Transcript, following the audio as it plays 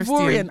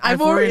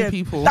Ivorian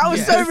people. That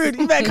was so rude.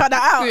 You better cut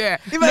that out. Yeah.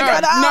 You better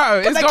cut that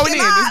out. No,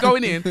 it's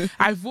going in.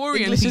 Ivorian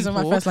English people. isn't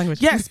my first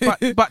language. Yes, but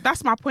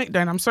that's my point though.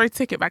 And I'm sorry to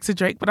take it back to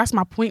Drake, but that's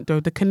my point though.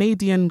 The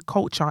Canadian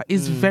culture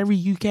is very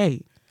UK.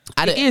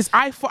 It is.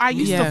 I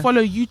used to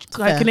follow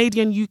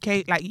Canadian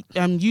UK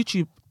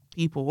YouTube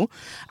people,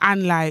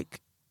 and like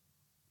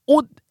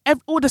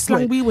all the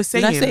slang we were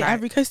saying. Did I say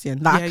Ivory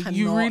Coastian? Yeah,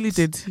 you really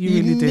did. You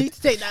really did. Need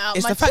to take that out.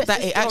 It's My the fact chest that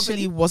is it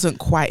actually throbbing. wasn't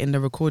quite in the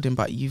recording,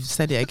 but you've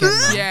said it again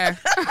now. Yeah.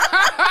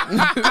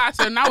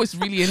 So now it's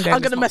really in there.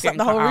 I'm gonna mess up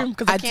the whole room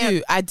because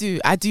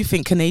I do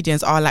think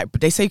Canadians are like,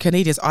 they say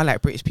Canadians are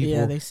like British people.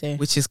 Yeah, they say.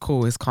 Which is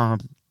cool, it's calm.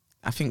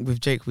 I think with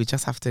Drake, we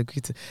just have to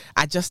agree to.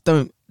 I just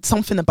don't.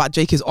 Something about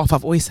Drake is off.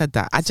 I've always said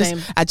that. I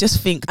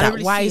just think that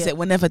really why see is it. it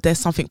whenever there's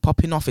something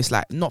popping off, it's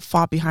like not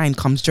far behind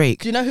comes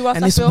Drake. Do you know who else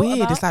and I it's feel weird.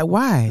 about It's like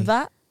why?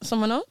 that?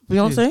 Someone else?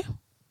 Beyonce?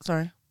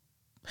 Sorry.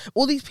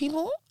 All these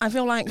people, I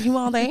feel like, who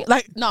are they?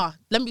 Like, nah,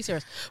 let me be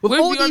serious. With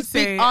all these Beyonce,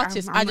 big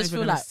artists, I'm I not just even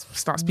feel gonna like,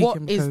 start speaking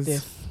what is because-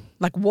 this?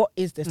 Like, what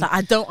is this? Like,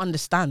 I don't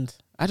understand.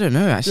 I don't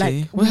know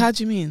actually. Like, Well, how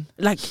do you mean?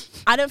 Like,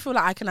 I don't feel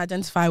like I can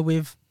identify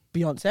with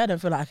Beyonce. I don't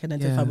feel like I can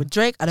identify with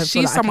Drake. I don't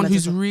feel She's like someone I can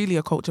who's identify. really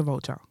a culture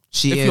vulture.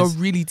 She if is. you're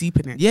really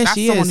deep in it. Yeah, that's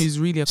she someone is. who's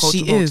really a culture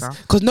She vulture. is.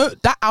 Because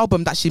that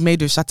album that she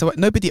made with Shatta,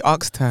 nobody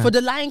asked her. For the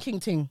Lion King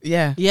thing.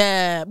 Yeah.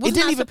 Yeah. Wasn't didn't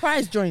that a even-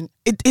 surprise joint?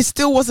 It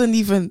still wasn't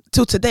even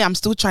till today. I'm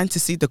still trying to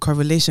see the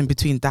correlation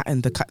between that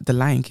and the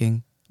Lion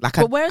King. Like,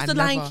 But where's the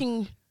Lion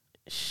King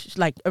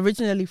like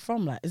originally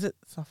from? Like, is it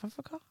South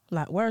Africa?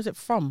 Like, where is it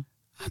from?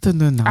 I don't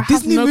know now. I have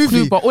Disney no movie.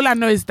 clue, but all I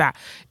know is that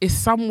it's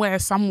somewhere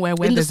where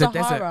In the there's a Sahara.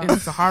 desert in the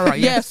Sahara.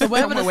 Yeah, so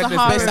wherever Somewhere the where there's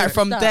Sahara But a it's like desert.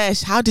 from there.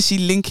 How did she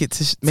link it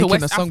to making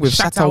West a song with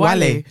Shatta Shatta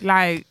Wale?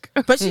 Like,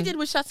 But she did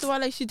with Shatta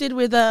Wale. She did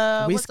with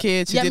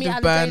Wizkid, she did Yemi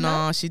with Alade, no?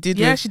 Burna, she did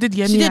yeah, with she did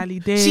She Yemi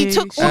did- Alade. she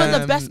took all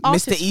of the best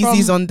artists Mr.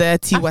 Easy's from on there,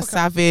 Tiwa Africa.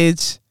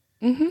 Savage.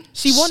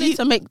 She wanted She-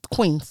 to make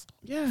Queens.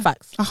 Yeah,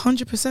 Facts.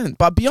 100%.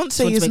 But She Beyonce wants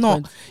to is make not.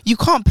 coins. You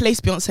can't place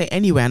Beyonce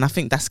anywhere, and I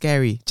think that's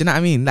scary. Do you know what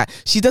I mean? Like,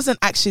 she doesn't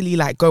actually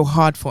like go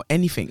hard for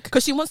anything.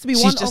 Because she wants to be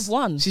She's one just- of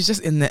one. She's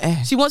just in the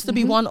air. She wants to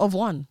be one of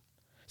one.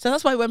 So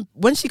that's why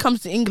when she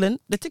comes to England,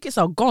 the tickets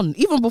are gone.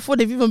 Even before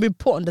they've even been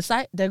put on the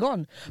site, they're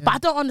gone. But I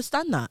don't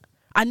understand that.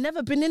 I've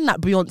never been in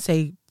that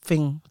Beyonce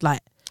thing.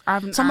 Like,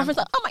 some of my friends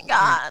like, oh my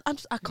God,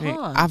 I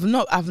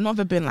can't. I've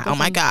never been like, oh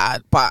my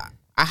God, but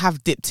I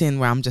have dipped in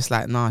where I'm just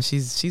like, nah,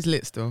 she's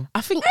lit still.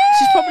 I think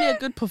she's probably a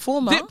good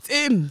performer. Dipped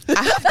in.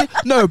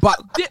 No, but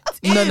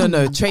Dipped no,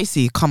 in.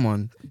 Tracy, come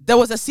on. There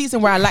was a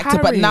season where I liked her,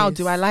 but now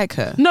do I like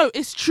her? No,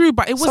 it's true,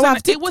 but it So I've wasn't.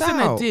 It dipped wasn't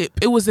out. a dip.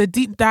 It was a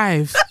deep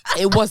dive.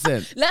 It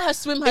wasn't. Let her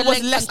swim her It was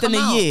length less and than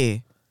come a out.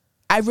 year.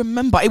 I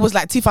remember it was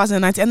like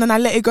 2019, and then I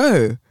let it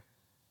go.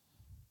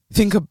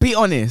 Be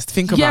honest.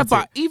 Think Yeah, about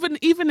but even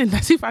in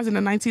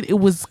 2019, it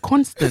was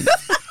constant.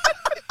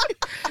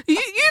 you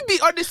be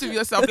honest with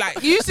yourself.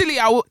 Like, usually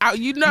I will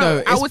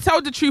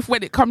tell the truth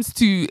when it comes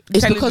to.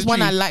 It's telling because the when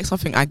truth. I like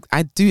something,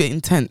 I do it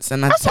intense,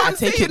 and I That's what I'm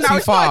take saying it now. too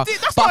It's not a far.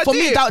 dip. That's But not a for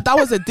me, dip. that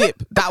was a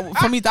dip.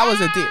 For me, that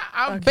was a dip.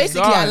 I'm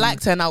Basically, I done.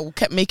 liked her, and I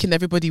kept making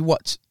everybody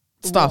watch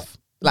stuff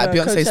like The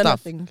Beyonce Coachella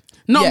stuff. thing.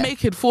 Not Yeah.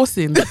 making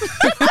forcing.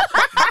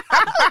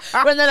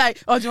 When they're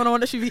like, oh, do you want to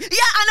watch the TV? Yeah,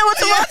 I know what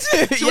to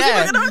watch.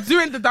 Yeah.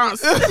 Doing the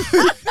dance.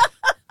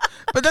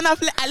 But then I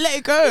let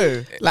it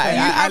go. Like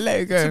I let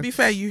it go. To be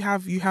fair, you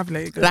have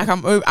let it go. Like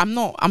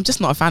I'm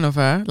just not a fan of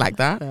her like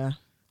that. Yeah.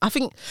 I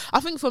think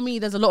for me,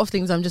 there's a lot of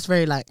things I'm just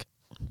very like,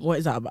 what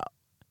is that about?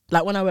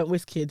 Like when I went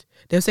with Kid,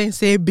 they were saying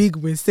say big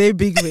with.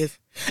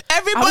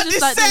 Everybody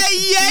just like say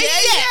this.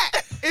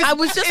 yeah. I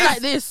was just like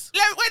this.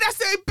 Like, when I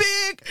say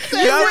big,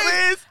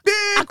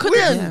 I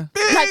couldn't.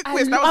 Like,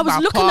 I was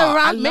looking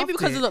around, maybe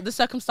because of the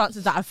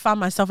circumstances that I found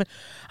myself in.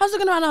 I was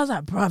looking around and I was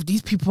like, bruv,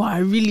 these people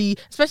are really,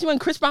 especially when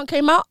Chris Brown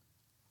came out,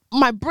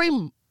 my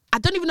brain, I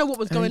don't even know what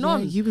was going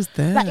on. You was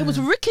there. Like, it was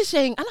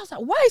ricocheting. And I was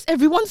like, why is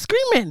everyone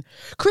screaming?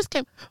 Chris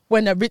came,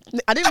 I didn't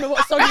even know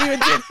what song he even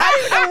did. I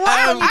don't even know what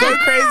I'm going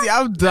crazy.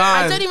 I'm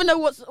done. I don't even know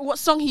what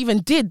song he even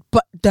did,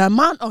 but the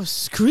amount of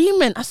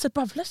screaming, I said,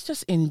 bruv, let's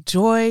just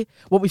enjoy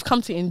what we've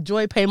come to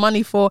enjoy, pay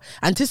money for,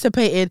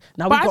 anticipated.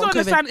 Now But I we've don't got COVID.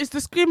 understand. Is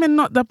the screaming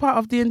not the part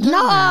of the enjoyment?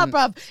 Nah,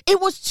 bruv, it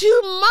was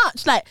too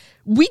much. Like,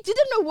 we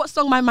didn't know what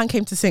song my man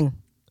came to sing.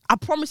 I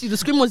promise you, the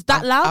scream was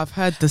that loud. I've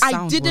heard the sound.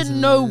 I didn't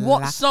know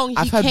what song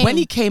I've heard came. when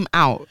he came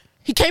out.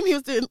 He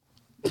was doing.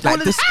 Like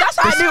That's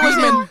how I knew it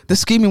was him. The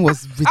screaming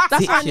was ridiculous.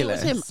 That's how I knew it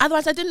was him.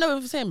 Otherwise, I didn't know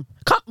it was him.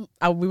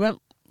 We went.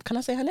 Can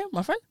I say her name?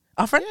 My friend.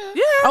 Our friend.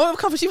 Yeah. I went with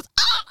cover. She was.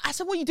 I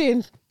said, "What are you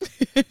doing?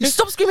 You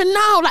stop screaming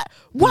now! Like,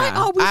 why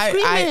are we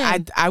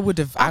screaming?" I would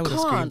have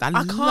screamed. I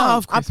can't.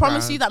 love I Chris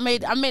promise Brown. you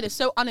that made it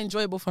so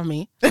unenjoyable for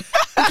me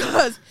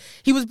because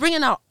he was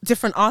bringing out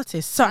different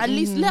artists. So at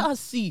least let us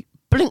see,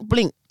 blink,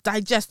 blink,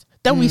 digest.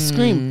 Then we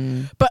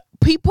scream. But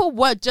people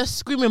were just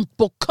screaming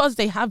because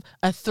they have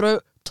a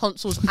throat,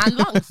 tonsils, and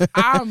lungs.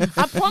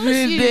 I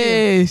promise you.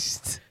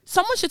 Finished.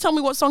 Someone should tell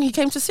me what song he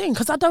came to sing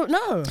because I don't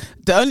know.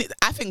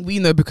 I think we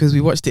know because we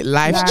watched it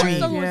live What stream.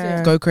 song was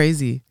it? Go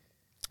crazy.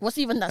 What's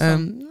even that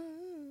song?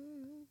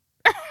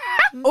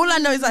 All I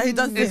know is that he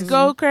does this. It's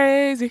go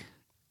crazy.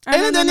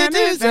 This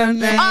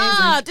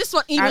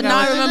one even now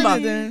I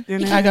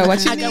remember. I got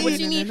what you I got what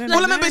you need. need. Well,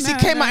 I remember he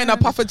came out in a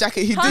puffer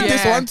jacket. He did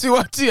this 1, 2,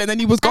 1, 2, and then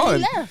he was gone.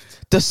 And he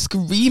left. The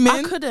screaming.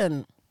 I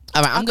couldn't.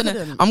 All right,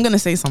 I'm gonna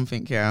say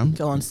something. Yeah,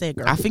 Go on, say it,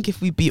 girl. I think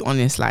if we be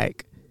honest,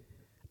 like,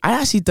 I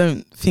actually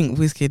don't think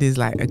Wizkid is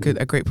like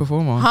a great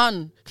performer.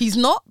 Hun, he's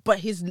not, but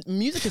his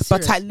music is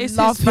serious. But I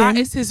love him.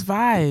 It's his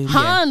vibe.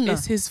 Hun,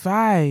 It's his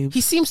vibe.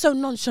 he seems so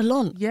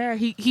nonchalant. Yeah,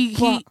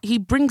 he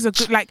brings a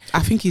good, like,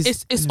 I think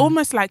he's. it's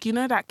almost like, you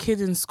know, that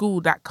kid in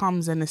school that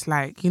comes and it's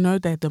like, you know,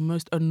 they're the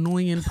most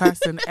annoying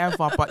person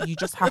ever, but you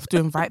just have to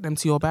invite them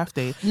to your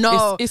birthday.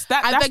 No, it's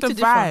that. I That's beg the to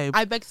differ. vibe.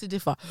 I beg to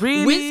differ.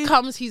 Really? Wiz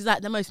comes, he's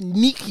like the most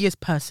neekiest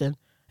person.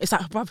 It's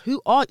like, bruv,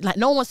 who are like?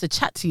 No one wants to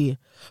chat to you.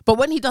 But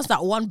when he does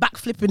that one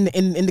backflip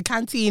in the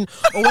canteen,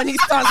 or when he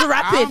starts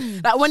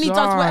rapping, like when he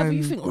does whatever,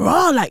 you think,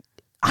 raw, like,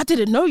 I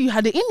didn't know you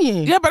had it in you.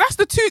 Yeah, but that's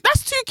two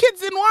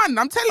kids in one.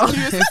 I'm telling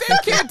you, it's the same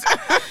kid.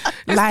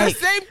 It's Like,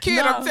 the same kid.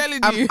 no. I'm telling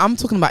you. I'm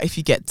talking about if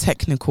you get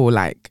technical.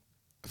 Like,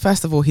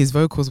 first of all, his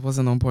vocals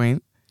wasn't on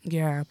point.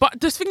 Yeah,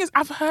 but the thing is,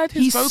 I've heard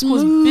his He's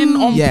vocals smooth. been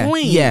on Yeah,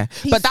 point. yeah.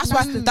 He's But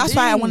that's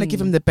why I want to give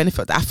him the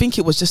benefit. I think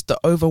it was just the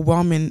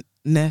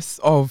overwhelmingness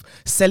of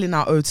selling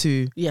out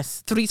O2.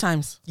 Yes, 3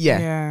 times.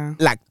 Yeah.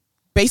 Like,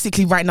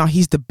 basically right now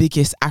he's the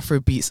biggest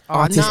Afrobeats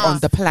artist nah. on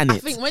the planet. I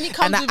think when he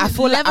comes and with I his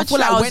feel like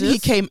leather when he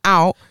trousers, came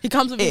out, he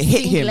comes with it his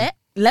hit him. singlet,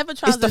 leather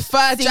trousers. it's the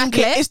fur singlet.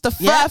 jacket. It's the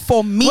fur Yeah.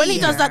 for me. When he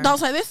does that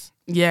dance like this,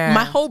 Yeah.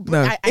 my whole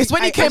No, it's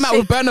when he came out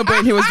with Burna Boy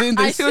and he was doing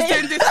this. I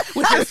shake.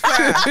 with his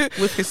fur.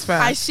 With his fur.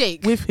 I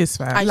shake. With his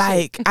fur.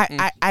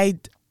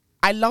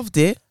 I loved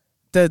it.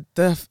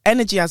 The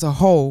energy as a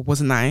whole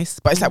was nice,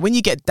 but it's like when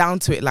you get down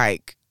to it,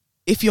 like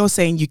if you're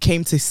saying you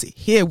came to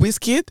hear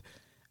Wizkid,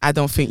 I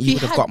don't think you He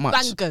would have had got much.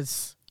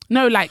 bangers.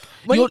 No, like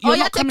When you're you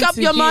not take coming up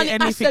to your hear money, I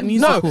anything said, No,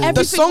 musical. the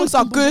Everything songs was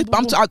are boom, boom, good, boom, but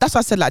I'm boom. that's why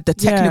I said like the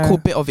technical Yeah.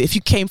 bit of it. If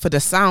you came for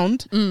the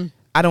sound,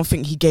 I don't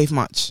think he gave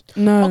much.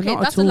 No, Okay,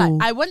 not that's at a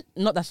lie.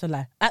 all. That's a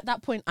lie. At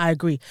that point, I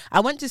agree.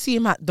 I went to see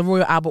him at the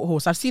Royal Albert Hall.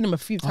 So I've seen him a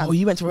few times. Oh,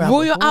 you went to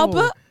Royal Hall.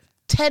 Albert?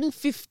 10,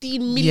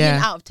 15 million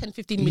Yeah. out of 10,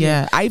 15 million.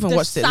 Yeah, I even The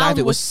watched it live. sound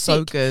It was so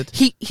sick. good.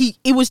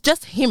 It was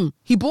just him.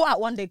 He brought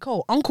out One Day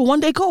Cole. Uncle One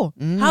Day Cole.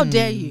 How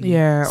dare you?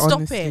 Yeah, Stop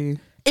honestly. it.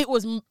 It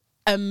was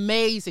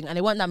amazing. And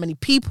there weren't that many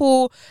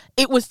people.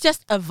 It was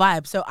just a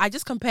vibe. So I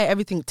just compare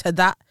everything to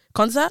that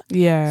concert.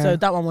 Yeah. So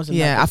that one wasn't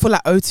Yeah, that I feel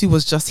like O2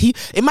 was just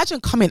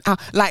imagine coming out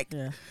like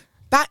good.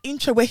 that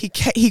intro where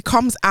he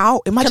comes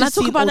out. Imagine Can I talk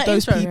seeing about all that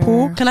those intro?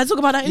 people. Can I talk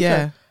about that intro?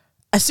 Yeah.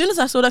 As soon as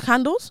I saw the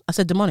candles, I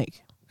said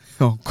demonic.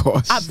 Oh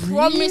gosh. I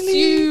promise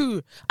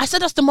you. I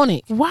said that's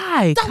demonic.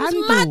 Why? That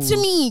was mad to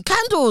me.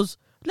 Candles.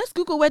 Let's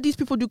Google where these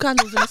people do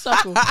candles in a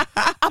circle.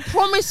 I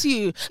promise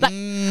you. Like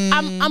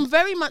I'm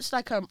very much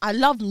like I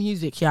love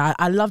music. Yeah,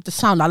 I love the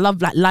sound. I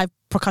love like live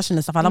percussion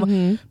and stuff. I love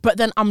it. But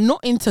then I'm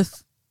not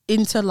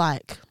into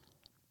like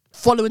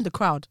following the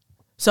crowd.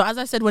 So as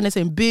I said, when they're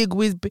saying big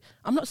Wiz,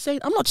 I'm not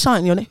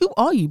chanting your name. Who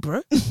are you,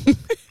 bro?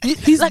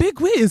 He's like, Big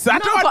Wiz. I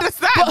don't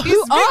understand. But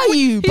who are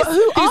you? But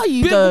who are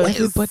you though?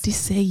 Everybody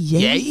say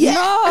yeah.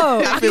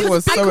 No, That thing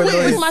was so couldn't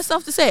annoying. bring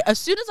myself to say it. As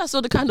soon as I saw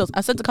the candles,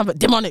 I said to Comfort,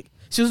 demonic.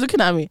 She was looking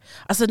at me.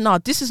 I said, no,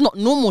 this is not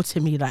normal to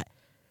me. Like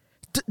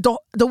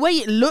the way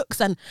it looks,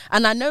 and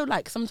I know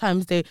like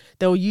sometimes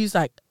they'll use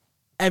like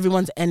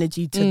everyone's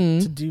energy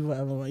to do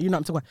whatever. You know what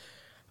I'm talking about.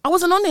 I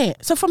wasn't on it.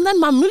 So from then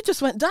my mood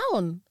just went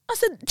down. I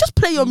said, just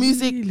play your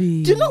music.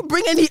 Really? Do not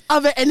bring any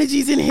other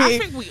energies in here. I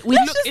think we Let's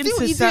look just do what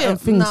into you certain do.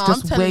 things Nah, I'm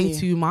just telling way you.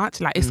 too much.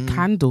 Like it's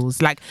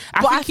candles. Like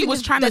I But think he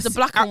was trying there's to. a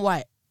black and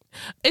white.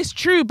 It's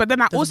true, but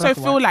then I There's a also black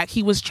and feel white. like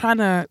he was trying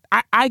to.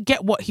 I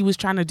get what he was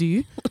trying to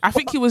do. I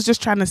think he was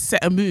just trying to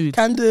set a mood.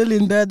 Candle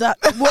in there.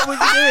 What was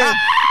he doing?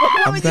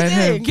 What was he going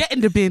doing? home. Get in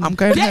the bin. I'm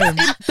going home.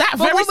 That But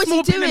very what was he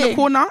small bin in the doing?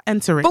 corner.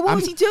 Enter it. But what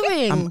was he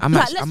doing? I'm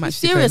like, actually- let's I'm be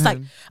actually serious. going Like,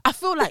 home. I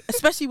feel like,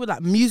 especially with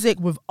like music,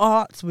 with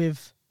art,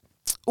 with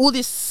all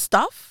this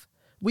stuff,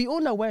 we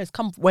all know where it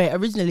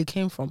originally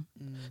came from.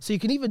 So you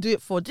can either do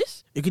it for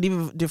this, you can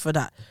even do it for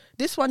that.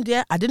 This one,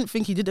 there, I didn't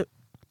think he did it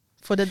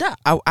for the that.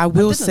 I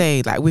will didn't.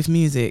 say, like with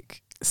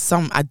music,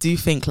 I do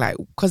think like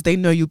because they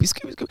know you'll be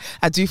screaming.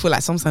 I do feel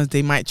like sometimes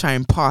they might try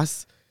and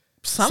pass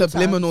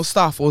subliminal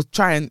stuff or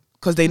try and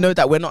because they know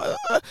that we're not.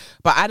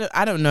 But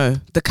I don't know.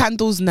 The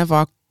candles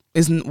never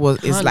is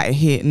like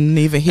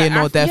neither here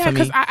nor there for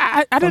me. because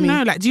I don't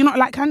know. Like, do you not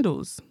like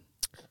candles?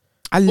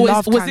 I Or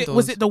love was candles.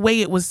 was it the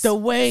way it was The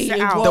way set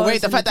it out? was. the way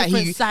the and fact the that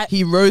different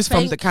he rose from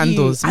Thank the you.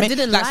 candles. I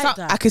didn't like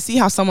that. I could see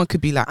how someone could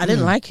be like, I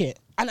didn't like it.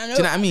 And I know,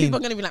 Do you know what I mean? people are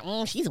going to be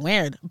like, she's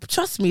weird. But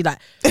trust me, like,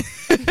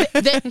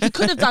 he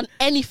could have done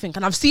anything.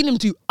 And I've seen him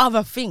do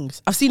other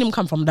things. I've seen him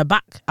come from the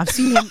back. I've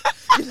seen him,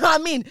 you know what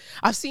I mean?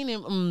 I've seen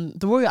him,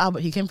 the Royal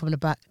Albert, he came from the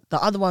back.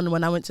 The other one,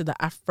 when I went to the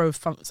Afro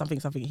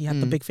something, he had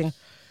the big thing.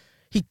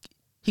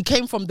 He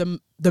came from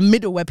the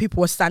middle where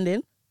people were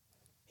standing.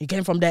 He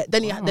came from there.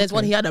 Then there's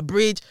one, he had a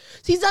bridge.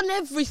 So he's done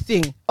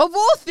everything. Of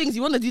all things,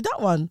 you want to do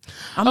that one?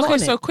 I'm not Okay, on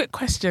so it. quick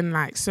question,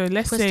 like, so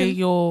let's say Question?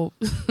 your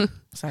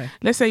Sorry.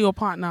 let's say your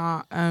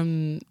partner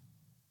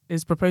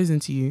is proposing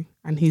to you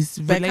and he's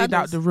laid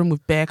out the room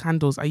with bare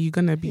candles, are you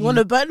gonna be? You want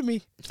to burn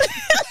me?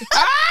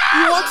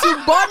 You want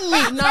to burn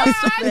me? No,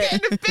 stop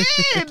it.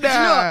 You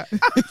know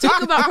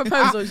Talk about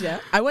proposals, yeah.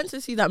 I went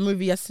to see that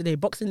movie yesterday,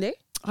 Boxing Day.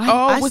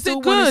 was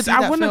it good?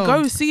 I want to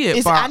go see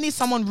it. I need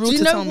someone real Do you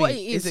to know tell what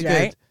me. it is, it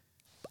right? good?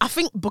 I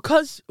think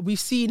because we've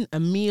seen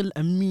Emil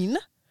Amin,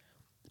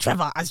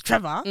 Trevor as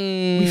Trevor,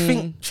 we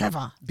think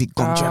Trevor. Big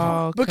gun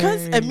Trevor.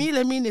 Because Emil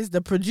Amin is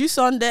the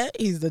producer on there,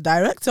 he's the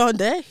director on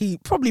there, he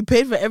probably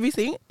paid for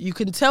everything. You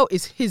can tell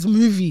it's his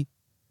movie.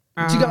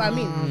 Do you get what I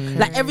mean? Okay.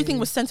 Like everything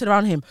was centered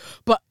around him.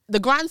 But the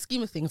grand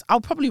scheme of things,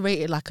 I'll probably rate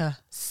it like a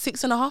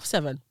 6.5,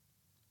 7.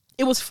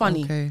 It was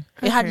funny. Okay.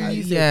 It had Okay.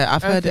 music. Yeah,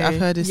 I've heard it. I've Okay.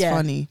 heard it's Yeah.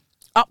 funny.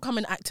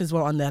 Upcoming actors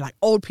were on there, like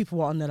old people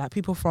were on there, like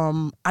people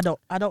from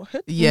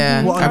adulthood.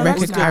 Yeah, What I, on there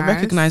was I nice.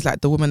 recognize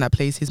like the woman that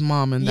plays his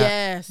mom and that.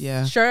 Yes.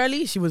 Yeah.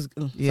 Shirley, she was.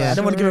 Sorry, Yeah. I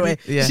don't want to give it away.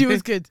 Yeah. She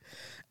was good.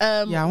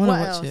 Yeah, I wanna what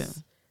watch else?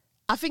 it.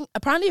 I think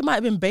apparently it might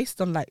have been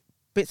based on like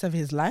bits of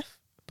his life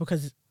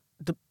because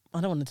I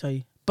don't want to tell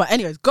you. But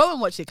anyways, go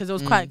and watch it because it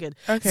was quite good.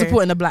 Okay.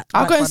 Supporting the black.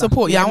 I'll go and brother.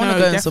 support. Yeah, I want to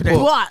go and definitely.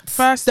 support. But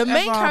First the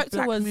main ever character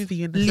black was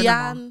movie in the cinema.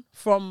 Leanne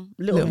from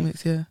Little Little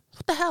Mix. Mix, yeah.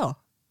 What the hell?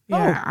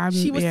 Yeah,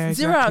 she was yeah,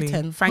 0 out of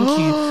exactly. 10. Thank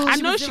you. I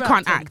She know was she 0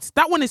 can't out of 10. act.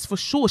 That one is for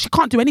sure. She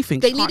can't do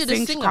anything. They She can't needed a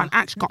sing, singer. She can't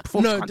act. She can't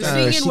perform. No, she can't the do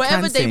singing, she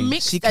whatever can they sing.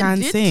 mixed She and can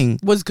did sing.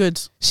 was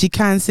good. She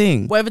can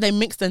sing. Whatever they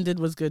mixed and did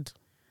was good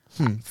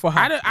for her.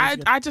 I don't.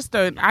 It was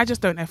good. I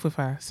just don't f with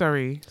her.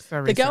 Sorry.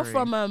 The girl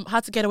from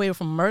How to Get Away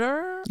from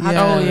Murder. Yeah. How to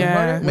Get Oh, Away with yeah.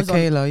 Murder was on.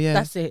 Michaela, yeah.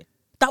 That's it.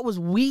 That was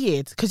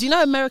weird because you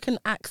know American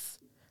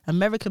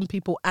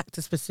people act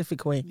a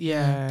specific way.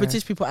 Yeah.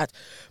 British people act,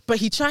 but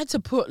he tried to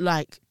put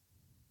like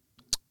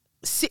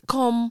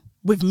sitcom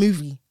with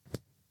movie.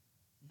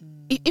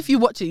 If you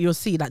watch it, you'll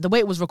see like the way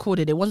it was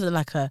recorded. It wasn't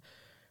like a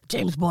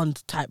James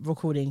Bond type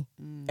recording.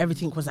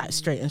 Everything was like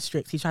straight and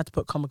strict. He tried to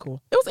put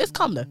comical. It's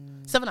calm though.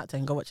 7 out of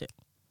 10. Go watch it.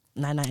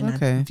 9.99.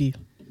 Okay. View.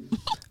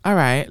 All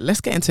right,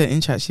 let's get into an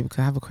intro actually because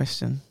I have a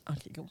question.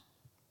 Okay, go.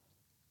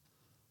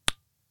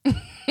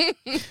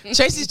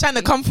 Tracy's trying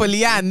to come for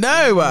Leanne.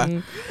 No.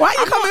 Why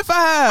are you coming for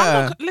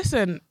her?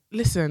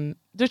 Listen.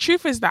 The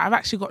truth is that I've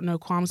actually got no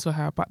qualms for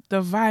her, but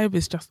the vibe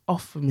is just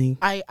off for me.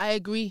 I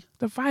agree.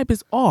 The vibe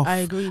is off. I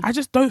agree. I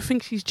just don't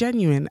think she's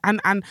genuine,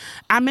 and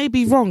I may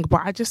be wrong,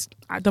 but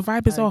the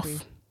vibe is I off. agree.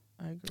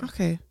 I agree.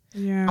 Okay.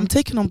 Yeah. I'm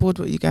taking on board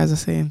what you guys are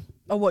saying.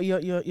 Oh, what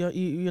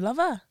you love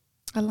her?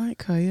 I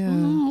like her,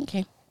 yeah.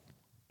 Okay.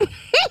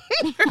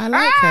 I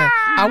like her.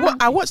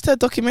 I watched her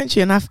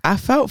documentary and I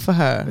felt for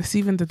her. It's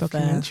even the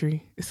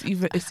documentary. It's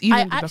even I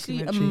the actually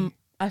documentary.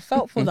 I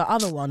felt for the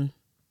other one,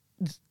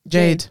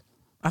 Jade.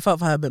 I felt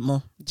for her a bit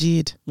more.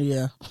 Jade.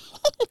 Yeah,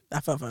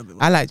 I felt for her a bit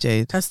more. I like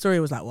Jade. Her story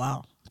was like,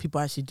 wow, people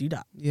actually do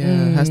that.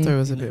 Yeah, her story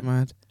was a bit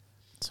mad.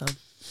 So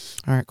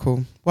All right,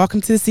 cool. Welcome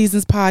to the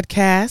Seasons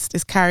podcast.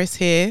 It's Karis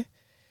here.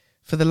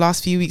 For the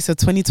last few weeks of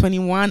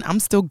 2021, I'm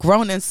still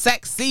grown and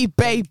sexy,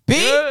 baby.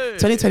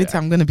 2022,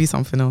 I'm going to be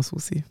something else. We'll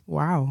see.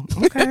 Wow.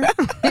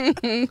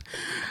 Okay.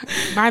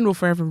 Mine will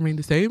forever remain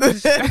the same.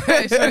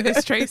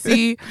 It's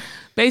Tracy.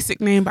 Basic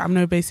name, but I'm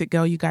no basic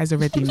girl. You guys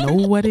already know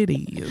what it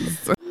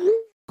is.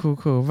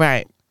 Cool.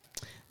 Right.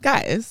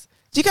 Guys,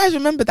 do you guys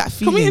remember that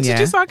feeling? Can we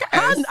introduce our guys?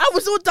 I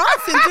was all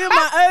dancing, doing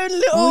my own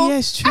little. Oh, yeah,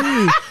 it's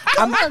true.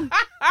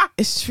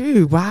 It's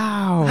true.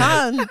 Wow.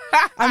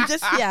 I'm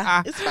just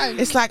it's fine.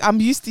 It's like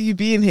I'm used to you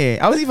being here.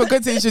 I was even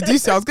going to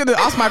introduce you. I was going to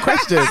ask my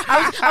question.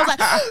 I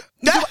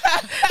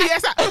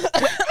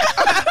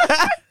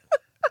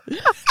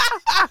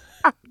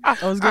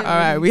was All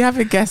right, we have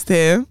a guest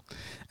here.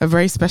 A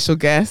very special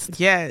guest.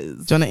 Yes. Do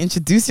you want to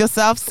introduce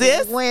yourself,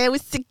 sis? Where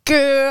was the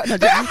girl? No,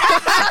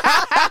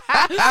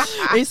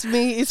 it's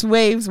me. It's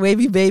Waves,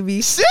 Wavy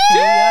Baby.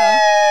 Yeah.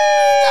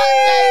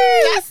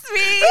 That's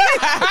me.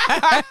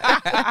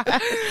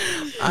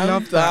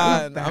 I'm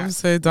done. I'm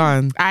so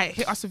done. All right,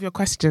 hit us with your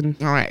question.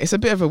 All right, it's a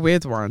bit of a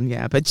weird one,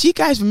 yeah. But do you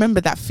guys remember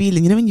that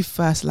feeling? You know when you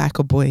first like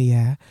a boy,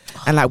 yeah,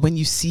 and like when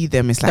you see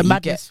them, it's like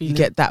you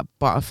get that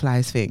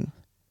butterflies thing.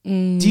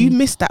 Do you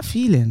miss that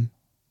feeling?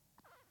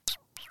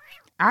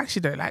 I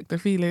actually don't like the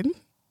feeling.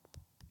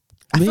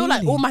 I feel like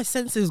Really? all my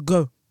senses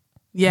go.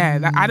 Yeah, I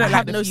don't I like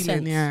have the no feeling.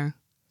 sense. Yeah.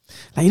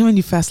 Like, you know when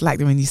you first like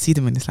them and you see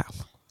them and it's like,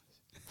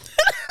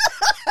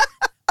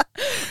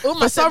 All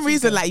my for some senses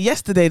reason, go. like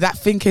yesterday, that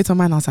thing came to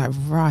mind. I was like,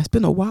 right, it's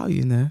been a while,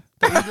 you know.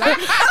 And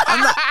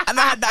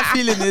I had that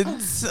feeling in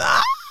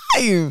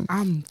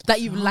time.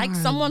 That you like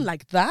someone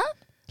like that.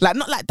 Like,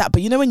 not like that,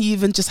 but you know when you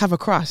even just have a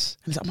crush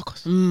and it's like, oh my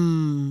gosh.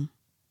 And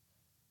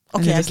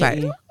And okay, you're I just get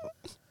like, you.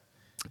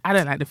 I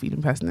don't like the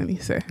feeling personally,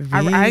 so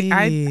Really?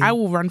 I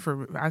will run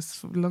for it as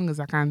long as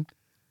I can.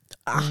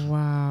 oh,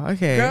 wow,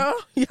 okay. Girl,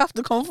 you have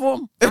to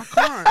conform. I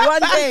can't.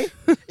 One day,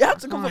 you have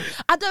to conform.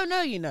 I don't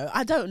know,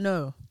 I don't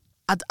know.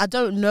 I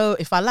don't know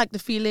if I like the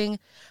feeling.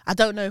 I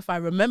don't know if I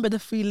remember the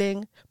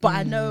feeling. But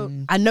I know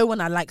when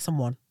I like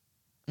someone.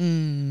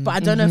 But I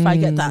don't know if I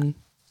get that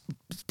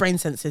brain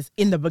senses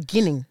in the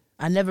beginning.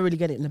 I never really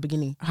get it in the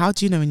beginning. How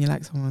do you know when you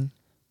like someone?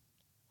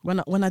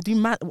 When I do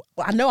mad,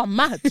 I know I'm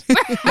mad.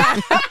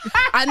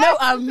 I know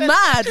I'm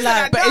mad.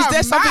 Like, but is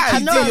there something I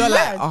you know do? I'm You're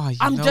mad. like, oh, you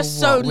I'm know just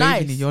what? so Waverley,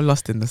 nice. you're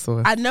lost in the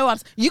sauce. I know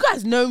you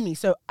guys know me,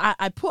 so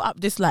I put up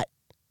this like,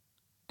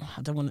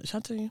 I don't want to. Should I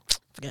tell you?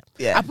 Forget.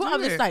 Yeah. I put up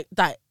this like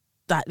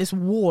this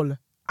wall.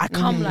 I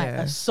come like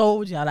a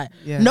soldier. Like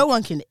no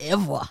one can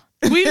ever.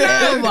 We know.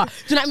 Ever. Do you know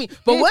what I mean?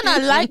 But when I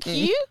like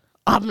you,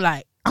 I'm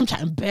like, I'm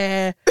trying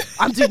bare.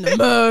 I'm doing the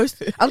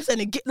most. I'm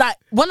saying like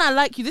when I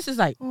like you, this is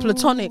like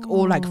platonic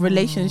or like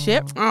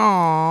relationship.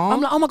 Aww.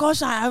 I'm like, oh my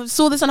gosh, I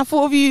saw this and I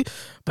thought of you.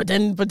 But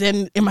then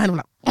in my head, I'm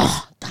like,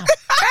 oh damn.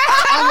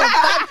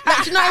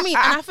 Like, do you know what I mean?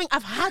 And I think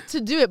I've had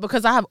to do it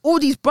because I have all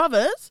these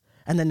brothers,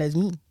 and then there's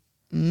me.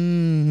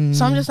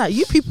 So I'm just like,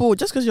 you people,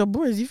 just because you're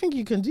boys, you think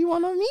you can do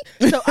one on me?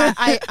 So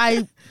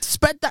I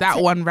spread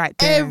that one right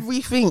there.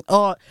 Everything.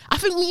 Or I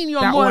think me and you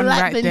are more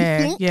alike than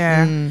you think.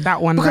 Yeah,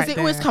 that one because right they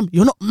there. always come,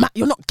 you're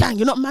not gang,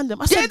 you're not mandem.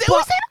 I said, they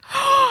always say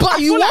that. but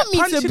you feel want like me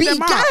to punching be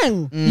them out.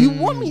 gang. You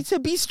want me to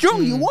be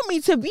strong. You want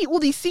me to be all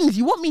these things.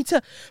 You want me to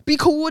be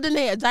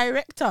coordinator,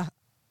 director,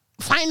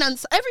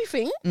 finance,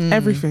 everything.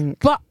 Everything.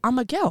 But I'm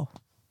a girl.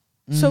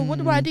 So what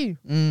do I do?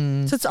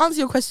 So to answer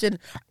your question,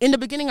 in the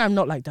beginning, I'm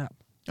not like that.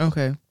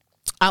 Okay.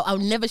 I'll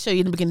never show you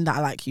in the beginning that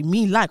I like you.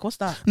 Me like, what's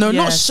that? No,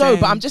 Yeah, not show,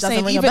 same. but I'm just Doesn't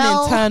saying ring a even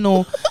bell.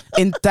 internal,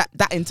 in that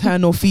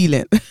internal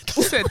feeling.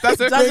 Doesn't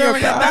ring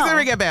a bell. Doesn't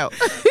ring a bell.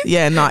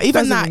 Yeah, no,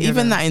 even Doesn't ring a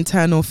bell. that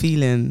internal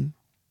feeling.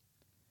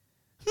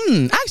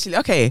 Actually,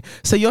 okay.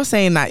 So you're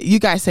saying that you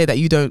guys say that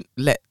you don't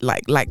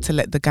like to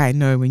let the guy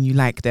know when you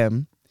like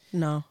them.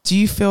 No. Do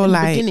you feel In the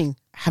like beginning.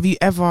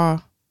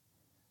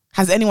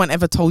 has anyone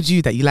ever told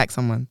you that you like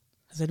someone?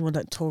 Has anyone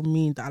that told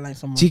me that I like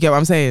someone? Do you get what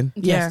I'm saying?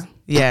 Yes.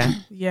 Yeah.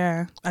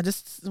 Yeah. What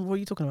are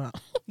you talking about?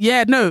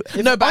 Yeah, no.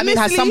 No, but I mean,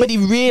 has honestly, somebody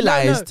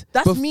realized?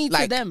 That's bef- me to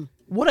like, them.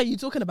 What are you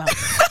talking about?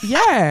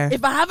 Yeah.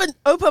 If I haven't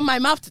opened my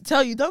mouth to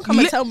tell you, don't come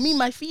and tell me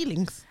my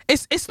feelings.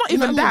 It's not You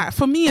know even what I mean? that.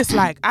 For me, it's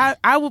like I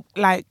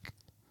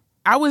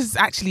was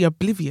actually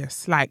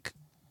oblivious, like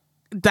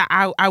that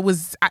I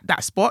was at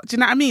that spot. Do you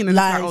know what I mean? And it's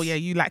Lies. like, oh yeah,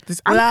 you like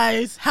this.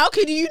 Lies. How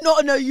can you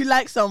not know you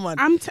like someone?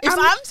 I'm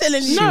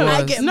telling you, no,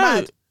 I get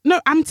mad. No,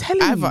 I'm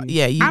telling you.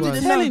 Yeah, you I'm was.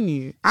 telling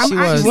you.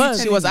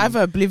 She was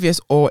either oblivious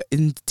or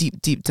in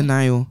deep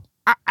denial.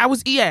 I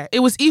was, it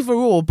was either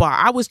or, but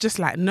I was just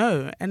like,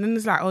 no. And then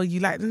it's like, oh, you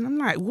like this? I'm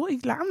like, what?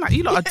 I'm like,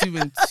 you lot are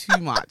doing too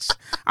much.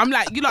 I'm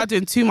like, you lot are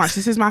doing too much.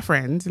 This is my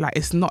friend. Like,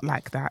 it's not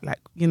like that. Like,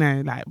 you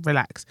know, like,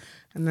 relax.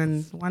 And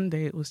then one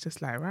day it was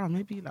just like, wow,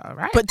 maybe you lot are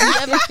right. But do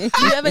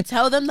you ever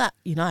tell them that,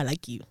 you know, I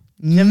like you?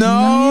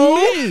 No.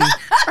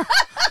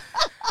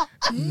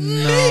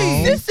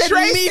 Me. This said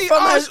Tracy me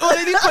from Ash her-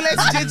 already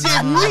collects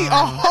JJ. Me, a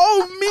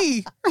whole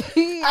me.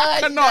 I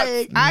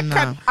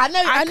cannot. I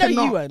know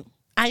cannot. you won't.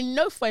 I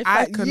know for a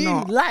I fact you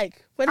cannot.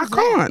 like. When I is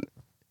that?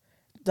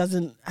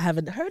 can't.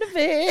 Haven't heard of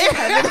it.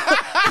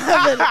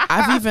 haven't.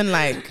 I've even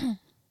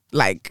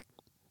like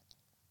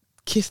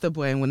kissed a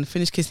boy, and when I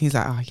finished kissing, he's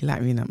like, "Oh, you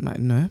like me?" And I'm like,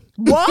 "No."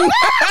 What?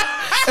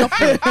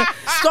 Stop it.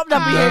 Stop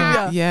that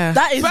behavior. Yeah.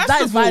 That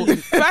is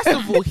violent. First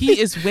of all, he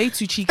is way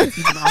too cheeky to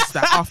even ask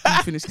that after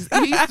you finish.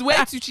 He's way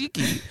too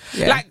cheeky.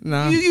 Yeah, like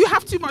no. you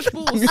have too much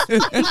balls.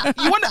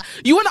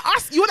 you wanna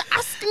ask me?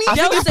 I think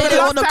That'll say be they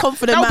the want a last time-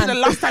 confident that'll be man.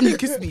 the last time you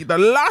kiss me. The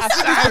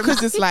last time.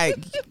 Because it's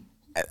like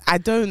I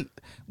don't.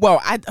 Well,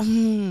 I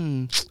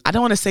don't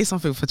want to say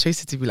something for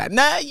Tracy to be like,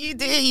 "No, you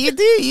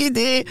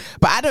do."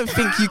 But I don't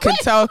think you can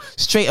tell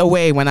straight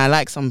away when I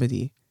like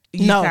somebody.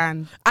 You No.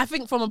 can. I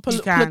think from a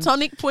You can.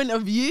 platonic point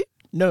of view,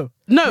 no.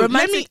 No,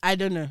 Romantic, I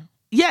don't know.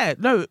 Yeah,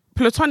 no,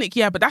 platonic,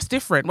 yeah, but that's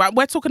different. Right?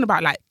 We're talking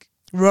about like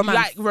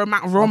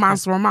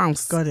Romance.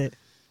 romance. Got it.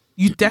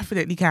 You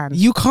definitely can.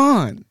 You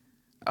can't.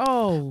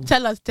 Oh.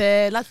 Tell us. Do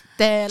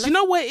you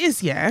know what it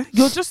is, yeah?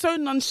 You're just so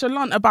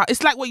nonchalant about,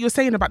 it's like what you're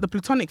saying about the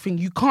platonic thing.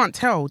 You can't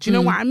tell. Do you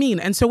know what I mean?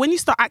 And so when you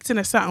start acting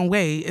a certain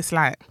way, it's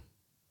like,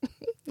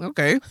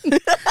 okay.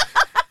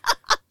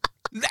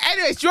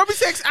 Anyways, do you want me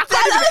to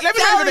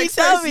let me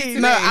tell me.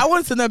 No, I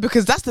want to know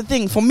because that's the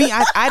thing. For me,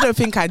 I don't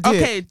think I do.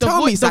 Okay, it.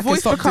 Tell me so the I can voice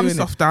stop becomes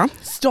doing it. softer.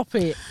 Stop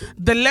it.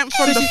 The length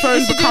on the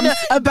phone becomes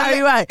a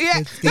Barry White.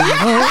 Yeah.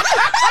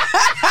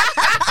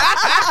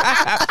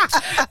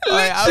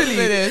 Alright, I'll Literally,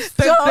 finish.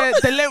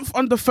 the length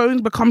on the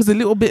phone becomes a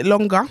little bit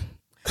longer.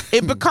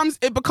 It becomes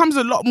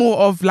a lot more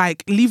of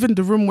like leaving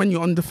the room when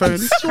you're on the phone.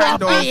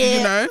 Stop kind of, it.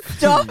 you know.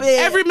 Stop it.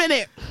 Every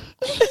minute.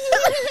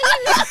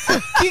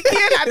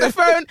 Kikiing at the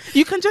phone,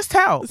 you can just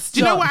tell. Do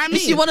you know what I mean?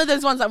 Is she one of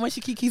those ones that when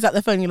she kikis at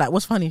the phone, you're like,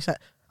 what's funny? She's like,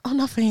 oh,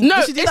 nothing. No,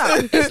 Did she do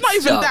that? it's not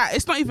even Stop. that.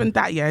 It's not even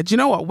that, yeah. Do you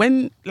know what?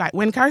 When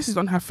Karis is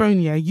on her phone,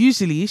 yeah,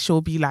 usually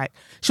she'll be like,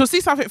 she'll see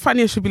something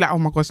funny and she'll be like, oh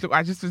my gosh, look,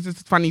 I just did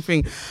this funny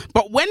thing.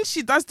 But when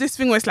she does this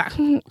thing where it's like,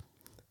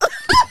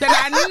 then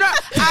I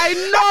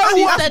know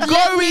She what's said,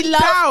 let me going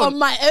laugh down. on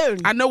my own.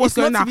 I know what's It's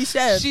going not down. to be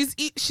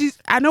shared.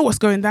 I know what's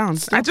going down.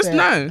 Stop I just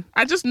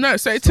it. know.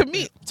 So to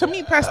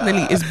me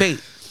personally, it's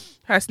bait.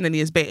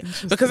 personally as bae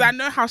because I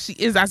know how she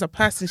is as a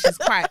person. She's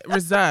quite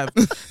reserved.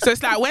 So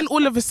it's like when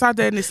all of a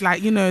sudden it's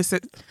like, you know, it's a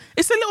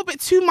little bit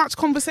too much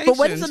conversation. But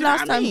when's the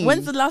last time?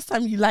 When's the last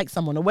time you liked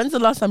someone, or when's the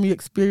last time you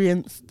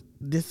experienced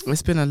this?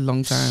 It's been a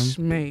long time,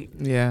 mate.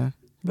 Yeah.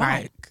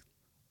 Like,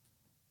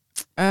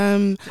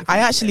 I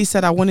actually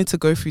said I wanted to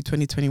go through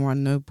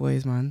 2021. No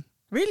boys, man.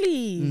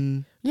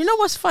 Really? You know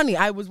what's funny?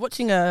 I was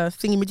watching a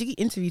Thingy-Majiggy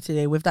interview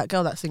today with that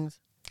girl that sings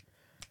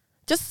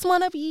 "Just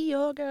Wanna Be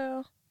Your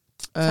Girl."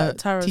 Tara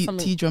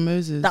Tidra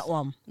Moses. That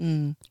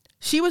one.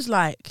 She was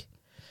like,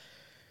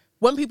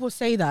 when people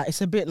say that,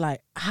 it's a bit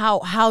like,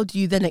 how do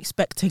you then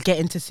expect to get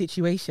into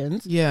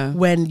situations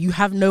when you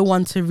have no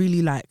one to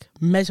really like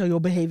measure your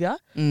behavior?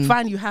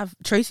 Fine, you have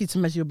Tracy to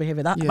measure your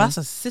behavior. That's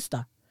a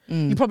sister.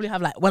 You probably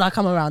have like, when I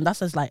come around,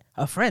 that's as like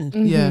a friend.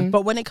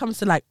 But when it comes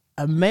to like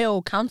a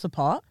male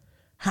counterpart,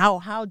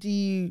 how do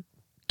you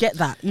get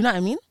that? You know what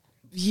I mean?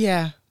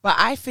 Yeah. But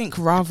I think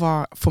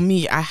rather for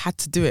me, I had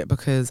to do it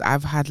because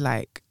I've had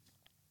like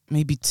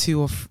maybe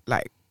 2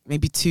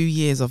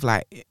 years of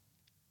like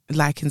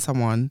liking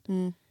someone,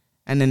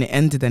 and then it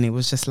ended, and it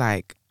was just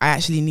like I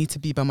actually need to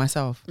be by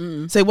myself.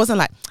 So it wasn't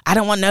like I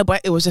don't want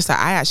nobody. It was just like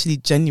I actually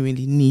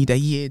genuinely need a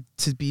year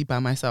to be by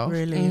myself.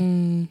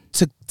 Really,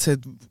 to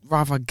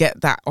rather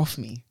get that off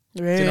me.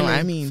 Really? Do you know what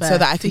I mean? Fair. So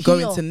that I can go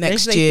into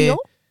next year. Heal?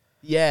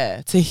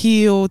 Yeah, to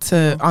heal,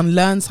 to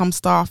unlearn some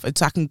stuff, and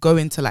so I can go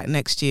into like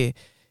next year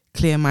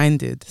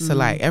clear-minded. So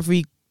like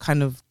every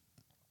kind of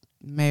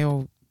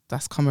male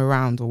that's come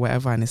around or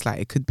whatever, and it's like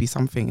it could be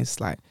something, it's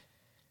like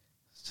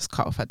just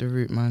cut off at the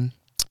root, man.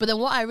 But then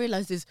what I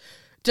realized is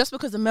just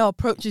because a male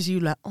approaches you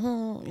like,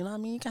 oh, you know what I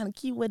mean, you kind of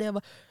cute,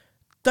 whatever,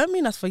 don't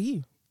mean that's for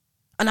you.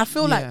 And I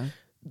feel like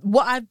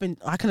I can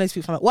only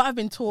speak from what I've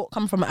been taught,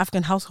 come from an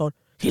African household,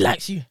 he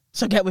likes you,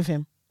 so get with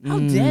him. How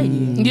dare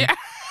you? Yeah.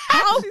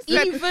 How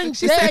dare you?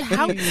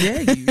 How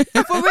dare you?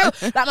 For real.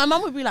 Like my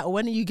mum would be like,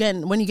 when you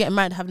getting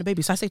married, having a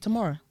baby? So I say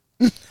tomorrow.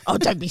 Oh,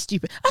 don't be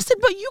stupid. I said,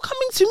 but you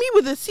coming to me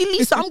with a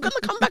silly, so I'm gonna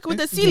come back with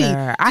a silly.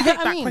 Yeah, I hate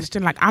that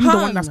question. Like, I'm the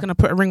one that's gonna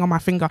put a ring on my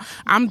finger.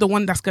 I'm the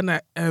one that's gonna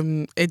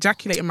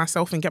ejaculate in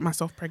myself and get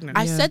myself pregnant.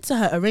 I said to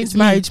her, arrange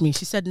marriage me.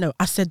 She said no.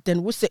 I said,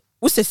 then what's it?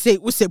 Wait,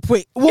 what are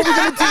we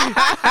gonna do?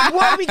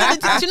 What are we gonna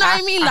do? Do you know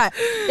what I mean? Like,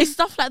 it's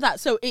stuff like that.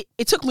 So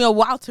it took me a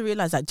while to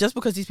realize that just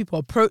because these people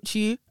approach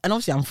you, and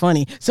obviously I'm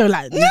funny, so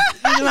like, these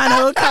man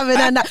are all coming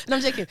and that. No,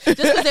 I'm joking. Just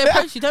because they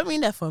approach you, don't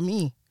mean they're for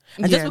me.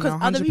 And just because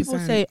other people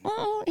say,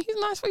 oh, he's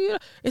nice for you,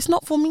 it's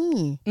not for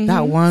me.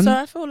 That one. So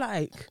I feel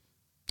like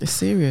it's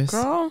serious.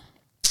 Girl,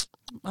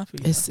 I feel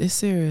it's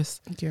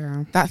serious.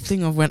 Yeah. That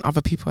thing of when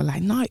other people are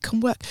like, no, it can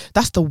work.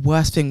 That's the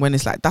worst thing, when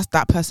it's like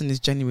that person is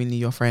genuinely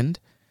your friend.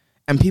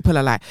 And people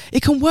are like,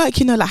 it can work,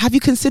 you know, like, have you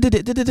considered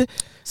it?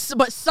 So,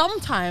 but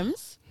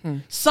sometimes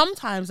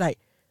like,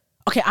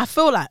 okay, I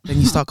feel like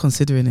then you start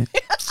considering it.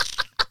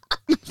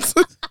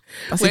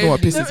 That's even what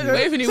pisses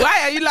me. Wait,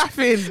 why are you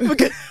laughing?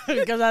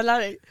 because I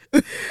like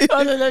it.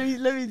 Oh, no,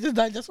 let me just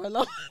digest my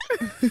laugh.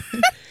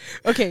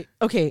 Okay.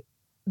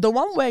 The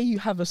one where you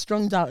have a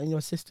strong doubt in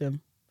your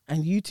system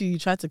and you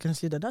try to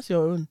consider, that's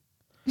your own.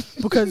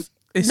 Because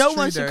no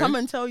one should come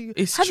and tell you,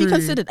 have you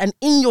considered? And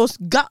in your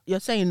gut, you're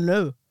saying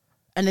no.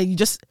 And then you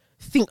just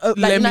think, oh,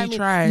 like, let me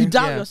try. You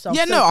doubt yourself.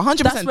 Yeah, so no,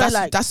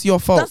 100%. That's your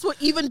fault. That's what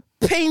even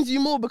pains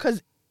you more,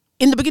 because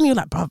in the beginning you're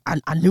like, bro,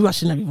 I knew I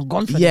shouldn't have even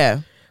gone for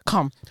this.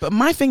 Come. But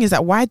my thing is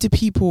that why do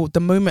people, the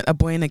moment a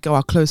boy and a girl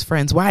are close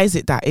friends, why is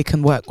it that it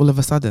can work all of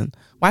a sudden?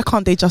 Why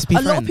can't they just be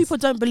friends? A lot of people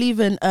don't believe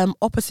in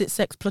opposite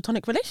sex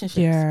platonic relationships.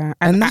 Yeah.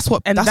 And that's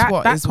what annoys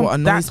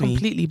me. That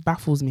completely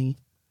baffles me.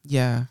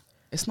 Yeah.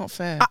 It's not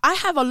fair. I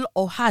have a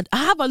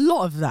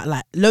lot of that,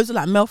 like loads of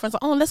like male friends,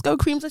 like, oh, let's go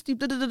creams, let's do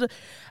da, da, da, da.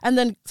 And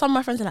then some of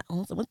my friends are like,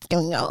 oh, so what's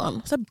going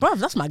on? I said, bruv,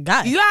 that's my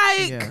guy.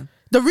 Like,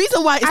 the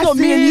reason why it's not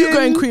me and you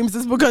going creams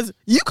is because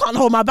you can't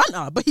hold my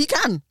banter, but he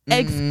can. Do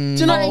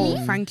you know what I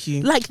mean? Thank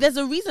you. Like, there's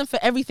a reason for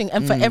everything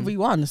and for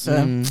everyone.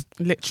 So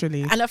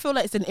literally. And I feel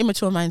like it's an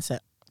immature mindset.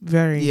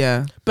 Very.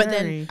 Yeah. But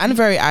then, and a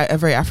very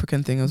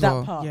African thing as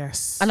well. Part.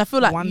 Yes. And I feel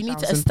like you need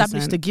to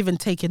establish the give and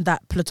take in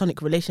that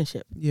platonic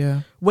relationship.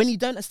 Yeah. When you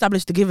don't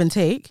establish the give and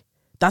take,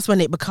 that's when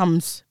it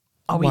becomes,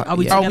 are we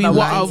together?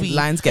 What are we?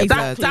 Lines get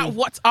blurred.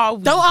 What are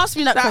we? Don't ask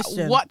me that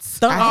question.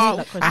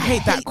 I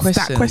hate that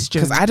question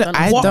because I don't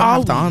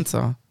have the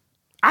answer.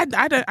 I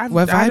don't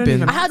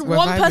I had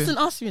one person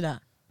ask me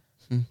that.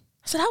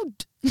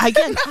 I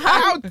said,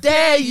 how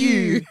dare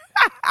you?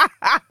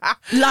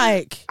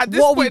 Like, at this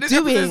what point, are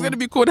we doing? It's going to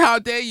be called "How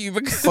Dare You"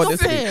 because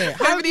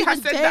everybody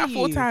has said that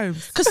 4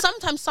 times. Because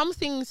sometimes some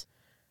things,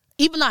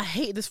 even though I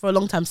hate this for a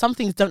long time, some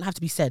things don't have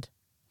to be said.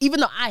 Even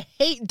though I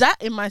hate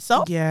that in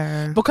myself,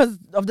 because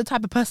of the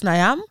type of person I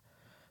am.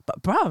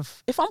 But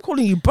bruv, if I'm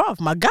calling you bruv,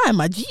 my guy,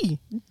 my G,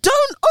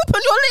 don't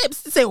open your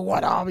lips to say,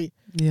 what are we?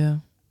 Yeah.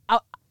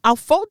 I'll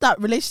fold that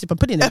relationship and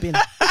put it in the bin.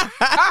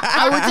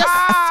 I would just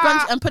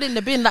scrunch and put it in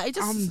the bin. Like, it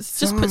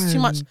just puts too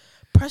much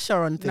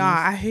pressure on things.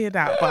 Nah, I hear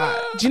that.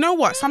 But do you know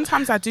what?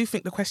 Sometimes I do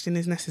think the question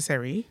is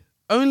necessary.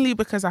 only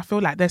because I feel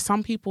like there's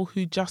some people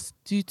who just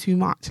do too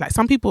much. Like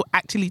some people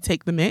actually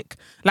take the mick.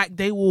 Like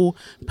they will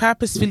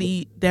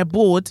purposefully, they're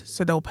bored,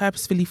 so they'll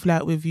purposefully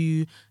flirt with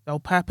you. They'll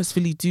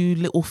purposefully do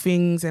little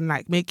things and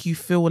like make you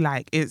feel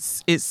like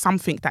it's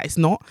something that it's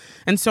not.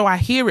 And so I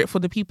hear it for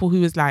the people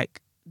who is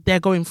like, they're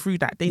going through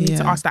that. They need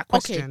to ask that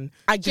question. Okay.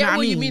 I get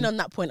what you mean on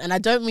that point, and I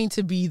don't mean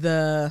to be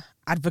the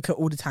advocate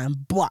all the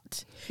time,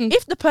 but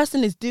if the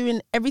person is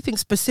doing everything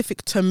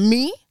specific to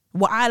me,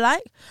 what I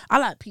like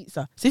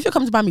pizza. So if you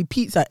come to buy me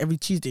pizza every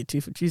Tuesday,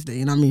 2 for Tuesday,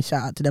 you know what I mean?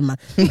 Shout out to them, man.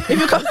 if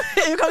you come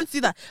to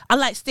do that, I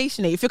like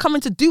stationery. If you're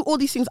coming to do all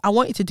these things I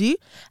want you to do,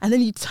 and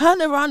then you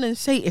turn around and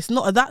say it's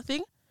not that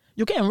thing,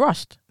 you're getting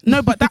rushed.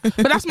 No, but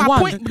that's my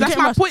point. That's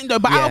my point, though.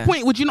 But at a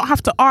point, would you not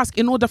have to ask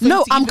in order for?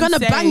 No, I'm gonna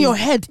bang your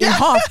head in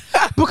half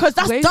because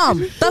that's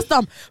dumb. That's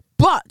dumb.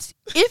 But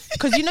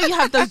because you know you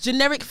have those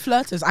generic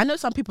flirters. I know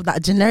some people that are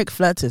generic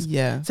flirters.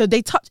 Yeah. So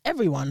they touch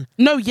everyone.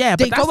 No, yeah,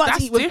 they but go out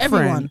to eat with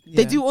everyone. Yeah.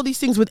 They do all these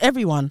things with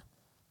everyone.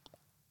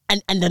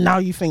 And then now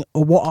you think,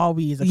 oh, what are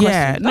we as a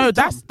question? Yeah,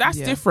 that's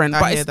different.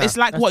 But it's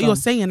like that's what dumb. you're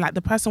saying. Like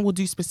the person will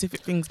do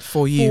specific things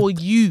For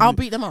you. I'll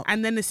beat them up.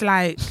 And then it's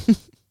like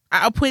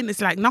at a point it's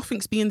like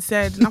nothing's being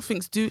said,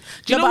 nothing's do.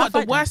 Do you know what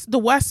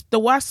the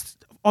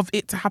worst of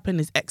it to happen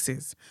is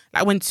exes.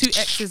 Like when two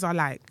exes are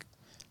like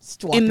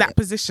in that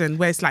position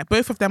where it's like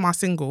both of them are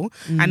single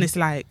and it's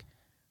like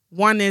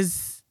one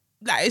is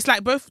like it's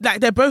like both like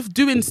they're both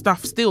doing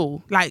stuff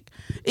still, like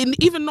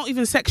not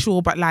even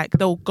sexual, but like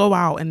they'll go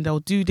out and they'll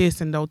do this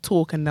and they'll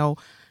talk and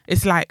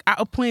it's like at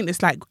a point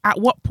it's like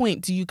at what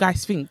point do you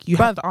guys think you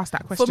have to ask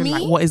that question? For me,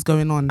 like what is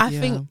going on? I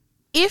think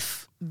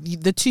if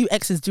the two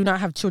exes do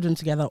not have children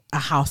together, a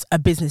house, a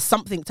business,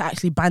 something to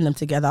actually bind them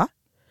together,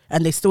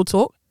 and they still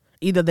talk,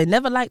 either they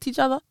never liked each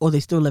other or they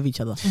still love each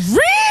other.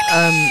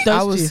 Really?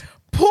 Those two.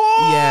 Poor.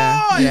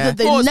 Either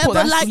they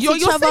never liked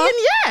each other.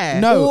 Saying yeah.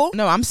 No,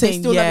 I'm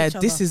saying yeah.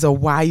 This is a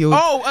wild.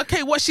 Oh,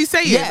 okay. What she's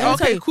saying? Yeah,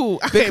 okay, cool.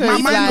 Okay, my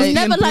Because, mind was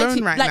never blown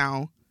liked right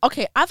now.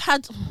 Okay, I've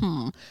had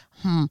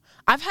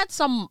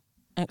some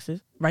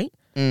exes, right?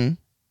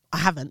 I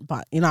haven't,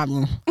 but you know what I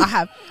mean. I've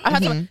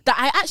had some that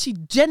I actually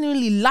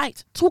genuinely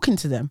liked talking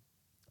to them.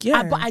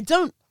 Yeah, but I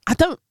don't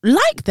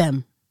like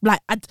them. Like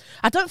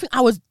I don't think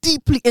I was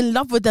deeply in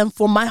love with them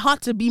for my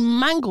heart to be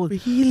mangled.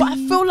 Really? But I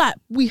feel like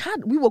we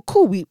were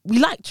cool. We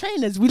like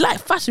trainers, we like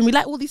fashion, we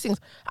like all these things.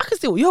 I can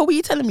still, what are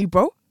you telling me,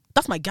 bro?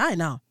 That's my guy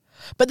now.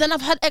 But then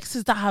I've had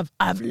exes that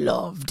I've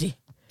loved.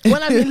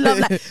 When I'm in love,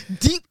 like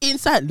deep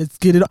inside, let's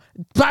get it up.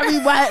 Barry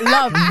White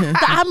love.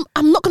 That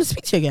I'm not gonna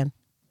speak to you again.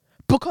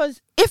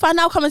 Because if I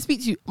now come and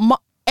speak to you,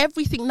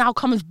 everything now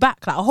comes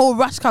back. Like a whole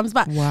rush comes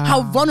back. Wow.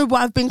 How vulnerable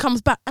I've been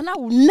comes back. And I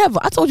will never,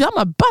 I told you, I'm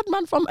a bad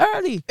man from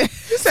early. You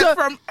said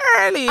from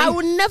early. I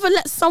will never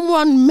let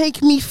someone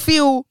make me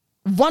feel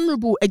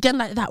vulnerable again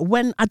like that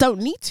when I don't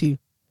need to.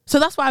 So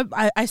that's why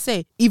I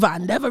say either I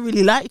never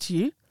really liked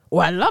you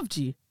or I loved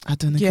you. I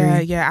don't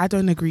agree. Yeah, I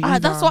don't agree either.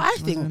 That's what I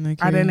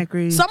think. I don't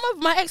agree. Some of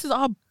my exes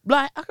are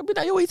like, I could be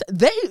like,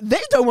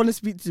 they don't want to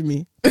speak to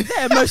me.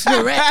 They're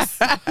emotional wrecks.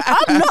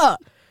 I'm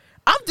not.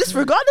 I've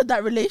disregarded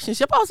that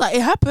relationship. I was like,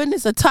 it happened.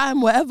 It's a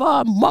time,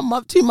 whatever, 1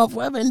 month, 2 months,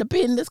 whatever, in the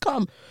bin, let's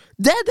come.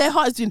 Their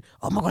heart is doing,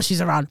 oh my gosh,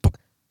 she's around.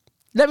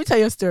 Let me tell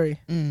you a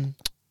story.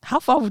 How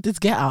far would this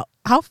get out?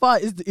 How far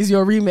is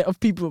your remit of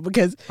people?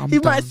 Because he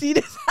might see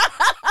this.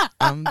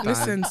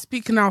 Listen,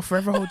 speaking now,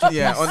 forever hold your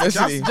Yeah,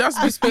 honestly.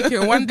 Just be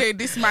speaking. One day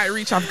this might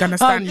reach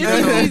Afghanistan.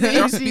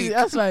 Easy.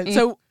 That's fine.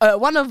 So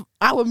one of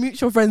our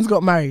mutual friends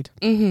got married.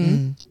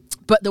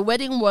 But the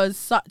wedding was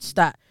such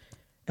that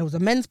it was a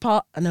men's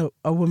part and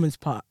a woman's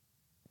part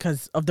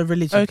because of the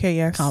religion. Okay,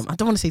 yes. I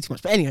don't want to say too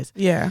much, but anyways.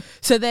 Yeah.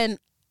 So then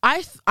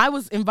I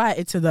was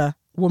invited to the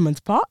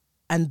woman's part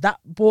and that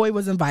boy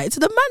was invited to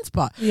the man's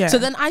part. Yeah. So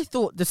then I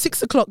thought the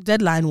 6 o'clock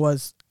deadline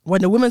was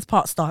when the women's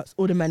part starts,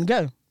 all the men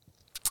go.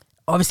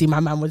 Obviously, my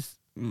man was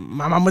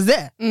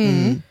there.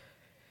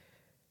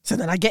 So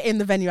then I get in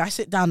the venue, I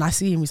sit down, I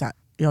see him. He's like,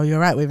 "Yo, you're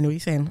right, Waveney. What are you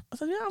saying?" I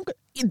said, "Yeah, I'm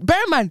good."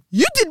 Bear in mind,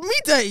 you did me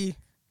dirty.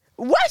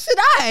 Why should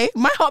I?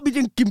 My heart be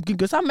doing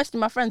because I'm messaging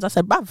my friends. I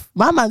said, "Buff,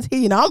 my man's here,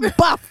 you know. I'm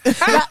buff.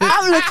 Like,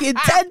 I'm looking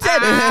 10. So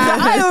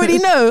I already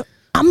know.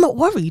 I'm not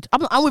worried.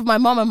 I'm with my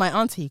mom and my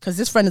auntie because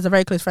this friend is a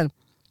very close friend.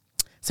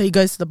 So he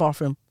goes to the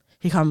bathroom.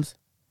 He comes.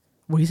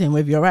 What are you saying,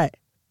 Wavy? You're right.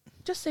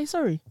 Just say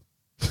sorry.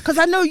 Because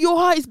I know your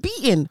heart is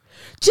beating.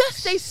 Just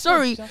say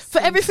sorry for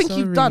everything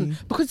you've done.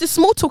 Because this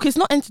small talk is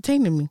not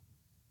entertaining me.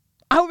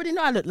 I already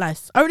know I look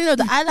nice. I already know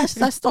the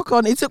eyelashes I stuck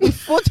on. It took me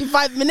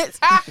 45 minutes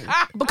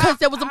because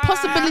there was a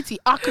possibility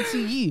I could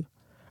see you.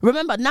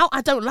 Remember, now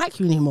I don't like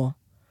you anymore.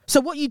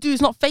 So what you do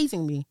is not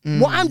phasing me.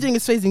 What I'm doing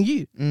is phasing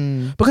you.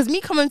 Because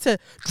me coming to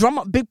drum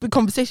up big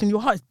conversation, your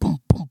heart is boom,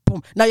 boom,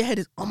 boom. Now your head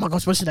is, oh my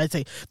gosh, what should I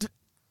say?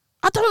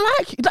 I don't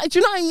like you. Like, do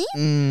you know what I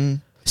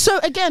mean? So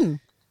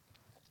again,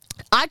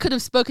 I could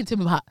have spoken to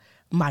him about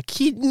my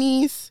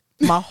kidneys,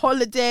 my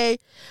holiday,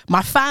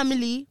 my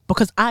family,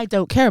 because I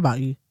don't care about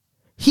you.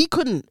 He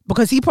couldn't,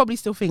 because he probably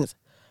still thinks,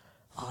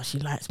 oh, she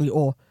likes me,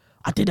 or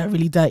I did her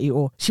really dirty,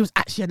 or she was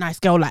actually a nice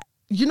girl. Like,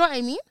 you know what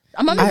I mean?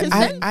 Am I making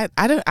sense?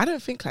 I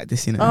don't think like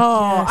this, you know.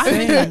 Oh, I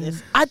think like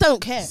this. I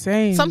don't care.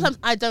 Same. Sometimes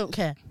I don't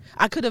care.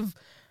 I could have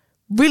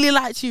really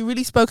liked you,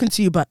 really spoken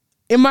to you, but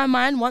in my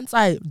mind, once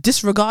I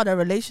disregard a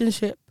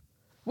relationship,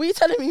 what are you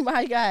telling me,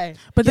 my guy?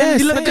 But then,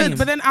 Yeah,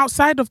 but then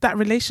outside of that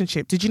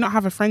relationship, did you not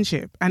have a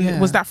friendship? And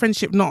was that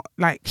friendship not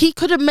like... He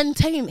couldn't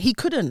maintain. He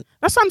couldn't.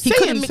 That's what I'm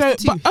saying. So,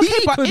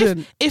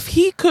 couldn't. If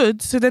he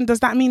could, so then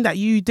does that mean that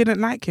you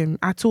didn't like him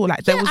at all?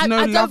 Like there was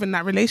no love in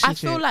that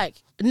relationship? I feel like,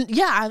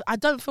 I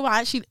don't feel like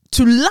actually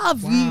to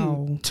love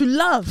you. To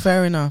love.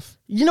 Fair enough.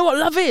 You know what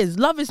love is?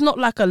 Love is not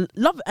like a...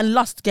 Love and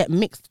lust get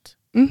mixed.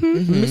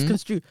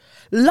 Misconstrued.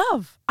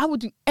 Love, I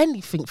would do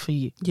anything for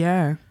you.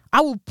 Yeah.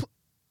 I will...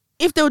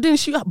 If they were doing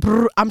shoot up,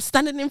 I'm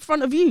standing in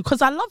front of you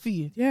because I love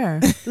you.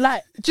 Yeah.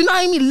 Like, do you know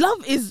what I mean?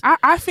 Love is...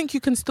 I think you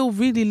can still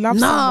really love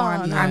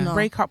someone and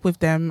break up with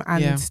them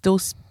and still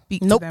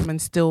speak to them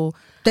and still...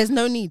 There's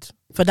no need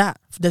for that.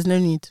 There's no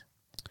need.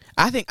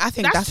 I think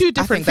that's two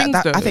different things.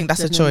 I think that's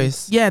a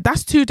choice. Yeah,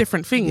 that's two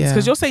different things.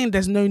 Because you're saying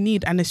there's no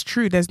need, and it's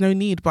true, there's no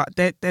need, but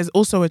there's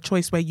also a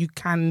choice where you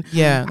can.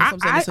 Yeah,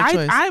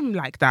 I'm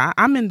like that.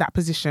 I'm in that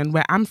position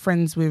where I'm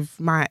friends with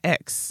my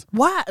ex.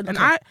 What? And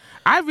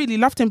I really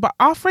loved him, but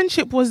our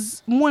friendship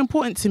was more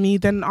important to me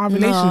than our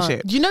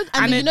relationship. You know,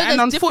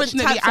 there's different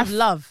types of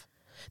love.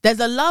 There's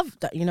a love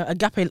that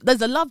agape.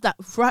 There's a love that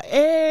for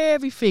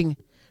everything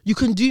you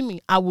can do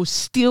me, I will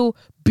still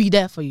be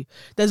there for you.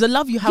 There's a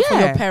love you have for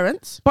your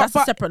parents. That's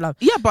a separate love.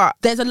 Yeah, but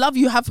there's a love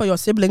you have for your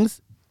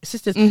siblings,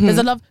 sisters.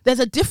 There's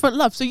a different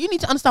love. So you need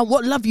to understand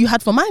what love you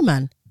had for my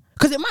man.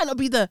 Because it might not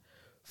be the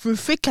through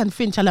thick and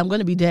thin, I'm going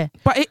to be there.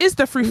 But it is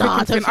the through thick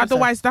and thin.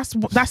 Otherwise, that's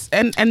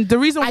and the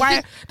reason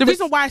why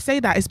I say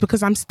that is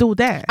because I'm still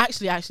there.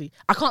 Actually,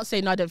 I can't say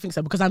no, I don't think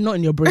so because I'm not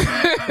in your brain.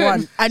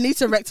 One, I need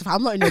to rectify.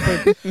 I'm not in your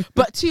brain.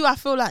 But two, I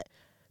feel like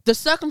the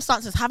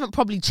circumstances haven't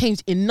probably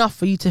changed enough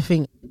for you to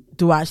think,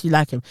 do I actually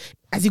like him?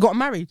 Has he got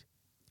married?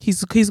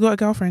 He's got a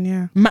girlfriend,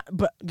 yeah.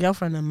 But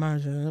girlfriend and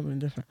marriage are a little bit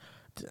different.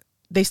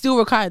 They still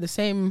require the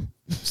same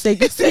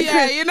sacred.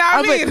 Yeah, you know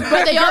what I mean?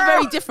 But they are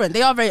very different.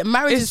 They are very...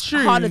 Marriage is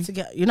harder to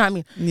get, you know what I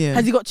mean? Yeah.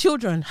 Has he got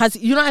children?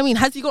 You know what I mean?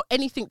 Has he got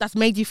anything that's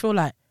made you feel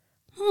like,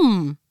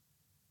 You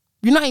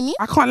know what I mean?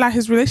 I can't lie,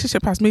 his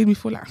relationship has made me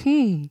feel like,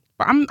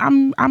 But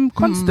I'm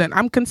constant.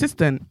 I'm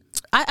consistent.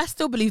 I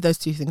still believe those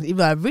two things.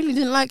 Either I really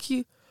didn't like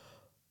you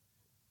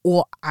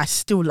or I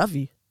still love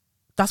you.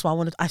 That's what I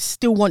wanted. I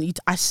still want you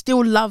to, I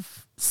still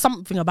love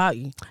something about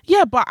you.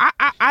 Yeah, but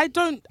I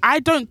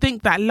don't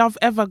think that love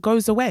ever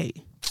goes away.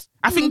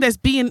 I think there's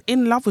being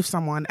in love with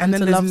someone and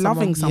then there's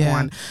loving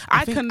someone. Yeah.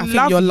 I think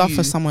your love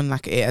for someone,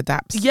 like, it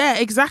adapts. Yeah,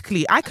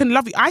 exactly. I can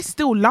love you. I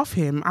still love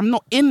him. I'm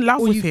not in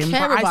love with him,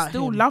 but I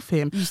still love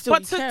him.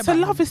 But to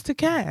love is to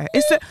care.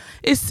 It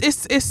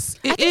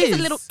is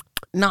a little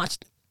notch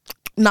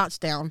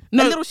down. A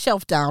little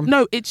shelf down.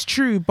 No, it's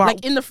true, but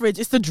like in the fridge,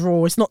 it's the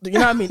drawer. It's not. You know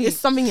what I mean? It's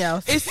something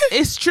else.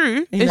 It's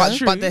true. It's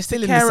true. But they're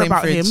still in the same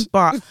about fridge. him.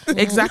 But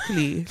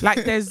exactly,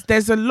 like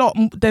there's a lot.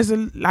 There's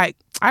a like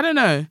I don't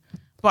know.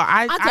 But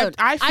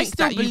I think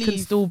that you can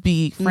still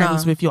be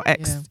friends with your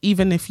ex,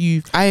 even if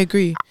you... I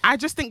agree. I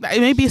just think that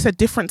maybe it's a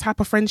different type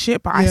of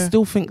friendship, but I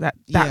still think that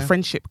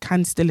friendship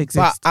can still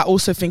exist. But I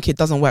also think it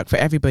doesn't work for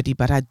everybody,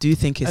 but I do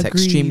think it's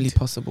extremely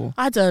possible.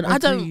 I don't.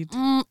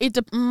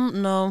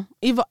 No.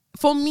 Either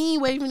for me,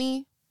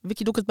 Waveney,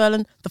 Vicky Dorcas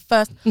Berlin, the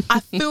first,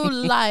 I feel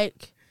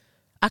like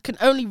I can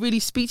only really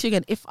speak to you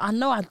again if I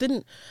know I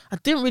didn't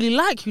really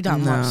like you that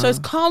much. So it's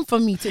calm for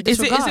me to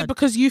disregard. Is it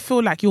because you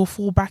feel like you'll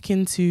fall back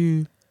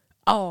into...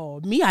 Oh,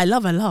 me, I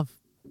love a love.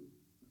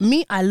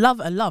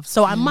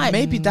 So I might.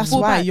 Maybe that's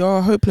why you're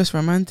a hopeless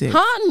romantic.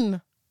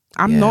 Hun.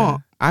 I'm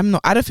not. I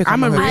don't think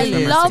I'm a realist.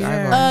 I love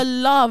a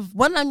love.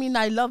 When I mean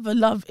I love a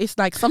love, it's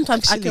like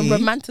sometimes I can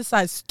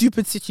romanticize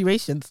stupid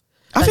situations.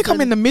 I think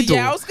I'm in the middle.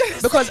 Yeah,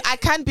 because I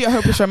can be a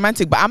hopeless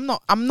romantic, but I'm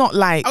not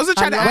like... I was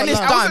trying to at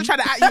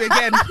you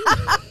again.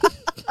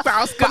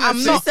 But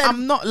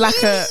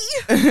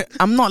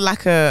I'm not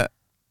like a...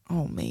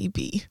 Oh,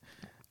 maybe...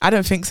 I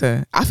don't think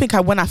so. I think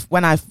when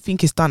I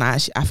think it's done, I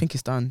think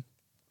it's done.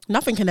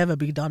 Nothing can ever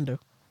be done, though.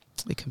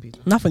 It can be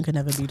done. Nothing can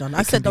ever be done.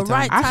 I said the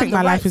right time. I think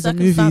my life is a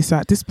movie. So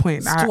at this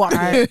point,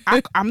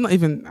 I'm not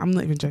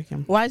even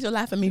joking. Why is your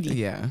life a movie?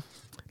 Yeah.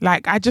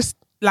 Like I just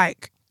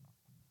like.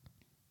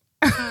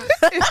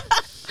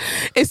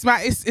 It's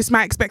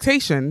my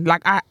expectation.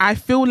 Like I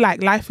feel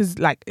like life is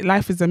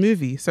a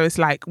movie. So it's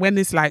like when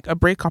it's like a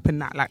breakup in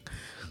that, like.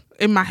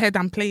 In my head,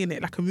 I'm playing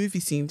it like a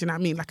movie scene. Do you know what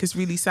I mean? Like it's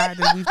really sad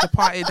and we've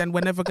departed and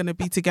we're never going to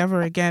be together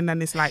again.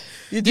 And it's like,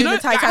 you know,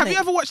 like, have you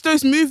ever watched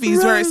those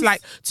movies where it's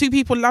like two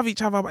people love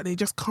each other, but they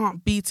just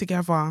can't be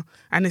together?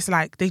 And it's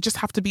like, they just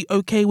have to be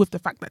okay with the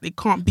fact that they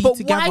can't be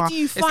together. Why do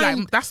you find... It's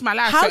like, that's my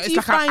life. How so do it's you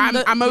like find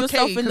I'm okay.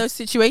 yourself in those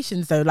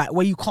situations though, like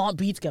where you can't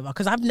be together?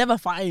 Because I've never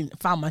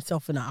found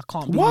myself in that. I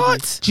can't be.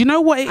 What? Do you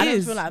know what it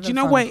is? Do you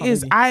know what it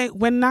is?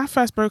 When I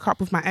first broke up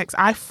with my ex,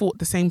 I thought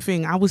the same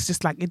thing. I was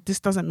just like, this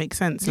doesn't make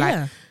sense.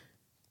 Like,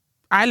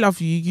 I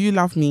love you, you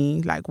love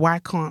me. Like, why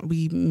can't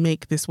we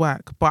make this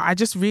work? But I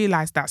just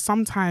realized that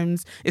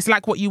sometimes it's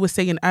like what you were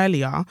saying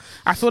earlier.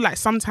 I feel like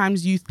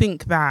sometimes you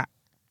think that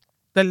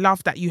the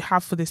love that you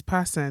have for this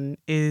person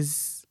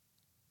is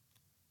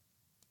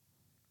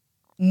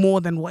more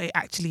than what it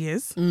actually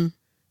is. Do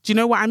you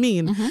know what I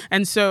mean? Mm-hmm.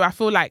 And so I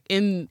feel like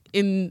in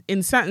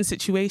certain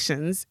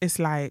situations, it's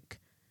like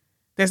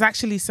there's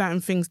actually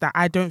certain things that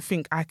I don't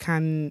think I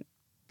can.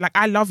 Like,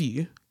 I love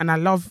you and I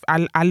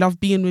love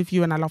being with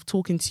you and I love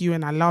talking to you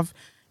and I love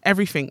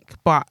everything,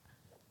 but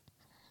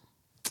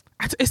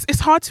it's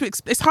hard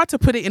to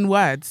put it in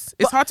words.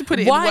 It's hard to put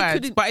it in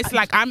words, but it's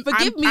like I'm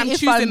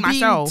choosing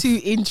myself.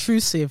 Being too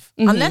intrusive.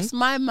 Mm-hmm. Unless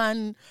my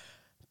man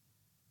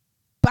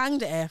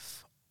banged the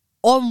F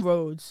on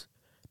roads,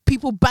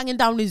 people banging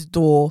down his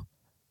door.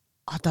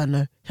 I don't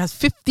know. He has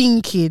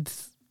 15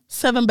 kids,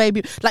 7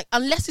 babies. Like,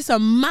 unless it's a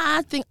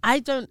mad thing,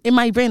 in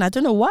my brain, I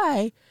don't know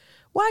why.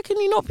 Why can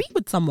you not be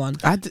with someone?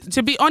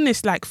 To be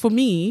honest, like for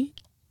me,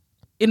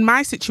 in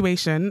my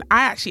situation,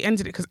 I actually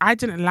ended it because I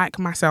didn't like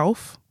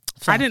myself.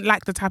 Fair. I didn't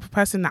like the type of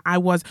person that I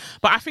was.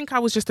 But I think I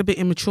was just a bit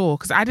immature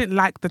because I didn't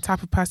like the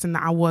type of person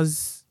that I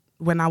was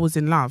when I was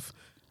in love.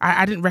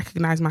 I didn't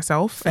recognize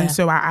myself. Fair. And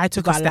so I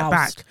took a step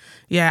back.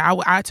 Yeah,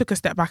 I took a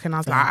step back and I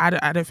was like,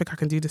 I don't think I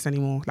can do this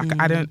anymore.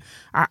 Like,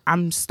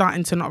 I'm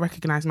starting to not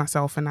recognize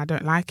myself and I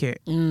don't like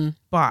it.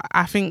 But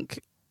I think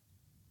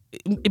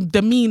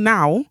the me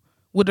now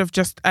would have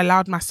just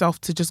allowed myself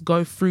to just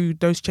go through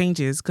those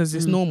changes because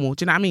it's normal.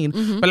 Do you know what I mean?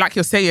 Mm-hmm. But like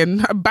you're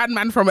saying, a bad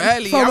man from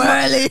early.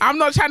 I'm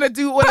not trying to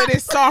do all of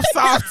this soft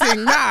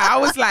thing. Nah, I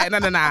was like, no.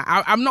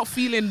 I'm not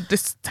feeling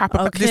this type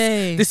of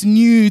this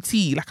new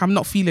tea. Like, I'm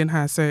not feeling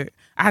her. So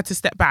I had to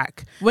step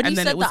back. When you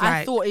said that,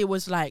 I thought it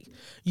was like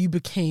you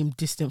became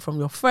distant from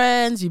your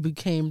friends. You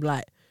became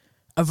like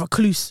a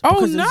recluse.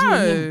 Oh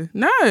no.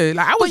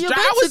 Like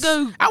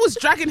I was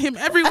dragging him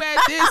everywhere.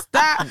 This,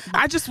 that.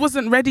 I just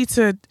wasn't ready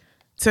to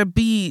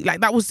be like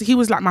that. He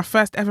was like my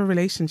first ever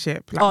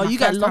relationship. Like you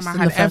got lost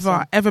I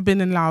had ever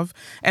been in love,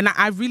 and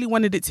I really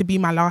wanted it to be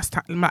my last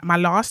time. My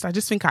last. I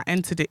just think I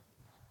entered it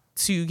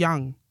too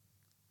young.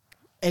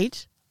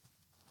 Age?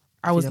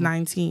 I was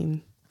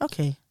 19.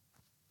 Okay.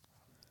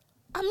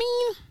 I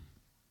mean,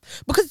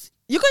 because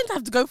you're going to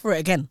have to go for it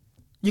again.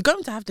 You're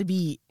going to have to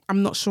be.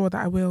 I'm not sure that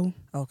I will.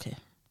 Okay.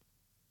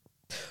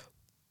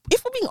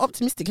 If we're being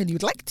optimistic and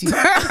you'd like to.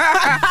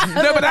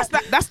 No, but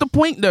that's the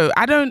point though.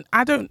 I don't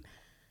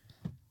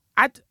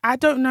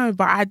know,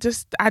 but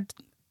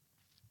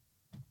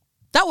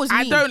that was me.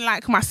 I don't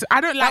like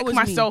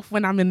myself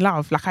when I'm in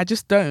love. Like, I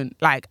just don't.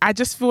 Like, I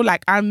just feel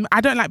like I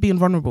don't like being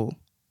vulnerable.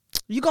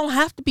 You're going to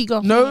have to be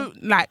gone. No,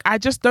 like, I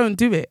just don't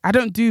do it. I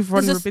don't do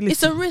vulnerability.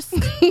 It's a risk.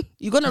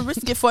 You're going to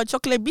risk it for a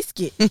chocolate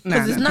biscuit.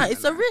 Because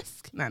it's a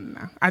risk.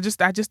 No. I just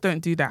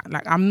don't do that.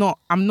 Like, I'm not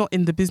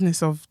in the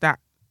business of that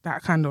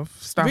kind of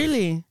stuff.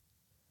 Really?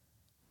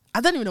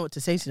 I don't even know what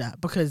to say to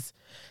that, because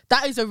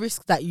that is a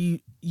risk that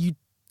you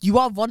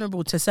are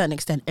vulnerable to a certain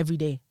extent every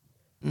day.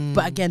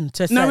 But again,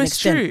 to a certain extent. No, it's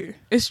true.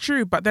 It's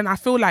true. But then I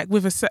feel like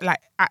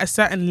at a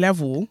certain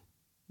level,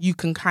 you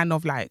can kind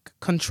of like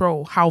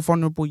control how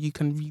vulnerable you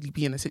can really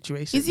be in a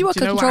situation. Is you a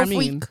control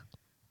freak?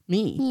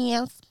 Me?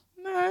 Yes.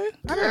 No, I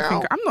don't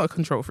think I'm not a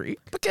control freak.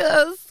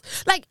 Because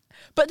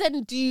but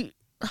then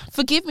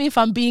forgive me if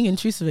I'm being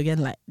intrusive again,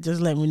 like just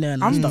let me know.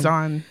 I'm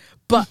done.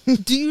 But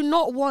do you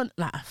not want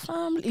like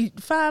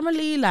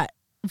family, like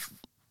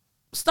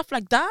stuff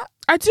like that?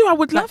 I do. I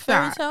would love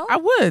that. I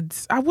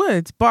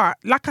would. But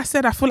like I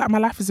said, I feel like my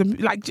life is are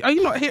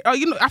you not here?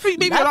 I think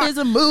maybe life is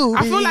a movie.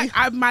 I feel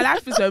like my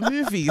life is a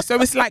movie. So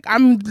it's like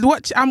I'm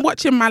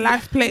watching my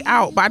life play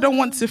out, but I don't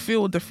want to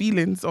feel the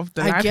feelings of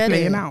the life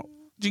playing out.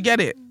 Do you get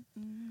it?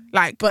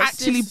 Like, but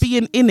actually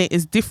being in it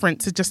is different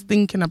to just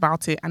thinking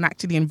about it and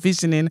actually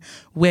envisioning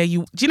where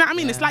you... Do you know what I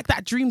mean? Yeah. It's like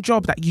that dream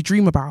job that you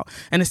dream about.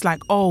 And it's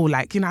like, oh,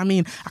 like, you know what I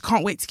mean? I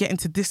can't wait to get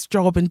into this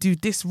job and do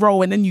this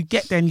role. And then you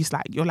get there and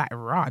you're like,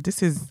 rah,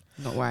 this is...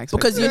 Not what I expected.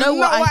 Because you know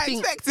what I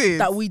think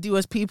that we do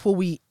as people,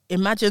 we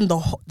imagine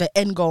the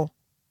end goal.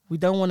 We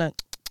don't want to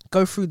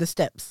go through the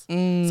steps.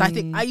 So I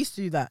think I used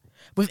to do that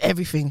with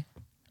everything.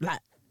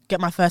 Like,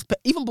 get my first...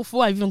 Even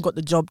before I even got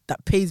the job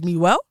that pays me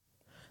well,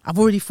 I've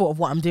already thought of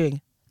what I'm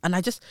doing. And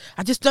I just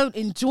don't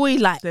enjoy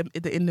like the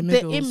in the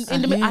middle.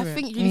 I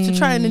think you need to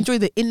try and enjoy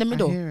the in the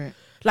middle. I hear it.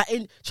 Like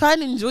try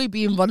and enjoy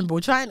being vulnerable.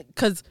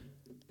 Because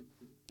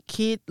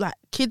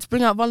kids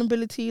bring out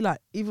vulnerability. Like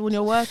even when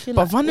you're working.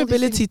 But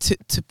vulnerability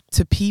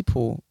to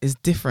people is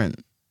different.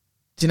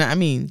 Do you know what I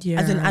mean? Yeah.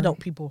 As in adult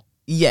people.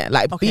 Yeah,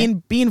 like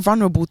being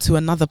vulnerable to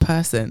another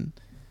person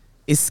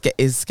is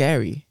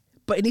scary.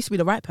 But it needs to be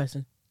the right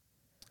person.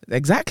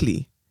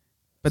 Exactly.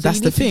 But so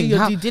that's the thing.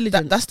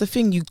 That's the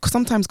thing. You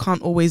sometimes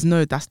can't always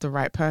know that's the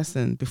right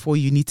person before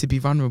you need to be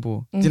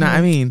vulnerable. Do you know what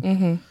I mean?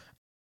 Mm-hmm.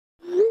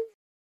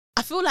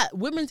 I feel like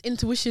women's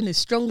intuition is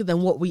stronger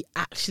than what we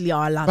actually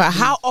are allowed. But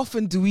how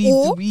often do we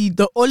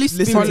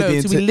listen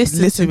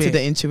to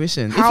the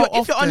intuition?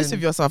 If you're honest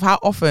with yourself, how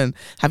often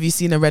have you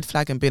seen a red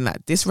flag and been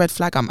like, "This red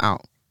flag, I'm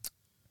out"?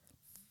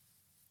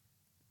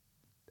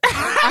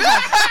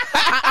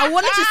 I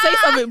wanted to say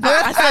something, but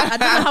I said I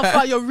don't know how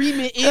far your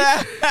remit is.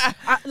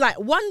 Like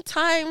one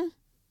time,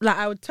 like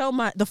I would tell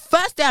the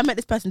first day I met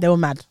this person, they were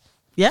mad.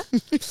 Yeah,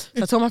 so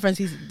I told my friends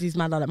he's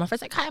mad. Like my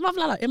friends like, "Hi, I'm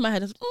like in my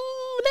head. I was,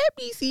 let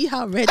me see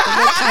how red the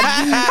red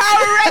can be.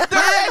 How red the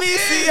red? Let me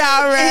see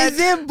how red. Is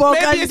it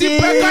burgundy? Maybe is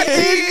it burgundy?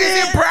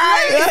 Is it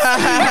bright?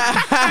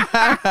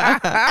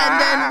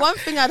 And then one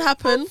thing had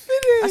happened.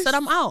 I said,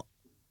 I'm out.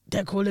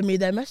 They're calling me.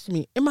 They're messaging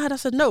me. In my head, I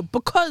said no,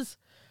 because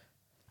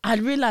I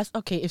realized,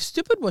 okay, if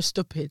stupid was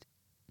stupid,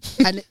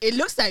 and it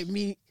looks like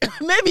me,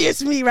 maybe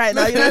it's me right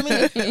now. You know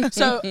what I mean?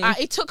 So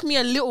it took me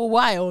a little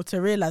while to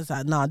realize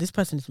that this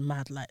person is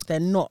mad. Like they're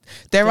not.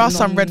 There are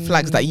some red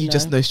flags that you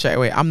just know straight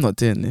away. I'm not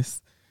doing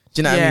this. Do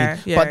you know what I mean?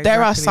 Yeah, but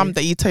there are some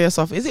that you tell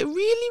yourself, is it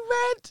really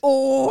red,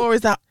 or is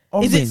that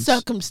orange? Is it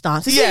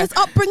circumstance? Is it his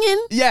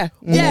upbringing? Yeah.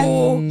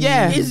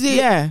 Is it?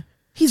 Yeah.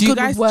 Do you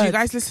guys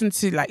listen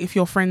to, like, if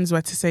your friends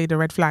were to say the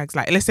red flags?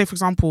 Like, let's say, for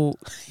example,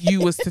 you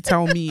was to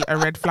tell me a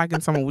red flag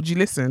in someone, would you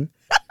listen?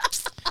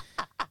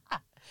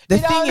 The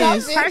thing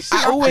is,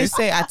 I always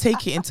say I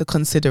take it into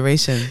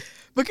consideration.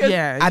 Because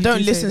I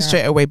don't listen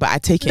straight away, but I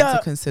take it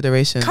into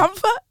consideration.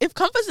 If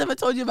Comfort's ever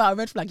told you about a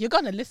red flag, you're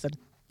gonna listen.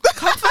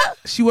 Comfort,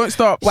 she won't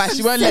stop. Why?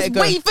 She won't let it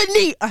go. Wait for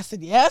me. I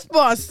said, yes,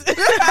 boss.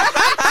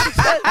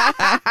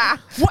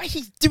 What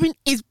he's doing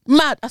is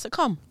mad. I said,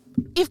 come.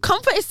 If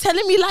Comfort is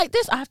telling me like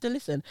this, I have to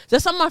listen.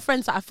 There's some of my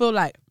friends that I feel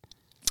like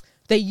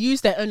they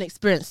use their own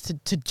experience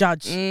to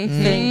judge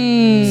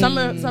things. Some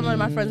of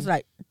my friends,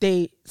 like,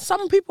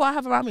 some people I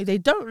have around me, they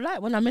don't like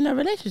when I'm in a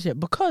relationship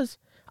because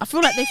I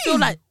feel like they feel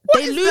like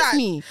they lose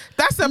me.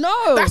 That's a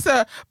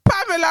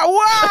Pamela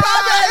White.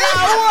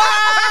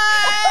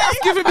 That's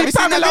giving me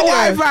Pamela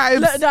White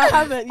vibes. No, I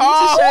haven't. You need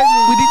to show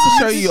me. We need to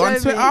show you on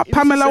Twitter.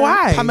 Pamela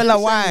White. Pamela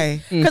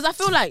White. Because I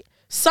feel like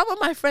some of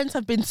my friends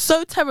have been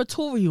so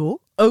territorial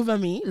over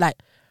me.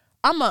 Like,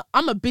 I'm a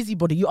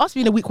busybody. You ask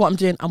me in a week what I'm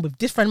doing. I'm with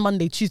this friend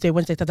Monday, Tuesday,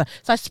 Wednesday, Thursday.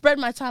 So I spread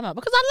my time out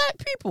because I like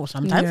people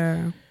sometimes.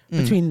 Yeah.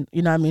 Between,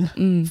 you know what I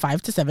mean,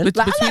 5 to 7.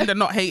 Between the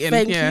not hating.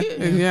 Thank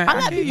you. I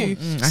like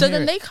people. So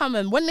then they come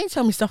and when they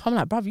tell me stuff, I'm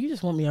like, brother, you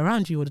just want me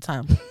around you all the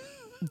time.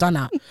 Done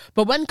out.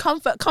 But when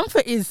Comfort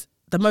is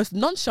the most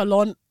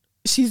nonchalant.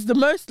 She's the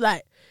most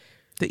like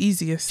the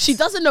easiest. She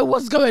doesn't know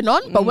what's going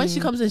on, but when she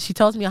comes in, she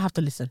tells me I have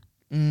to listen.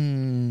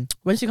 When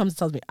she comes and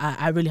tells me,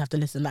 I really have to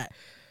listen. Like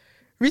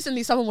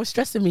recently, someone was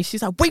stressing me.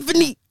 She's like, "Wait for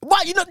me. Why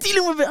are you not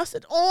dealing with it?" I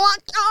said, "Oh, I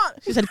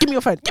can't." She said, "Give me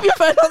your phone. Give me your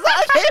phone." I was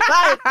like, "Okay,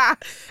 fine."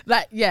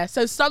 Like, yeah.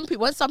 So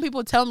when some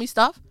people tell me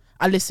stuff,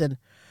 I listen.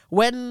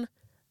 When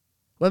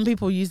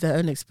people use their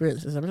own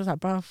experiences, I'm just like,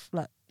 bruv,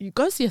 like, you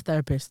go see a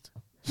therapist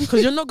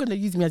because you're not going to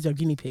use me as your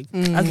guinea pig.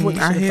 As what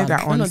you I hear done.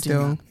 that one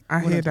still.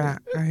 I hear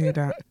that.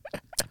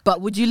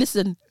 But would you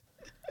listen?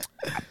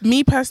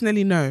 Me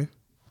personally, no.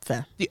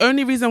 Fair. The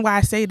only reason why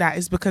I say that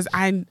is because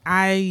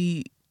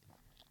I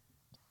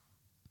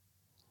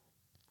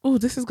oh,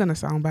 this is gonna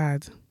sound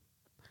bad,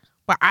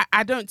 but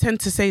I don't tend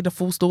to say the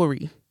full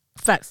story.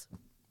 Facts.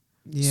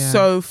 Yeah.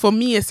 So for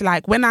me, it's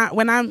like when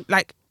I'm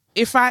like,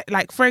 if I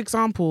like, for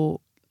example,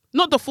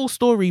 not the full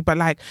story, but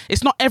like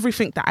it's not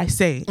everything that I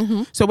say.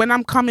 So when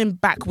I'm coming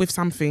back with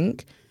something,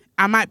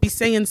 I might be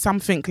saying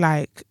something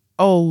like,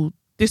 "Oh,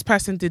 this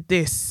person did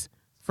this,"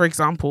 for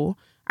example,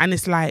 and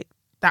it's like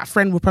that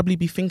friend will probably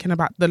be thinking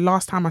about the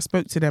last time I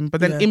spoke to them,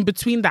 but then in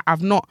between that,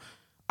 I've not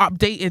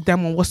updated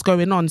them on what's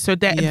going on, so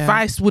their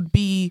advice would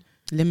be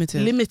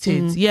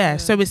limited. Yeah.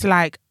 So it's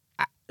like,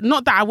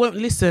 not that I won't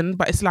listen,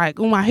 but it's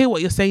like, oh, I hear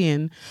what you're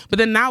saying, but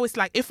then now it's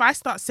like, if I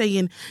start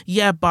saying,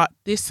 yeah, but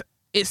this,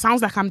 it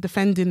sounds like I'm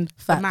defending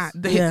the man.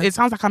 It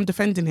sounds like I'm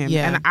defending him,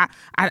 and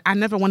I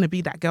never want to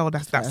be that girl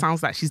that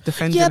sounds like she's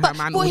defending her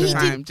man all the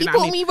time. He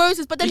bought me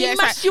roses, but then he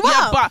mashed you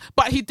up. Yeah,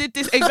 but he did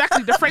this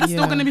exactly. The friend's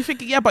still going to be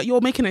thinking, yeah, but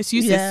you're making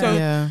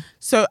excuses.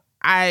 So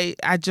I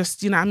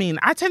just, you know what I mean?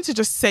 I tend to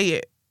just say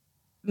it.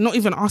 Not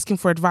even asking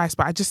for advice,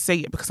 but I just say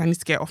it because I need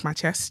to get it off my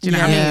chest. Do you know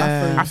what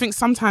I mean? I think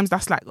sometimes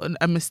that's like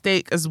a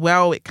mistake as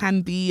well. It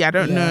can be, I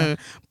don't know,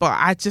 but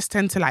I just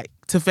tend to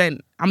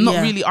vent. I'm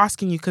not really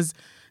asking you because,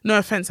 no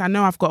offense, I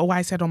know I've got a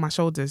wise head on my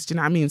shoulders. Do you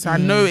know what I mean? So I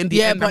know in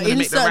the end I'm going to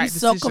make the right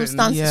decision.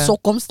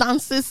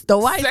 Circumstances, the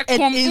wise head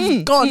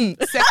is gone.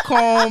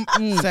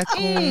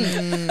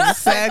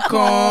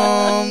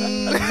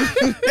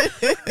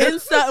 In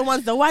certain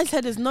ones, the wise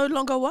head is no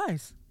longer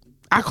wise.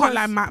 I can't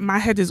lie, my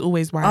head is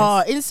always wise.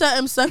 Oh, in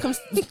certain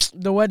circumstances,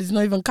 the word is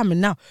not even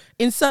coming now.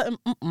 In certain,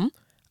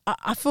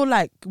 I feel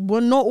like we're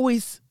not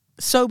always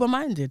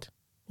sober-minded.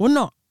 We're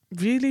not.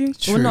 Really?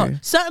 True. We're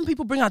not. Certain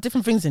people bring out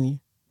different things in you.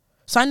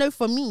 So I know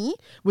for me,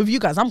 with you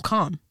guys, I'm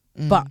calm.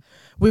 But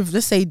with,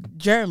 let's say,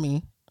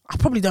 Jeremy, I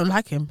probably don't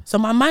like him. So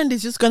my mind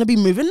is just going to be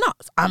moving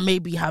nuts. I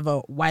maybe have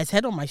a wise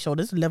head on my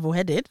shoulders,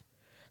 level-headed.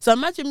 So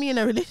imagine me in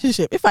a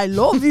relationship. If I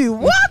love you,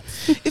 what?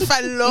 If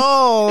I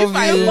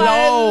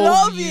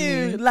love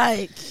you,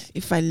 like,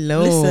 if I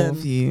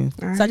love you.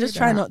 So I just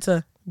try not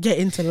to get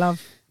into love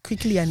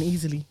quickly and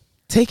easily.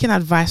 Taking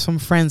advice from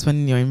friends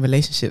when you're in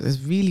relationships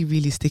is really,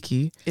 really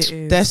sticky. It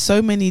is. There's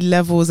so many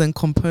levels and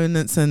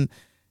components, and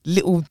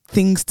little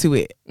things to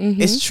it.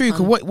 It's true.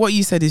 'Cause what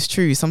you said is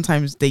true.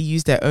 Sometimes they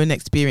use their own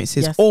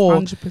experiences or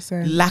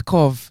 100%. lack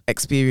of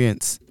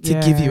experience to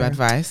give you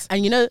advice.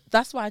 And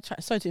that's why I try.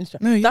 Sorry to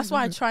interrupt. That's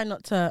why I try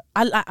not to.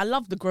 I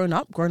love the grown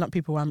up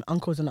people. I'm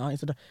uncles and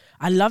aunts.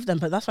 I love them,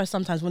 but that's why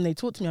sometimes when they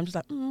talk to me, I'm just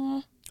like,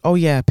 oh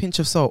yeah, pinch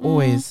of salt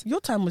always. Your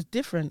time was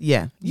different.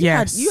 Yeah. You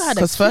had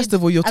because first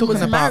of all, you're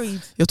talking about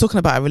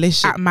a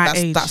relationship at my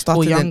age that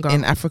started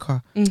in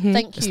Africa. Thank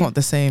you. It's not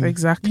the same.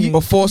 Exactly.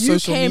 Before you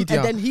social came media,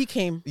 and then he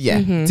came.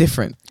 Yeah,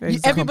 different.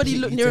 Everybody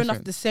looked near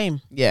enough the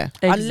same. Yeah,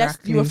 unless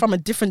you were from a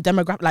different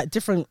demographic, like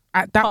different.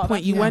 At that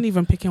point, you weren't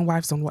even picking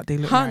wives on what they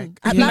look like.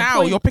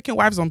 Now you're picking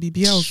wives on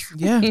BBLs.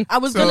 Yeah, I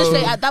was gonna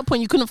say at that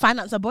point you couldn't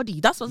finance a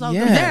body. That's what I was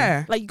gonna say.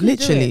 Yeah, like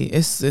literally,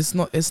 it's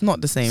not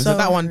the same. So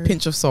that one,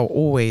 pinch of salt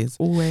always.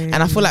 And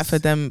I feel like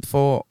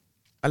for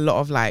a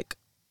lot of like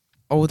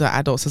older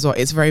adults as well,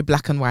 it's very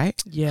black and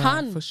white.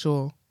 Yeah, for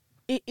sure.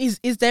 Is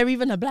there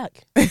even a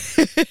black?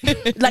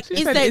 Like,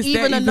 is there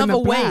even another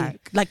way?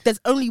 Like, there's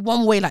only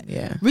one way. Like,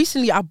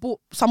 recently I brought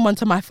someone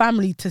to my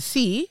family to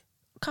see.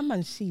 Come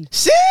and see.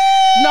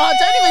 No,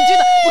 don't even do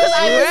that because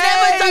I've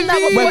never done that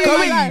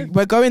before.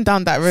 We're going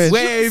down that road.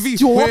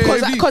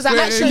 Because I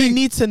actually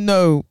need to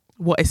know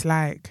what it's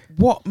like.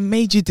 What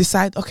made you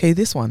decide? Okay,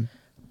 this one,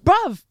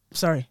 bruv.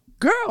 Sorry.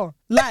 Girl,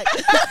 like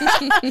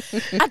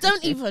I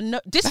don't even know.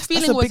 This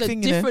feeling was a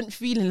different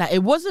feeling. Like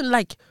it wasn't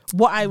like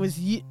what I was.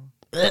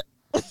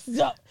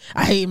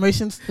 I hate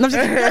emotions. No,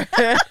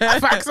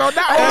 facts on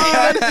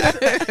that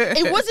one.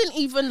 It wasn't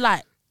even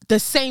like the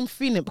same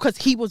feeling because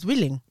he was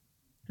willing.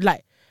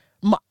 Like,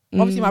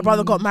 obviously, my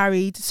brother got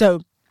married,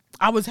 so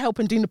I was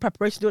helping doing the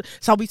preparation.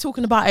 So I'll be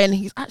talking about it, and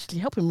he's actually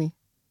helping me.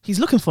 He's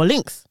looking for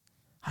links.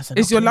 I said,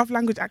 is your love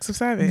language acts of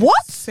service?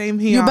 What? Same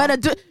here. You better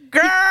do it.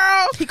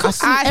 Girl, he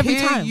costs me every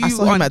time. I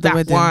saw him at the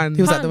wedding. One.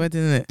 He was at the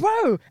wedding, innit?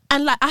 Bro.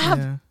 And like, I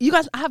have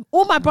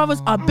all my brothers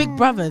are big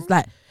brothers,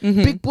 like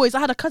big boys. I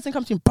had a cousin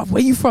come to me, bro,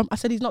 where you from? I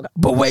said, he's not,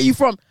 but where you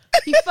from?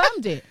 He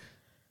firmed it.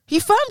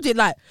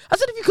 Like, I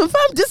said, if you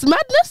confirm this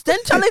madness, then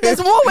Charlie,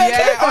 there's more where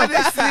it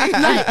came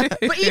from. Like,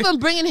 but even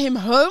bringing him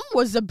home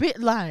was a bit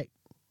like,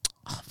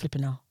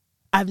 flipping out.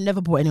 I've never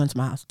brought anyone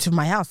to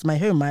my house, my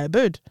home, my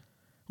abode,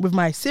 with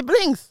my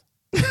siblings.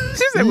 She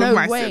said no with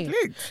my way.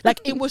 siblings.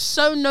 Like, it was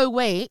so no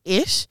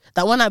way-ish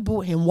that when I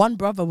brought him, one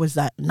brother was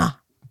like, nah.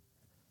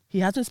 He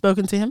hasn't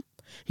spoken to him.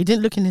 He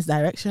didn't look in his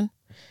direction.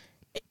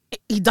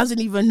 He doesn't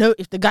even know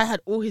if the guy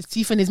had all his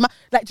teeth in his mouth.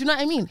 Like, do you know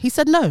what I mean? He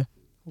said no.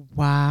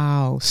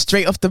 Wow.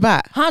 Straight off the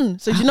bat. Hun,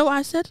 so do you know what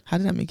I said? How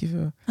did that make you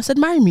feel? I said,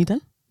 marry me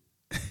then.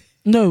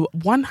 No,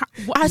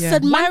 I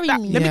said marry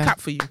me. Let me clap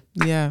for you.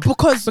 Yeah.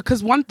 Because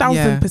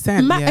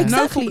 1000%.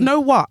 Exactly. Know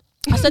what?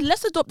 I said,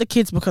 let's adopt the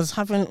kids because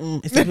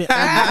having it's a bit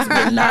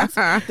nuts.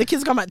 The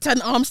kids come at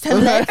 10 arms,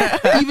 10 legs,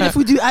 even if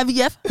we do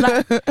IVF.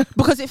 Like,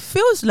 because it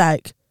feels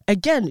like,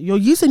 again, you're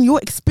using your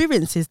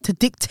experiences to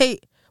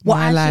dictate what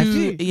I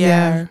should do.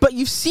 Yeah. But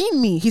you've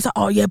seen me. He's like,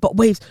 oh yeah, but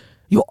Waves,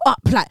 you're up.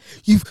 Like,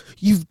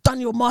 you've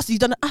done your master, you've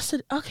done it. I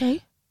said,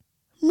 okay,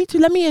 me too.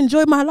 Let me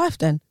enjoy my life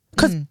then.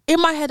 Because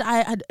in my head,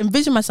 I had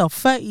envisioned myself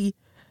 30,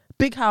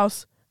 big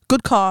house,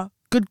 good car,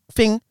 good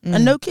thing,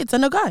 and no kids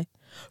and no guy.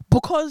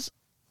 Because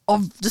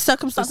of the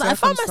circumstances I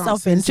found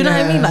myself in. Do you know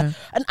what I mean? Like,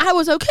 and I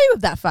was okay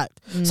with that fact.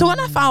 So when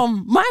I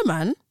found my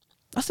man,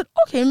 I said,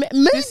 okay, maybe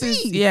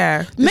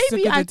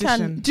maybe I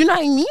can. Do you know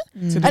what I mean?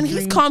 And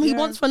he's calm. He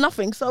wants for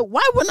nothing. So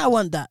why wouldn't I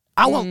want that?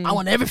 I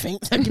want everything.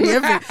 Give me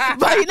everything.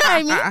 But you know what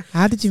I mean?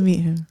 How did you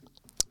meet him?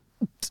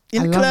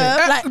 In the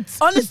club. Like,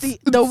 honestly,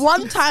 the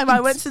one time I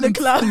went to the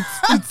club,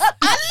 I'm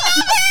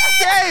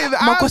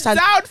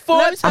down for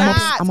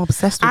that. I'm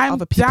obsessed with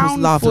other people's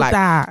love.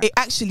 Like, it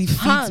actually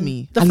feeds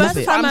me. The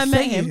first time I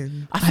met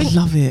him, I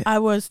love it.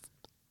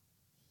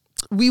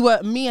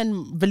 Me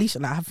and Velisha,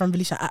 like I have friend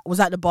Velisha,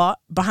 was at the bar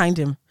behind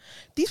him.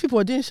 These people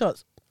were doing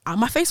shots.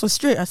 My face was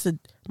straight. I said,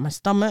 my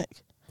stomach,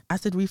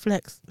 acid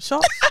reflex,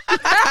 shots.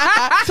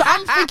 So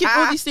I'm thinking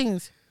all these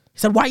things. He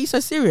said, why are you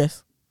so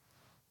serious?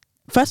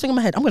 First thing in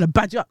my head, I'm going to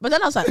badge you up. But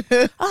then I was like,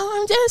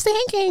 I'm just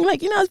thinking,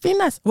 like, it's been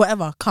nice.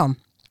 Whatever, come.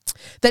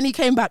 Then he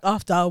came back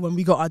after when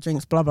we got our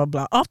drinks, blah, blah,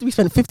 blah. After we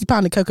spent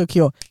 £50 in Coco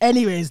Cure.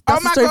 Anyways,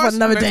 that's a story for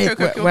another day.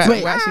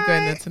 We're actually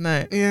going there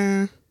tonight.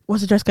 Yeah.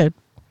 What's the dress code?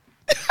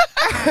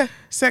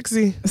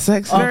 Sexy.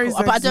 Very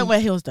sexy. But I don't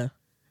wear heels, though.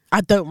 I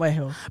don't wear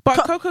heels.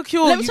 But Coco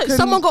Cure, let me tell you,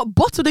 someone got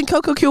bottled in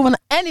Coco Cure.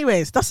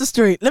 Anyways, that's the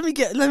story. Let me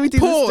do the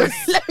story.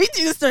 Let me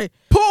do the story.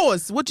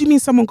 Pause. What do you mean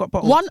someone got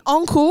bottled? One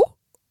uncle,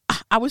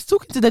 I was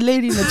talking to the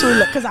lady in the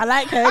toilet because I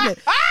like her, innit?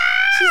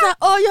 She's like,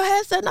 oh, your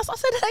hair's so nice. I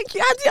said, thank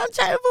you, Auntie, I'm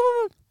chatting.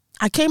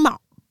 I came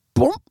out,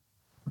 boom,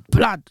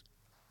 blood.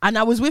 And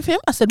I was with him.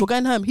 I said, we're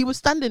going home. He was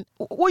standing.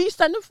 What are you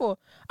standing for?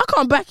 I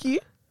can't back you.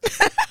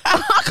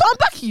 I can't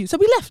back you. So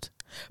we left.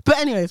 But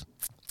anyways.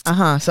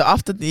 So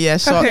after the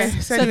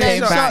shots,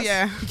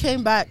 he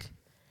came back.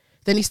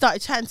 Then he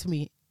started chatting to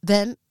me.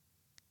 Then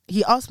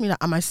he asked me, like,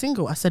 am I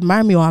single? I said,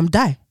 marry me or I'm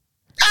die.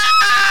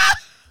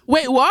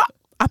 Wait, what?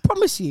 I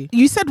promise you.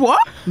 You said what?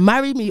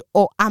 Marry me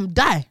or I'm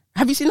die.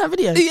 Have you seen that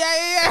video?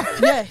 Yeah.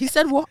 Yeah, he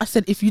said what? I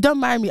said, if you don't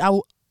marry me, I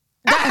will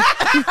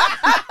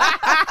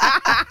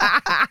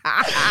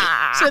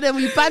So then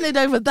we banded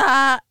over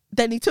that.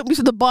 Then he took me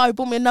to the bar, he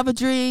bought me another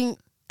drink.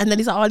 And then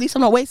he's like, oh, at least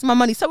I'm not wasting my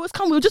money. So it was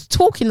calm. We were just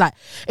talking. Like,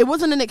 it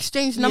wasn't an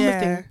exchange number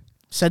thing.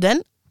 So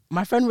then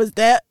my friend was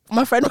there.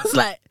 My friend was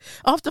like,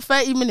 after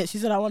 30 minutes, she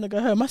said, I want to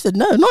go home. I said,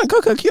 no, not in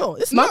Coco Cure.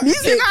 It's my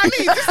music. You know what I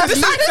mean? This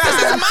is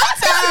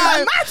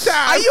my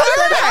time. Are you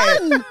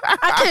alright?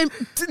 I came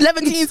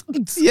 11 teens.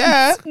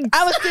 Yeah.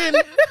 I was doing.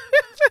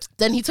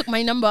 Then he took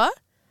my number.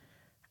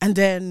 And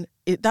then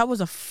that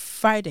was a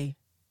Friday.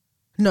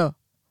 No.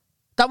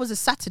 That was a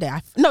Saturday.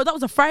 That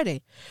was a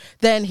Friday.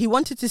 Then he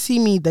wanted to see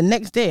me the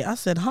next day. I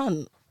said,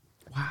 "Hun,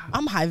 wow,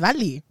 I'm high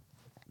value.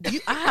 You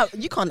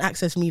can't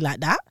access me like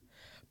that."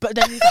 But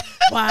then he's like,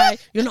 "Why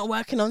you're not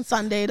working on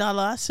Sunday,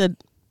 dollar?" I said,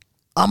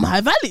 "I'm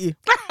high value.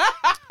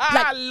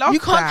 I love you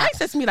can't that.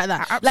 access me like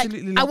that. I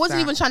absolutely love I wasn't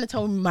that. even trying to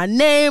tell him my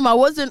name. I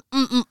wasn't.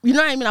 You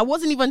know what I mean? I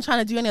wasn't even trying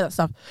to do any of that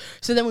stuff.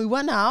 So then we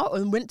went out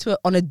and went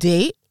on a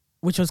date,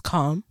 which was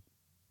calm.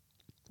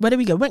 Where did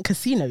we go? Went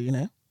casino. You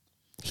know.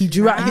 He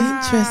drew out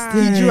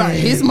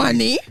his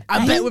money.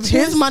 I bet with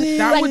his money.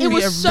 That would it be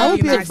was a so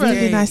really different.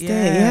 Really nice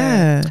day.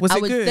 Yeah. Was I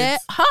it was good? there.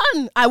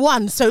 I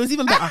won, so it was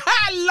even better.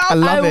 I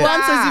love it.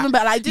 won, so it was even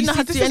better. Like, I didn't know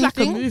how to this do is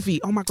anything. like a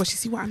movie. Oh my gosh, you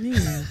see what I mean?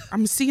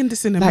 I'm seeing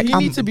this in a Like, movie. You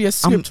need to be a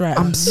script writer.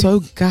 I'm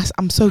so gassed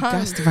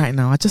right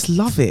now. I just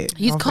love it.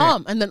 He's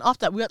calm. And then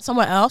after that, we went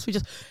somewhere else.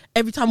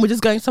 Every time we're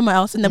just going somewhere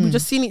else. And then we've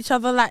just seen each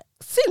other like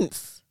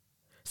since.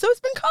 So it's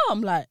been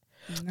calm. Like,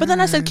 But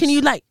then I said, can you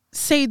like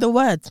say the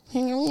words?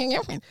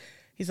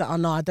 He's like, oh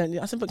no, I don't.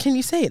 I said, but can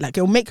you say it? Like,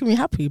 it'll make me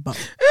happy. But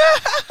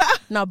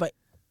no, but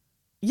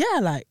yeah,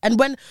 like, and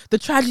when the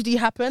tragedy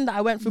happened that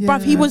I went through,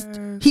 bruv, he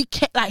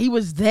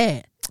was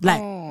there.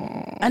 Like,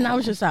 and I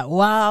was just like,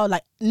 wow,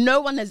 like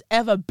no one has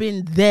ever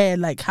been there.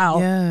 Like how,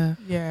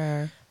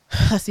 Yeah.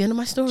 That's the end of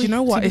my story. Do you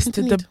know what? It's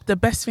To be the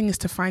best thing is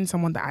to find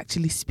someone that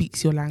actually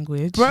speaks your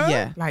language. Bro.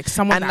 Yeah. Like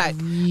someone And that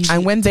like, really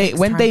and when they takes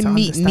time to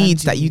meet understand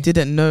needs that you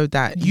didn't know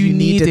that you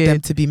needed them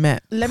to be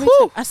met. Let me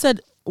tell you, I said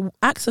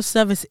acts of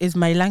service is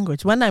my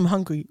language. When I'm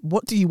hungry,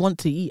 what do you want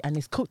to eat? And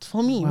it's cooked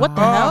for me. What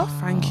the hell?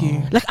 Thank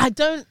you. Like, I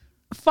don't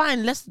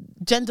find less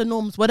gender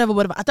norms, whatever.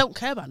 I don't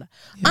care about that.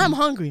 I'm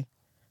hungry.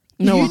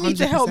 No, you need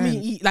to help 100%. me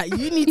eat. Like,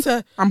 you need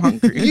to. I'm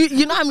hungry.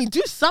 You know what I mean?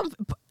 Do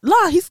something.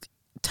 He's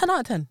 10 out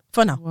of 10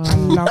 for now. I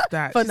love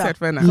that. For She now. said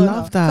for now.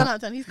 Love that. 10 out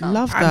of 10. He's calm.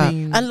 Love I that.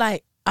 mean, And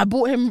like, I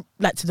brought him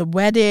like to the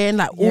wedding.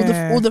 Like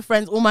all the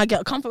friends, all my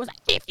girl comfort was like,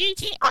 if you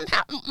cheat on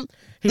her,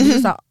 he was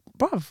just like,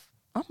 bruv,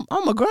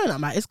 I'm a grown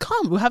up. Like, it's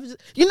calm. We'll have.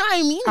 You know what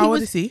I mean? how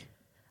old is he?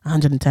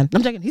 110.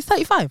 I'm joking. He's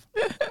 35.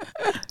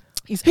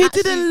 He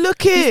didn't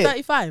look He's it.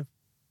 35.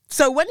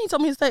 So when he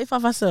told me he's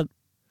 35, I said,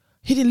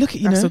 He didn't look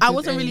it. That's a I good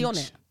wasn't really age. on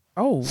it.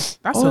 Oh,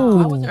 that's Oh.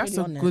 I a wasn't good. That's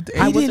really a on it. good I He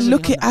age. wasn't didn't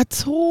look really it on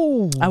at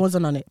all. I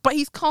wasn't on it. But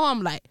he's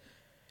calm. Like,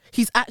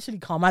 he's actually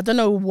calm. I don't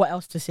know what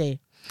else to say.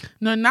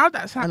 No, now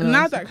that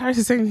know. Karis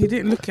is saying he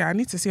didn't look it, I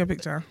need to see a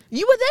picture.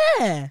 You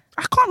were there.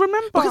 I can't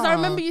remember Because I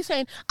remember you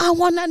saying, I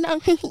want to know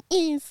who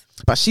he is.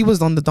 But she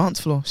was on the dance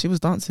floor. She was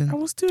dancing. I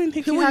was doing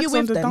hickey Who were you hacks on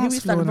with the then? Who were dance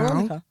you floor standing now.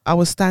 Veronica? I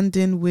was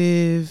standing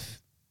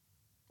with.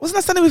 Wasn't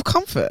I standing with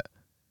Comfort?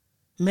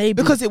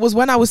 Maybe. Because it was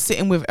when I was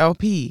sitting with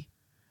LP.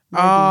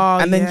 Oh,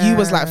 And then you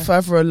was like yeah.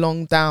 further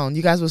along down.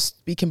 You guys were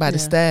speaking by the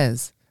Yeah.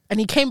 stairs. And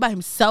he came by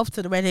himself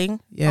to the wedding.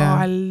 Yeah. Oh,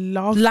 I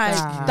love Like,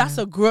 that. that's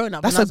a grown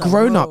up. That's a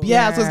grown up.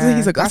 Yeah, I was saying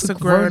he's like, that's a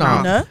grown You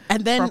up. know?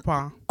 And then,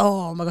 proper.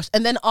 oh my gosh.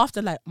 And then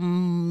after like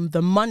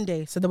the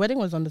Monday, so the wedding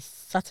was on the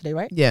Saturday,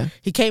 right? Yeah.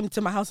 He came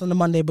to my house on the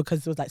Monday because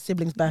it was like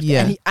siblings' birthday.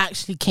 Yeah. And he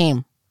actually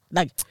came.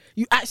 Like,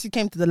 you actually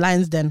came to the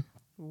Lions Den.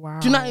 Wow.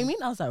 Do you know what I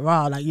mean? I was like,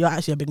 wow, like, you're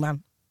actually a big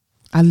man.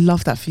 I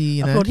love that for you,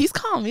 you know. Applaud. He's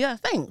calm. Yeah,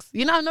 thanks.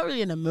 You know, I'm not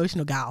really an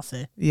emotional gal,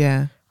 so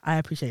Yeah. I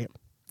appreciate it.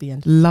 The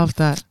end. Love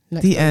that.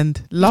 Next The one.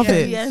 end. Love Yeah,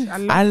 it. the end.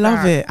 I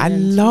love that. it. I Yeah,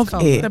 she's love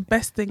calm. it. The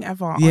best thing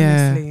ever.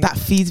 Yeah. Honestly. That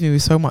feeds me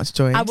with so much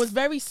joy. I was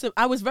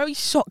very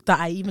shocked that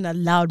I even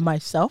allowed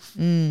myself.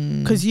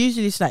 Because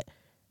usually it's like,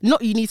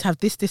 not you need to have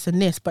this, and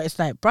this, but it's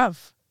like,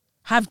 bruv,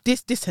 have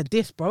this, and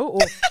this, bro. Or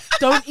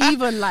don't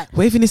even like,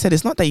 Waveney said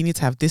it's not that you need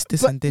to have this,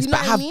 But and this, you know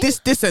but what I have mean?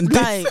 this, and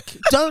this. like,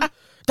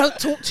 don't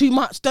talk too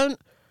much. Don't,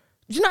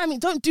 you know what I mean?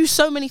 Don't do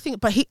so many things.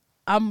 But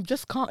I'm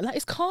just calm. Like,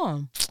 it's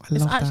calm. I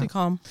It's love actually that.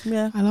 calm.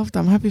 Yeah. I love that.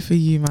 I'm happy for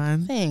you,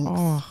 man. Thanks.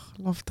 Oh,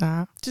 love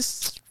that.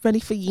 Just ready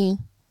for you.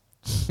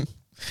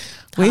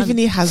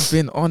 Waveney has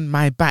been on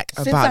my back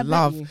Since I about met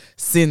love you.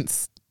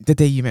 since the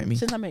day you met me.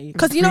 Since I met you.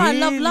 Because, you know, I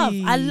love love.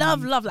 I Really?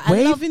 love love. Like,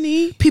 I love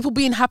Waveney people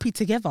being happy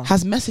together.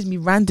 has messaged me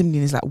randomly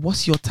and is like,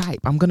 "What's your type?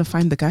 I'm gonna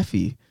find the guy for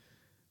you."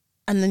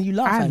 And then you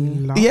laugh I at me.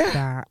 love Yeah.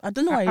 that. I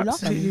don't know why I you laugh at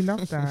absolutely me.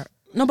 love that.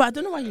 No, but I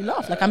don't know why you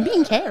laugh. Like, I'm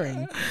being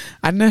caring.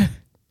 I know,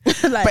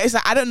 Like, but it's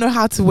like I don't know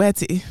how to wear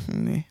to.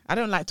 I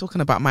don't like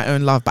talking about my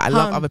own love, but I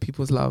love other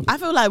people's love. I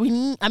feel like we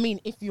need, I mean,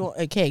 if you're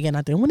okay, again,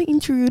 I don't want to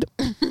intrude,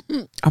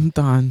 I'm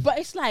done. but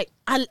it's like,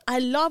 I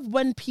love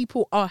when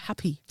people are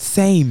happy.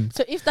 Same.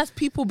 So if that's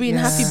people being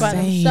Yeah. happy by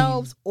Same.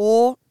 themselves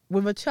or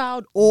with a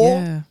child or,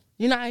 Yeah.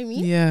 you know what I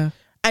mean? Yeah.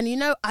 And you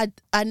know,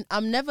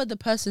 I'm never the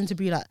person to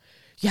be like,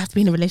 you have to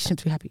be in a relationship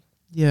to be happy.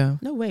 Yeah.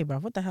 No way,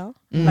 bruv. What the hell?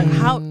 Like,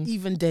 how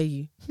even dare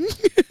you?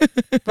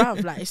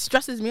 Bruv, like, it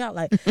stresses me out.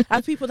 Like, I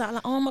have people that are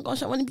like, oh my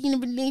gosh, I want to be in a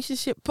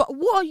relationship. But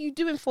what are you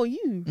doing for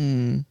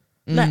you?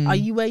 Like, are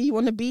you where you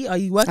want to be? Are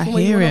you working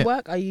where you want to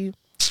work? Are you...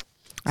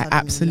 I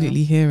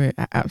absolutely hear it.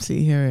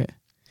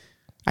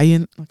 Are you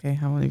in... Okay,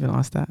 I won't even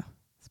ask that.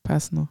 It's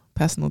personal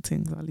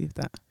things. I'll leave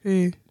that.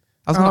 Who?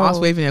 I was going to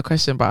ask Waving a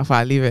question, but I thought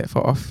I'd leave it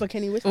for off. But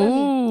can you whisper me?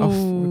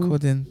 Off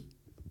recording.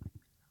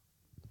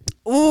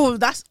 Oh,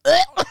 that's...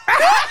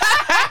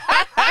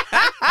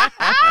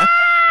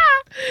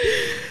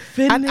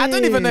 I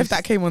don't even know if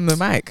that came on the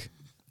mic.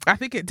 I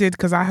think it did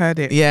because I heard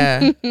it.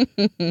 Yeah.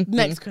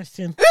 Next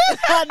question.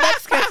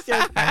 Next question.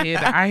 I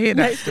hear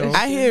that. Still.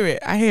 I hear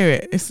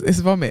it. It's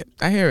vomit.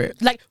 I hear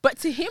it. Like, but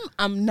to him,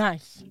 I'm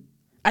nice.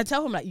 I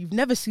tell him, like, you've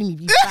never seen me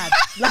be bad.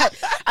 Like,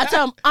 I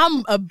tell him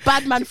I'm a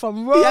bad man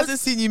from Rose. He hasn't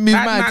seen you move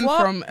bad man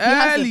from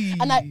early.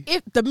 And like,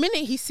 if the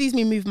minute he sees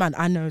me move mad,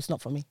 I know it's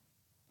not for me.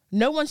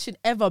 No one should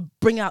ever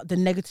bring out the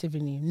negative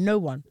in you. No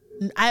one.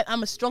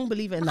 I'm a strong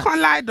believer in that. I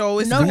can't lie though.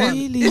 It's no gonna,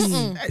 really.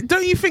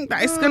 Don't you think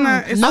that it's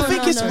gonna? It's I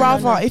think it's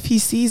rather if he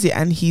sees it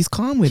and he's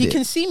calm with it. He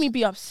can see me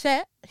be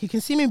upset. He can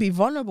see me be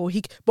vulnerable.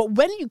 But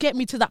when you get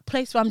me to that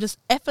place where I'm just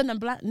effing and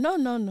black, no.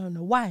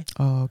 Why?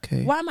 Oh,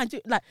 okay. Why am I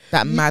doing like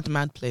that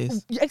mad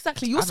place?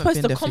 Exactly. You're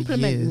supposed to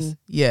compliment me.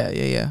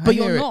 Yeah. But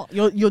you're not.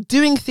 You're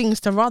doing things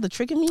to rather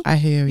trigger me. I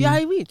hear you. Yeah,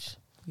 I reach.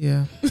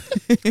 Yeah.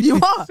 You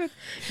are.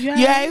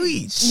 Yeah, I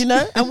reach. You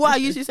know. And what I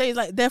usually say is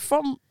like they're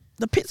from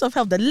the pits of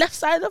hell, the left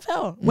side of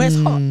hell, where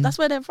it's hot. That's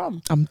where they're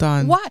from. I'm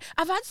done. Why?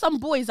 I've had some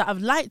boys that have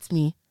liked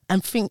me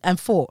and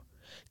thought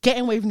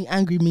getting Waveney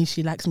angry means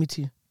she likes me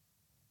too.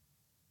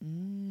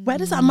 Where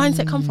does that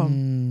mindset come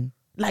from?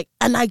 Like,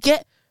 and I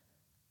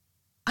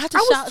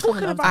was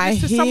talking about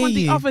this to someone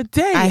the other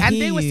day,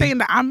 and they were saying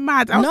that I'm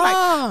mad. I was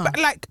like,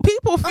 but like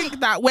people think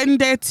that when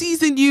they're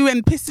teasing you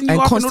and pissing you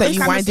off and all this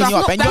kind of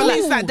stuff, that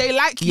means that they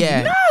like you.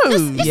 Yeah. No,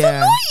 it's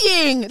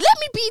annoying. Let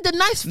me be the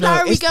nice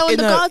flowery girl in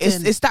the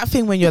garden. It's that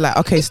thing when you're like,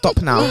 okay, stop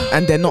now,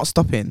 and they're not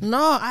stopping.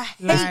 No, I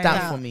hate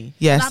that for me.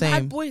 Yeah, and same. I've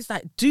had boys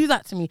that do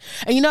that to me,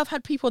 and you know, I've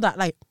had people that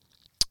like.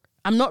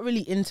 I'm not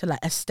really into like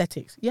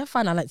aesthetics. Yeah,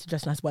 fine. I like to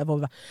dress nice,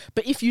 whatever.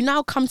 But if you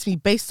now come to me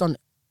based on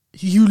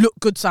you look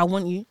good, so I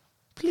want you.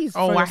 Please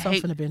throw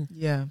yourself in the bin.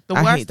 Yeah, the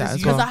I worst hate that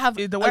is as well. I have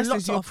the worst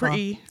is you're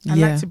pretty. I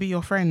like to be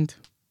your friend.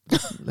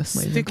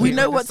 We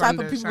know what type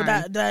of people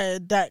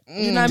that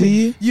you know.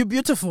 You're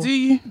beautiful. Do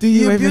you?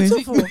 You're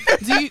beautiful.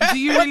 do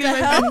you really?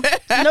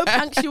 No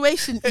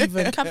punctuation,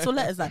 even capital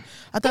letters. Like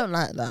I don't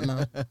like that.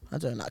 No, I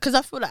don't like because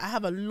I feel like I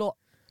have a lot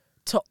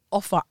to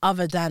offer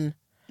other than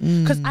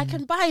because I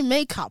can buy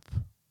makeup.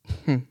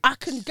 I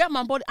can get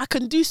my body. I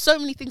can do so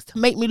many things to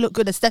make me look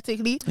good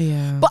aesthetically.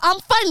 Yeah, but I'm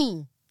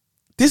funny.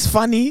 This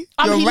funny,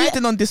 you're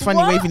riding on this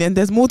funny waving, and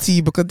there's more to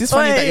you because this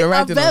funny that you're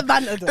riding on. I'm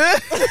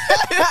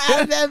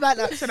bare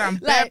banter. I'm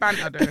bare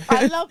banter.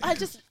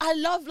 I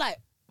love like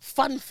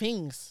fun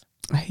things.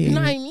 I hear you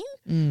know what I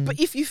mean?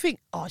 But if you think,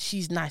 oh,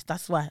 she's nice,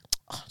 that's why.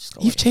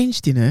 You've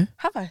changed, you know.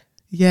 Have I?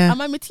 Yeah.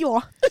 Am I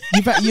mature?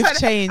 You've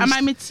changed. Am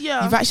I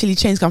mature? You've actually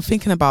changed. I'm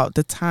thinking about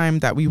the time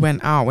that we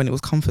went out when it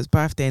was Comfort's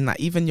birthday, and like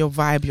even your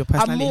vibe, your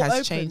personality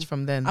has changed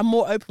from then. I'm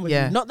more open with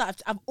you. Not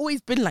that I've always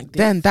been like this.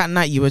 Then that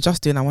night you were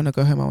just doing, I want to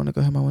go home. When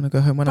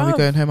are we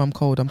going home? I'm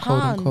cold.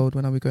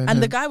 When are we going home?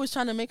 And the guy was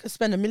trying to make us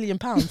spend £1 million.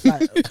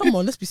 Like, come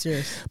on, let's be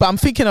serious. But I'm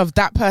thinking of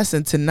that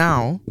person to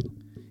now.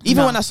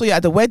 Even when I saw you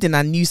at the wedding,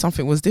 I knew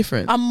something was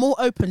different. I'm more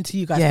open to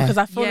you guys because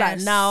I feel like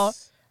now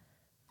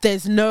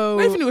there's no.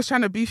 Waveney was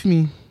trying to beef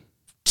me.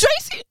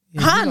 Tracy.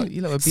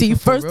 Yeah, see,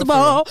 first of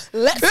all,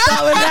 let's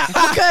start with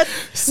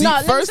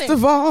that. First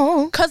of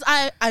all, because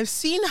I've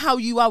seen how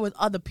you are with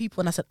other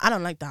people, and I said I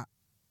don't like that.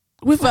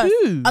 With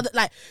who?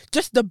 Like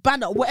just the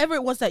banner, whatever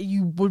it was that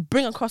you would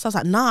bring across. I was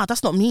like, nah,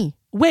 that's not me.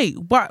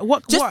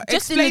 What? Just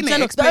explain in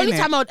general. it. The only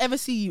time I would ever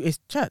see you is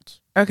church.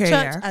 Okay,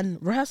 church and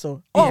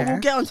rehearsal. Oh, we'll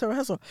get onto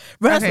rehearsal.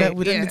 We don't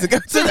need to go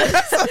to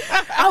rehearsal.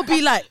 I'll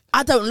be like,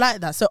 I don't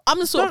like that. So I'm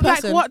the sort of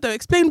person. Like what though?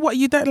 Explain what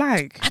you don't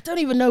like. I don't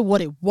even know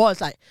what it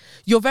was. Like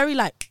you're very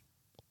like.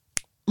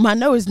 My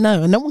no is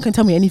no, and no one can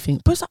tell me anything.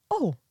 But it's like,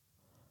 oh,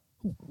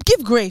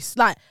 give grace,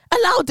 like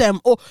allow them.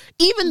 Or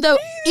even though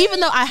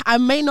I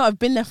may not have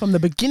been there from the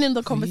beginning of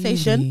the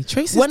conversation,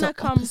 Tracy's when I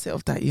come opposite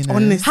of that, you know.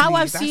 Honestly, how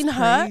I've seen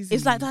her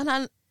is like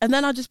that, and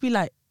then I'll just be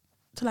like,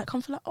 to like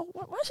come for like, oh,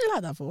 why is she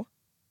like that for?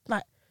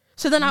 Like,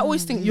 so then I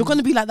always think you're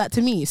gonna be like that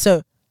to me.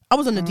 So I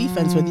was on the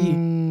defense with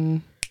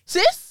you,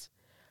 sis.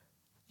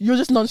 You're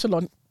just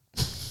nonchalant.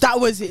 That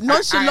was it.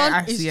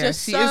 Nonchalant is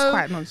just she is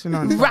quite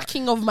nonchalant.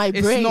 Racking of my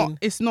brain.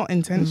 It's not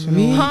intentional.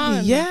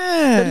 Really?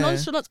 Yeah. The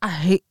nonchalance, I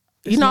hate.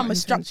 You know, I'm a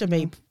structure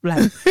babe.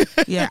 Like,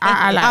 yeah,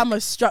 I like. I'm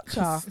a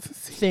structure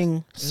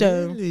thing.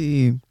 So,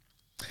 really?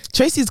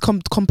 Tracy's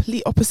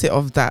complete opposite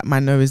of that. My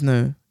no is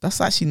no.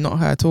 That's actually not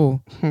her at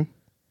all.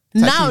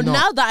 Now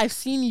that I've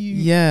seen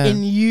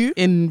you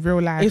in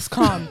real life, it's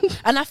calm.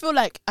 And I feel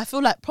like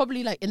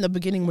probably like in the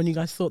beginning when you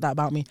guys thought that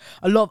about me,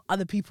 a lot of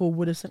other people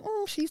would have said,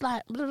 oh, she's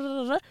like blah,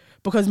 blah, blah,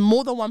 because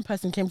more than one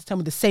person came to tell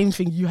me the same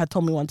thing you had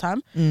told me one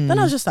time. Then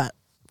I was just like,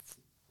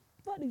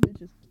 fuck these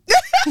bitches.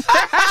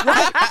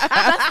 Right?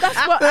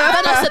 That's what.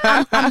 Then I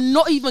said, I'm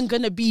not even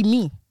gonna be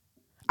me.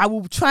 I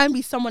will try and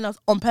be someone else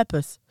on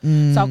purpose.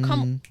 So I'll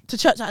come to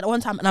church at one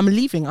time and I'm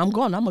leaving. I'm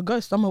gone. I'm a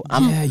ghost. You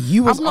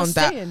was on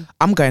staying. that.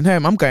 I'm going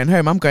home. I'm going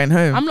home. I'm going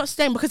home. I'm not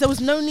staying because there was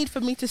no need for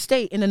me to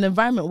stay in an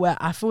environment where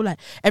I feel like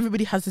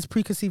everybody has this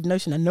preconceived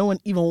notion and no one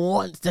even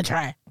wants to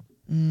try.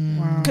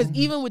 Because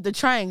even with the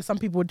trying, some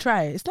people would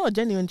try. It's not a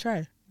genuine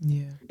try.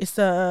 Yeah. It's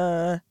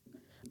I'm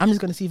just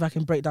gonna see if I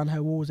can break down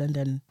her walls and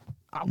then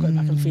I'll go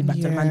back and feed back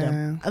to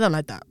random. I don't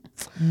like that.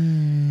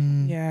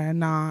 Yeah,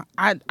 nah.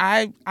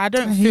 I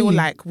don't feel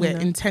like we're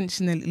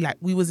intentionally, like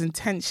we was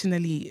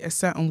intentionally a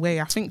certain way.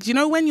 I think, you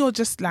know, when you're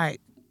just like,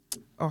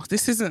 oh,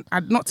 this isn't,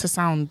 not to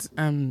sound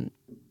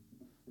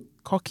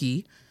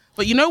cocky,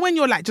 but you know when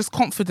you're like just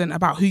confident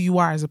about who you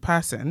are as a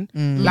person,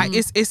 like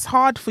it's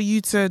hard for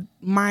you to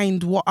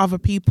mind what other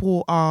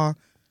people are.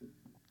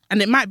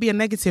 And it might be a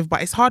negative,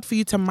 but it's hard for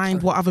you to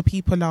mind what other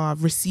people are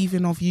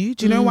receiving of you.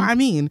 Do you know what I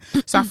mean?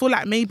 So I feel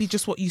like maybe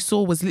just what you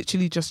saw was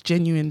literally just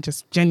genuine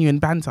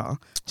banter.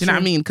 Do you know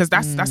what I mean? Because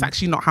that's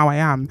actually not how I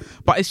am.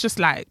 But it's just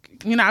like,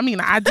 you know what I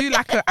mean? I do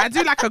like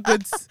a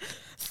good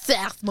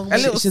sass moment. A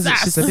little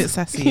sass. She's a bit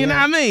sassy. You know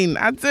what I mean?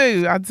 I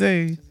do. She's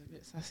a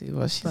bit sassy,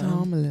 but she's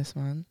harmless,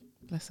 man.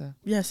 Bless her.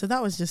 Yeah, so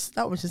that was just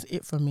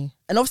it for me.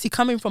 And obviously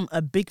coming from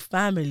a big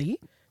family,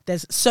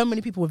 there's so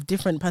many people with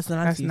different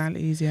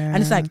personalities. Yeah.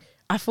 And it's like,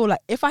 I feel like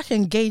if I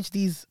can gauge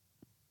these,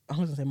 I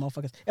was gonna say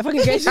motherfuckers. If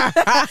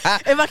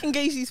I can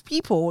gauge these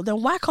people,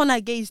 then why can't I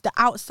gauge the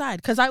outside?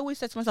 Because I always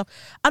said to myself,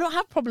 I don't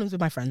have problems with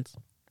my friends.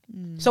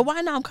 So why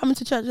now I'm coming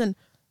to church and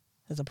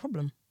there's a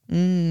problem?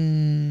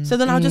 So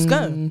then I'll just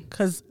go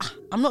because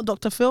I'm not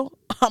Dr. Phil.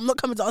 I'm not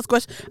coming to ask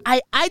questions.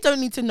 I don't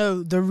need to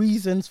know the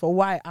reasons for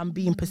why I'm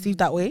being perceived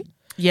that way.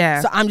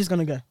 Yeah. So I'm just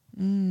gonna go.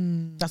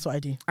 That's what I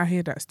do. I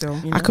hear that still.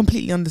 You know? I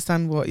completely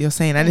understand what you're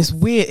saying, and it's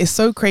weird. It's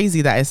so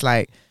crazy that it's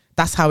like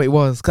that's how it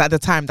was. Because at the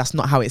time, that's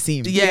not how it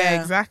seemed. Yeah,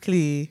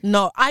 exactly.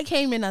 No, I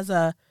came in as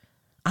I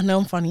know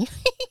I'm funny,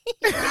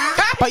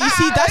 but you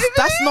see,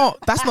 that's not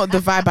the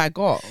vibe I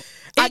got.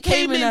 I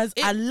came in as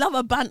I love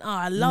a banter.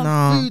 I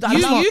love food.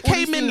 You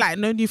came in like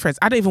no new friends.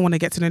 I don't even want to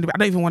get to know anybody.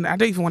 I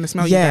don't even want to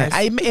smell you guys.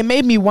 It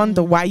made me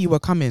wonder why you were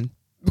coming,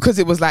 because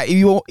it was like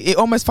it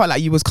almost felt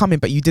like you was coming,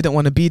 but you didn't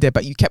want to be there,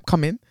 but you kept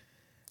coming.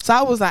 So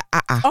I was like,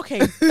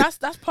 Okay, that's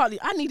partly.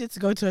 I needed to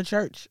go to a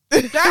church.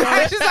 She's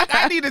like,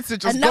 I needed to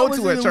just go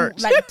to a church,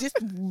 like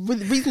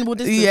with reasonable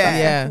distance.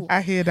 Yeah, cool.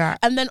 I hear that.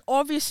 And then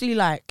obviously,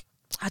 like,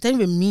 I don't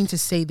even mean to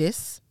say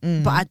this,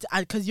 but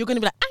because you're gonna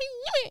be like, I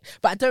knew it,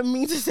 but I don't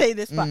mean to say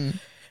this, but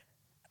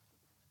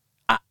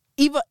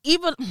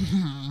even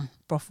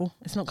brothel,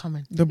 it's not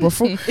coming. The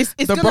brothel, it's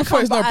the gonna brothel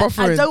come, is not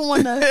brothel. I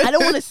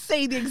don't wanna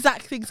say the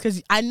exact things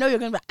because I know you're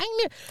gonna be like,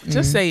 I knew.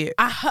 Just say it.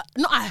 I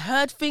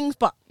heard things,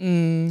 but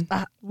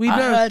I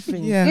heard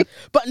things, yeah,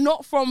 but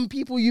not from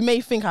people you may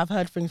think I've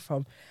heard things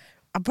from.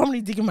 I'm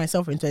probably digging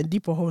myself into a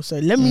deeper hole, so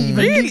let me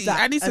even leave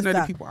that. I need to know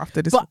the people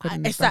after this. But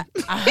it's that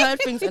I heard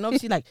things, and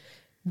obviously, like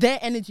their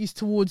energies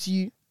towards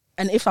you,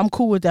 and if I'm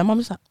cool with them, I'm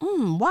just like,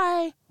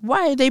 why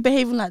are they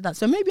behaving like that?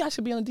 So maybe I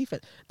should be on the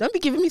defense. Don't be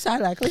giving me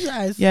side eye. Close your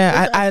eyes.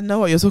 Yeah, I know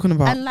what you're talking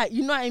about. And like,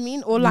 you know what I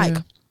mean? Or like,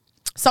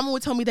 someone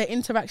would tell me their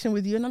interaction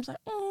with you, and I'm just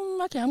like,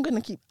 okay, I'm gonna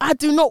keep. I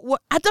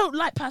don't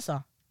like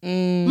passer.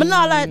 But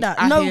not like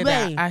that. No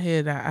way. I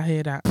hear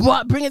that.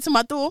 But bring it to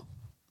my door.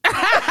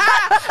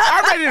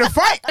 I'm ready to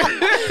fight.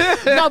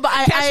 No, but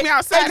catch me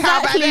outside.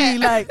 Exactly.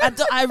 Like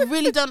I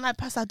really don't like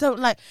passer. I don't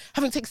like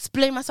having to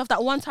explain myself.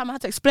 That one time I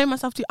had to explain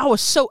myself to you, I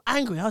was so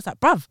angry. I was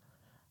like, bruv,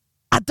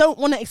 I don't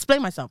want to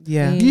explain myself.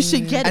 Yeah, you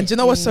should get it. And do you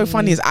know what's so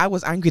funny is I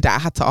was angry that I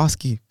had to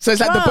ask you. So it's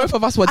like the both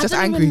of us were just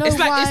angry.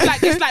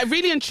 It's like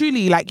really and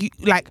truly like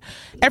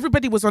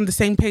everybody was on the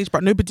same page,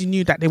 but nobody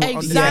knew that they were on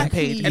the same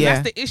page, and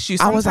that's the issue.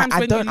 Sometimes I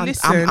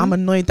was like, I'm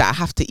annoyed that I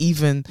have to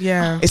even.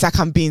 Yeah, it's like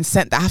I'm being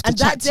sent that I have to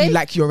chat to you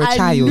like you're a child.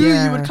 I knew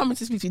you would come in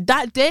to speak to me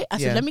that day. I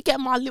said, let me get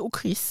my little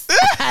Chris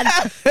and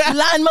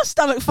line my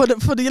stomach for the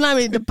you know what I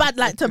mean, the bad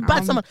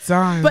stomach.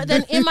 But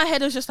then in my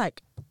head it was just like.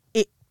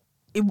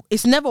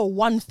 It's never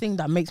one thing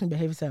that makes me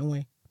behave a certain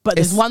way, but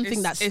there's one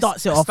thing that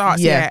starts it off.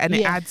 And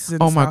it adds.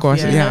 Oh my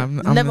gosh, I'm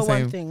never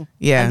one thing.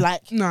 Yeah, and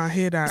like no, I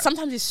hear that.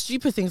 Sometimes it's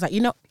stupid things like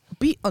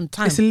be on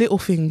time. It's little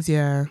things,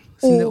 or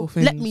little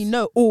things. Let me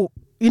know, or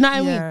you know what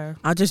I mean.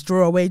 I'll just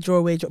draw away.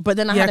 But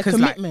then I had a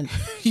commitment,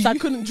 so I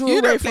couldn't draw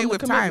away don't from play with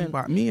the commitment. Time,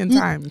 but me and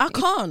time, I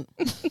can't.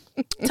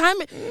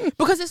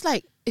 Because it's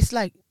like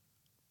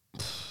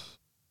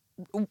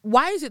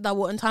why is it that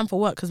we're on time for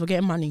work? Because we're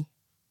getting money,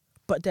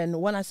 but then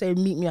when I say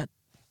meet me at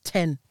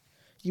 10,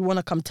 you want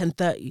to come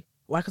 10:30.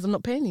 Why? Because I'm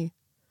not paying you.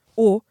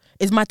 Or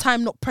is my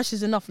time not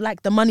precious enough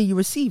like the money you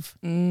receive?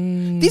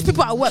 These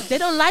people at work, they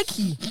don't like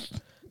you.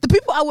 The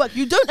people at work,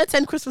 you don't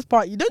attend Christmas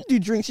party, you don't do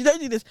drinks, you don't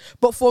do this.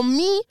 But for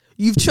me,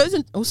 you've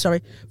chosen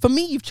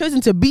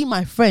to be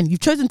my friend.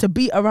 You've chosen to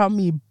be around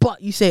me,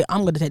 but you say,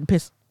 I'm going to take the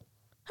piss.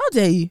 How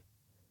dare you?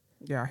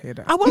 Yeah, I hear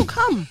that. I won't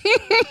come.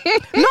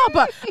 No,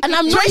 but and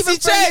I'm not even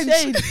throwing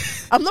shade.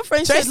 I'm not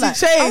throwing shade.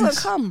 Like, I won't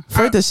come.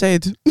 Throw the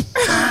shade.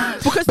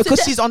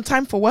 Because she's on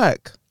time for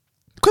work.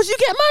 Because you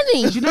get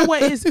money. Do you know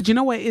what it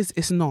is?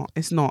 It's not.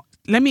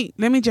 Let me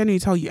genuinely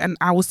tell you, and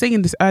I was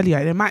saying this earlier,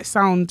 and it might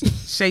sound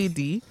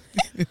shady,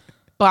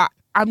 but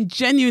I'm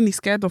genuinely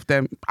scared of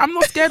them. I'm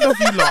not scared of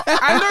you lot.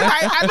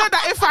 I know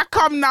that if I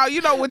come now,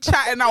 we'll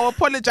chat and I'll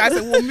apologize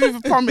and we'll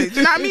move from it. Do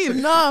you know what I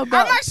mean? No,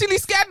 but I'm actually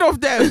scared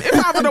of them. If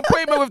I have an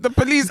appointment with the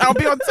police, I'll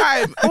be on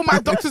time. All my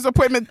doctor's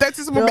appointment,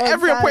 dentist appointment,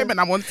 every appointment,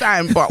 I'm on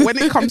time. But when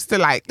it comes to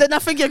then I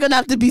think you're gonna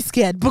have to be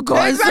scared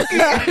because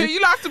exactly, you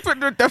don't have to put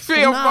the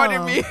fear of God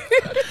in me.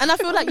 And I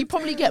feel like you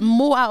probably get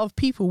more out of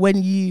people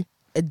when you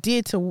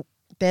adhere to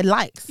their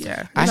likes.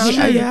 Yeah, it's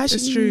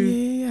true.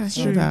 Yeah, it's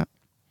true.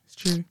 It's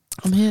true.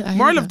 I'm here.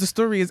 Moral of the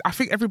story is, I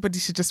think everybody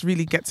should just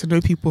really get to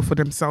know people for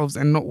themselves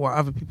and not what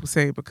other people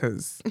say,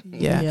 because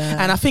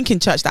and I think in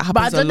church that happens.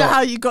 But I don't know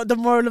how you got the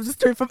moral of the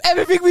story from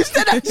everything we've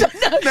said. No. Say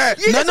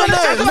it.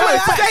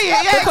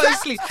 Yeah,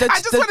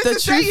 because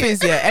the truth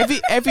is,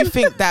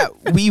 everything that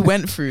we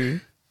went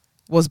through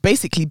was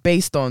basically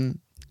based on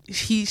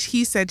he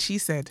said, she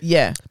said.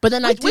 Yeah, but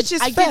then I did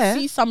fair.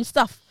 see some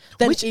stuff.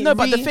 But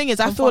the thing is,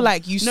 I feel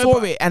like you saw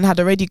it and had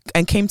already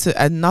and came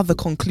to another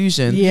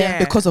conclusion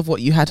because of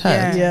what you had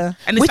heard. Yeah.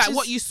 And it's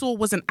what you saw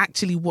wasn't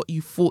actually what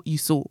you thought you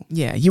saw.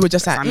 Yeah, you were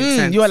just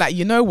you were like,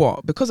 you know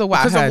what? Because of what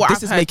I heard,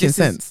 this is making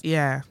sense.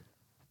 Yeah.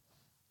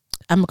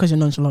 And because you're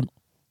nonchalant.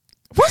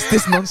 What's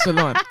this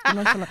nonchalant?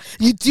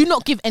 You do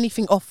not give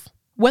anything off.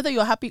 Whether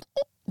you're happy,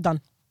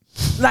 done.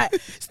 Like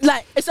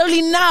it's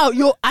only now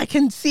I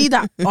can see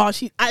that. Oh,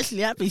 she's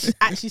actually happy. She's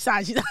actually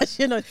sad. She's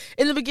actually,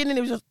 in the beginning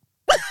it was just.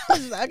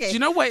 Okay. Do you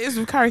know what it is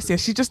with Carisia?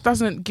 She just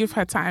doesn't give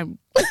her time.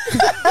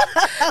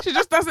 She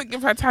just doesn't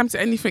give her time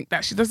to anything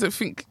that she doesn't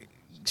think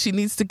she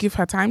needs to give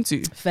her time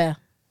to. Fair.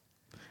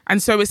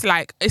 And so it's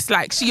like she's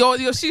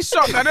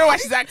shocked. I don't know why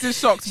she's acting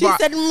shocked. She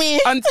said me.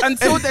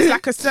 Until there's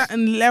like a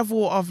certain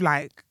level of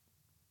like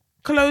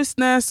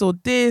closeness or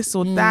this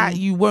or that,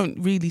 you won't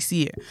really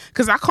see it.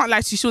 Because I can't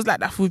lie to you, she was like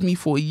that with me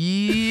for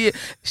years.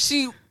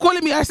 She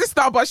calling me her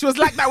sister, but she was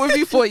like that with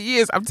me for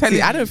years. I'm telling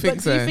you. I don't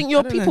think so. Do you think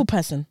you're a people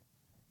person?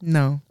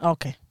 No.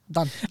 Okay,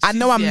 done. I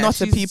know I'm not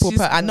a people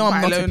person. I know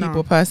I'm not a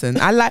people person.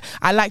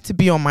 I like to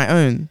be on my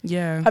own.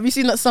 Yeah. Have you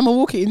seen that Summer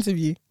Walker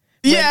interview?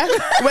 Yeah.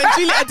 When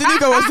Julie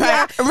Adenigo was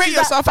like, rate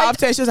yourself out of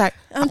 10. She was like,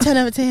 I'm 10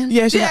 out of 10.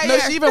 Yeah, she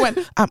even went,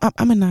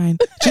 I'm a 9.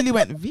 Julie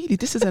went, really?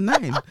 This is a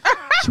 9?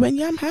 She went,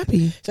 yeah, I'm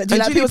happy. So and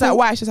Julie was like,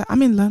 why? She was like,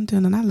 I'm in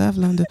London and I love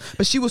London.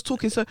 But she was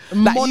talking so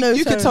like,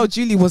 you could tell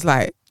Julie was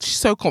like, she's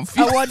so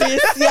confused. I want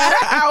this. Yeah.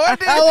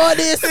 I want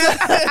this.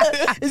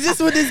 Is this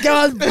what this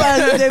girl's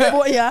buzz they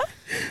bought here?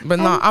 But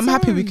no, I'm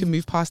happy we can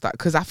move past that,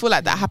 because I feel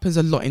like that happens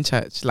a lot in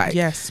church. Like,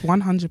 yes,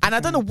 100%. And I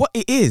don't know what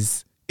it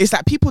is. It's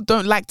like people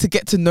don't like to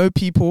get to know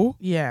people.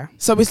 Yeah.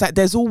 So it's like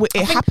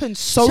it happens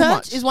so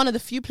much. Church is one of the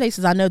few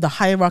places I know the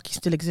hierarchy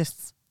still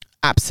exists.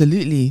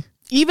 Absolutely.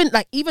 Even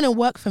in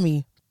work for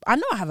me, I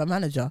know I have a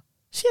manager.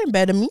 She ain't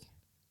better than me.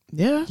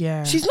 Yeah.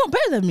 Yeah. She's not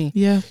better than me.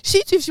 Yeah.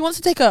 If she wants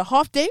to take a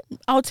half day,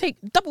 I'll take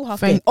double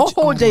half day or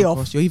whole day off.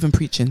 Gosh, you're even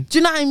preaching. Do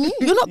you know what I mean?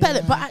 You're not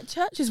better. But at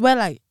church is where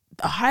like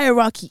the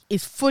hierarchy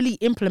is fully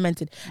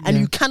implemented and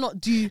you cannot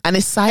do and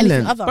it's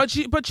silent.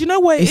 But you know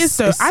what it is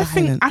though? I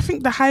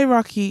think the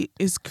hierarchy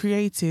is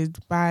created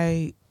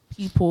by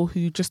people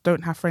who just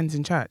don't have friends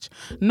in church.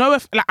 No,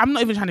 I'm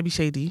not even trying to be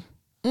shady.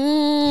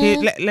 Here,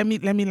 let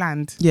me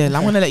land. Yeah,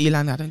 I want to let you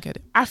land. I don't get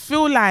it. I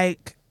feel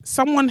like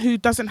someone who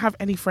doesn't have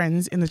any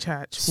friends in the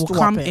church will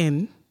come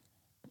in.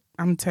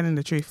 I'm telling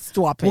the truth.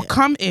 Will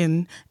come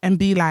in and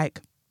be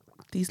like,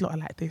 these lot are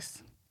like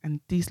this, and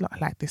these lot are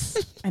like this,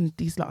 and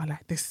these lot are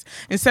like this,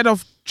 instead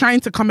of trying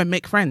to come and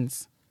make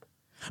friends.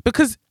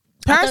 Because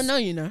I don't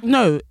know,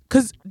 No,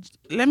 because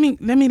let me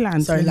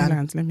land. Sorry,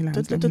 let me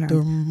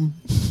land.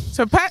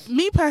 So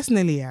me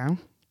personally, yeah.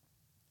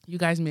 You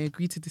guys may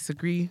agree to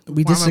disagree.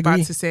 We disagree. I'm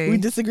about to say. We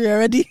disagree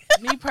already.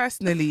 Me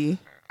personally,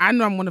 I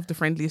know I'm one of the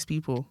friendliest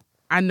people.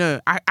 I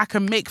know I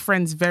can make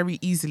friends very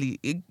easily.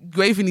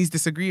 Graveni's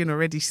disagreeing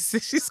already.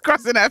 She's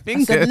crossing her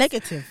fingers. It's a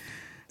negative.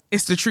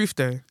 It's the truth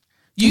though.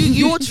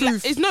 Your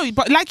truth.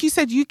 But like you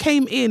said, you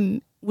came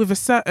in with a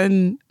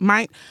certain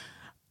mind.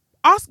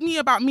 Ask me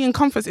about me and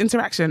Comfort's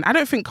interaction. I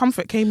don't think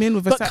Comfort came in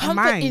with a certain mind.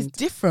 But Comfort is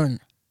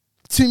different.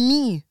 To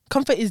me,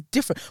 Comfort is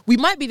different. We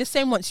might be the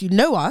same once you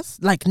know us,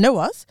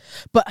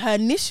 but her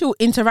initial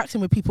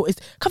interaction with people is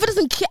Comfort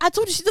doesn't care. I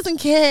told you she doesn't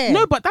care.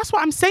 No, but that's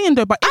what I'm saying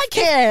though. But I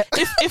care.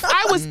 If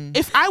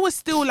I was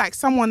still like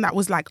someone that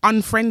was like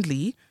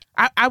unfriendly,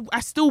 I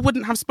still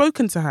wouldn't have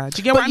spoken to her. Do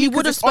you get what I mean? But you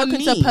would have spoken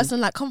to a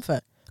person like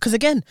Comfort. Because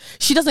again,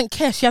 she doesn't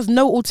care. She has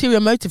no ulterior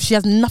motive. She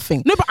has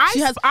nothing. No, but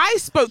I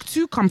spoke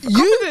to Comfort.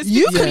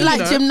 You could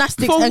like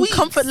gymnastics and weeks.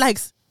 Comfort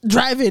likes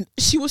driving.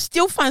 She will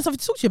still find something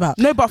to talk to you about.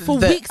 No, but for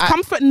weeks,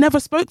 Comfort never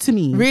spoke to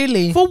me.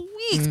 Really? For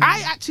weeks.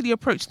 I actually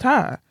approached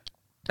her.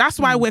 That's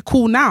why we're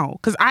cool now,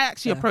 because I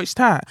actually approached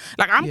her.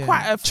 Like I'm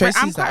quite a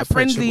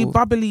friendly,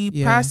 bubbly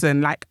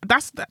person. Like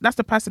that's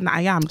the person that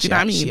I am. Do you know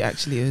what I mean? She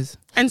actually is.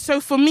 And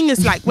so for me,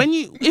 it's like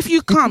if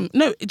you come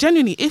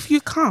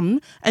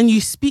and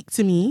you speak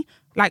to me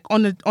like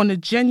on a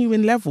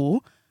genuine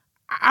level,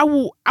 I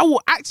will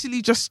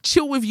actually just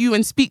chill with you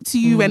and speak to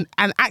you and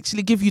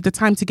actually give you the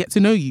time to get to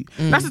know you.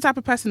 That's the type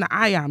of person that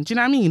I am. Do you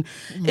know what I mean?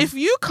 If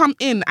you come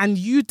in and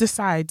you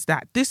decide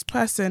that this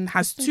person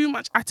has too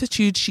much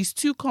attitude, she's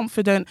too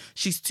confident,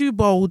 she's too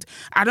bold,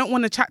 I don't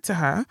want to chat to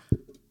her.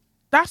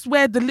 That's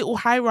where the little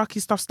hierarchy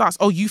stuff starts.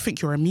 Oh, you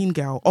think you're a mean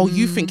girl. Oh,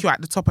 you think you're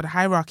at the top of the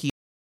hierarchy.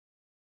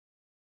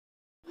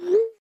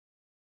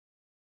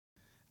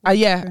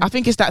 Yeah, I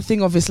think it's that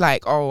thing of it's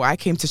like, oh, I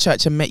came to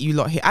church and met you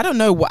lot here. I don't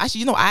know what.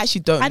 Actually, I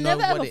actually don't know what it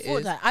is. I never ever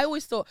thought that. I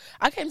always thought,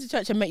 I came to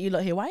church and met you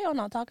lot here. Why are y'all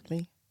not talking to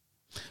me?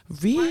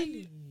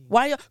 Really?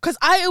 Why? Because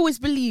I always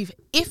believe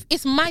if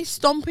it's my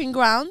stomping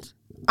ground,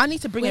 I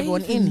need to bring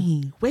everyone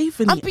in.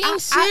 Waverley. I'm being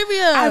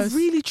serious. I've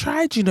really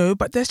tried,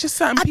 but there's just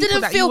certain people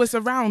that you was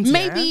around.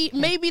 Maybe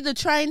the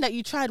trying that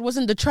you tried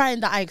wasn't the trying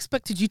that I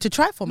expected you to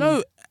try for me.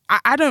 No,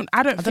 I don't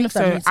think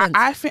so.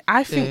 I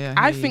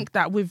think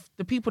that with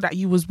the people that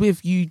you was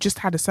with, you just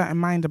had a certain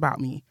mind about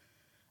me.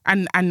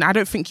 And I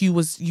don't think you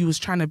was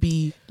trying to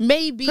be,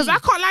 maybe, because I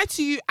can't lie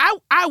to you.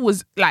 I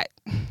was like,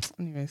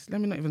 anyways, let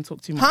me not even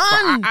talk too much.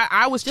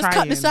 I was just trying.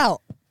 cut this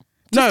out.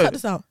 Cut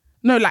this out.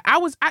 No, like I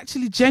was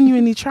actually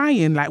genuinely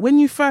trying. Like when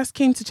you first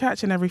came to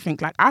church and everything,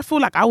 like I feel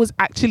like I was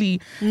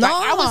actually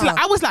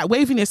I was like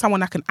waving at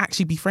someone I can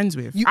actually be friends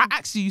with. I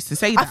actually used to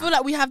say that. I feel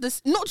like we have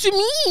this, not to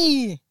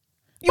me.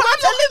 I'm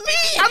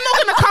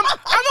not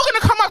gonna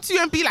come up to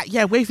you and be like,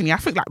 yeah, waving. I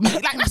think like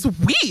that's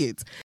weird.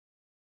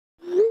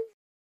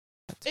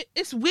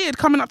 It's weird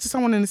coming up to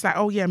someone and it's like,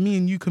 oh yeah, me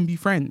and you can be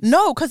friends.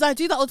 No, because I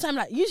do that all the time.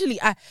 Like usually,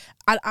 I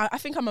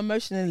think I'm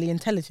emotionally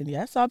intelligent.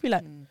 Yeah, so I'll be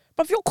like,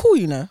 but if you're cool,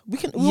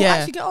 we'll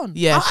actually get on.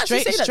 Yeah,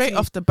 straight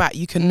off the bat,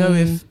 you can know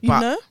if you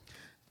know.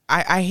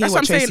 I hear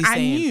what Tracy's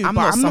saying. I'm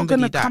not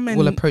somebody that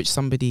will approach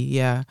somebody.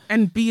 Yeah,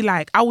 and be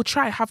like, I will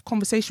try to have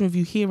conversation with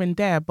you here and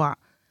there, but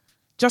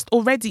just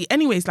already,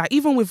 anyways. Like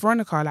even with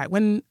Veronica, like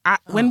when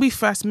we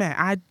first met,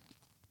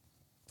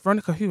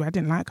 Veronica, I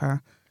didn't like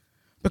her.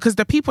 Because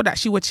the people that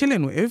she were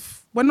chilling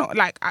with were not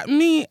like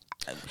me.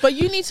 But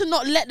you need to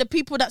not let the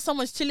people that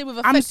someone's chilling with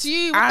affect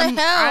you. What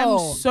the hell?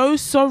 I'm so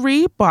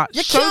sorry, but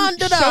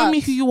show me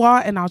who you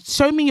are, and I'll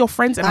show me your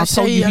friends, and I'll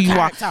tell you who you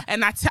are.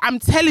 And I'm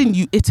telling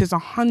you, it is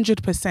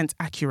 100%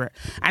 accurate.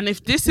 And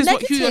if this is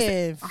what you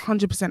are,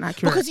 100%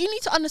 accurate. Because you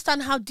need to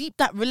understand how deep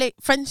that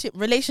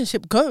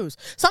relationship goes.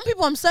 Some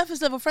people I'm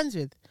surface level friends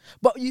with,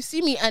 but you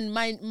see me and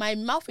my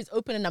mouth is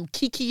open and I'm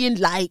kikiing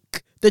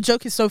like the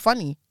joke is so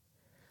funny.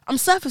 I'm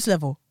surface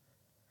level.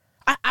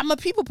 I'm a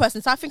people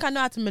person, so I think I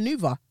know how to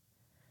maneuver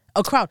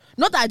a crowd.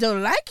 Not that I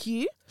don't like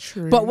you,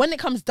 true, but when it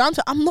comes down to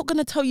it, I'm not going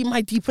to tell you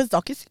my deepest,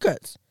 darkest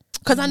secrets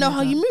because I know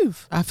how you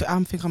move. I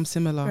think I'm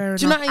similar.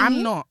 Do you know what I mean?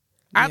 I'm not.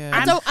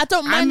 I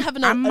don't mind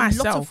having a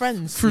lot of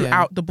friends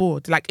throughout the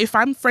board. Like if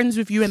I'm friends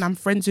with you and I'm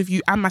friends with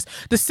you,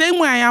 the same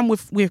way I am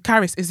with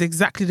Karis is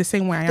exactly the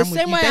same way I am with you.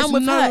 The same way I am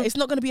with her, it's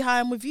not going to be how I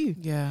am with you.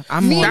 Yeah,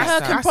 me and her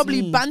can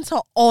probably banter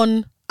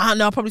on. I don't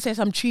know. I'll probably say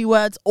some tree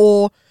words,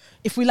 or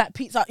if we like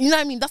pizza, you know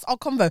what I mean? That's our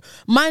convo.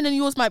 Mine and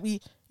yours might be,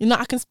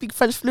 I can speak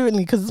French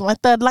fluently because it's my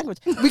third language.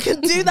 We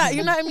can do that,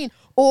 you know what I mean?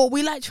 Or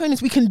we like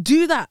trainings, we can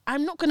do that.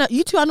 I'm not gonna,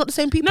 you two are not the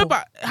same people. No,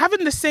 but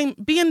having the same,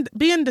 being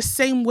the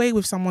same way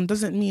with someone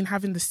doesn't mean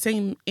having the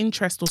same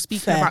interest or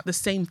speaking about the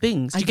same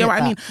things. Do you get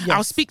what I mean? Yes.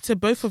 I'll speak to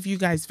both of you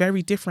guys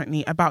very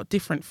differently about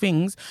different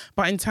things,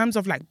 but in terms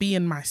of like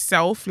being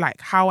myself, like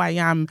how I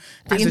am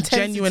as a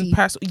genuine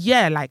person,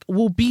 like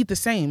will be the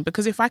same.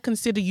 Because if I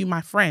consider you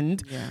my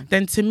friend,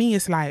 then to me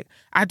it's like,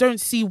 I don't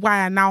see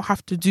why I now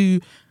have to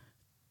do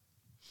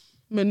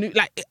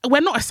like we're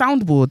not a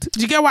soundboard.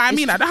 Do you get what I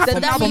mean? I don't have to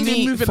now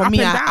be moving up and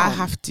down. I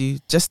have to,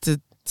 just to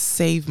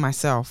save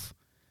myself.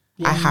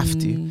 I have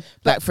to.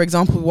 Like for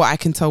example, what I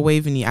can tell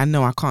Waveney, I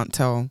know I can't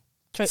tell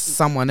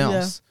someone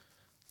else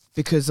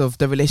because of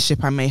the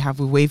relationship I may have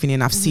with Waveney,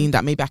 and I've seen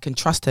that maybe I can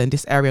trust her in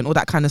this area and all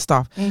that kind of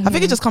stuff. I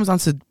think it just comes down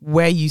to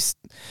where you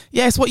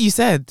it's what you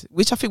said,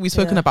 which I think we've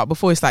spoken about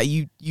before. It's like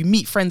you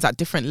meet friends at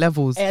different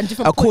levels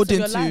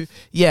according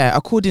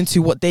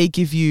to what they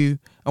give you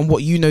and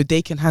what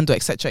they can handle,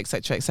 etc,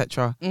 etc,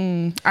 etc.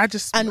 And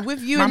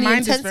with you and the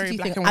intensity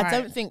thing, I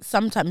don't think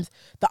sometimes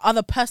the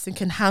other person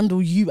can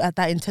handle you at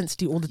that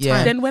intensity all the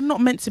time. Then we're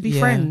not meant to be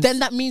friends. Then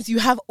that means you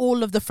have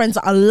all of the friends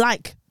that are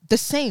like the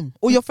same.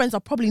 All your friends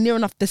are probably near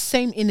enough the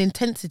same in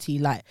intensity.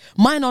 Like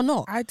mine are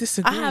not. I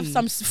disagree. I have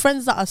some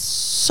friends that are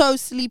so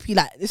sleepy,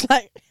 like it's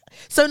like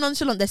so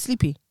nonchalant, they're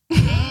sleepy.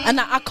 And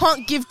I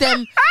can't give them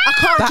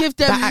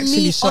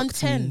me on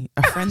 10.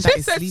 A friend that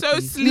is sleepy. So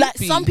sleepy. Like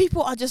some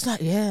people are just like,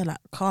 like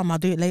calm, I'll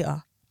do it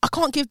later. I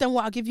can't give them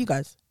what I give you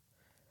guys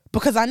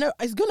because I know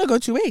it's gonna go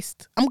to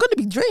waste. I'm gonna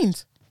be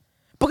drained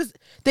because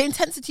the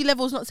intensity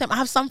level is not the same. I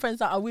have some friends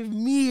that are with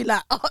me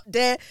like up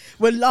there,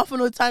 we're laughing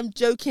all the time,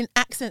 joking,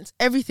 accents,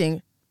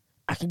 everything.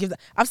 I can give that.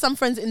 I have some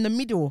friends in the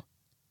middle.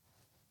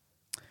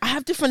 I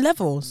have different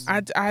levels.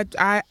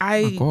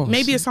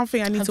 Maybe it's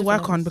something I need to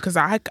work on because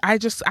I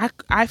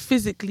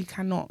physically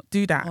cannot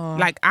do that.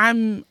 Like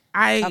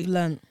I've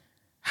learned.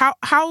 How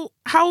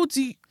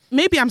do you,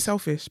 maybe I'm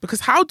selfish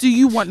because how do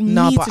you want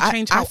me to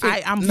change how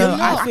I am? No,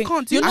 I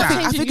can't do that.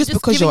 I think it's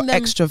because you're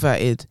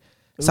extroverted.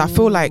 So I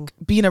feel like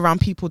being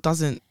around people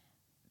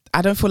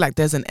I don't feel like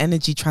there's an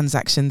energy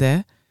transaction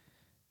there.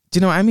 Do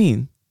you know what I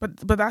mean?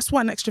 But that's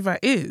what an extrovert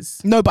is.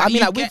 No, but I mean,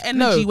 you like, get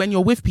energy when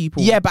you're with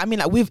people. Yeah, but I mean,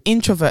 like, with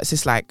introverts,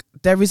 it's like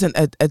there isn't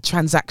a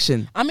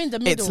transaction. I'm in the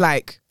middle. It's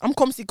like I'm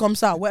come see, come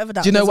out, whatever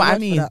that. Do you know what I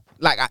mean?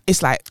 Like,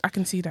 it's like I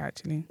can see that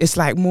actually. It's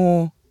like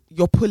more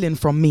you're pulling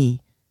from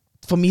me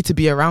for me to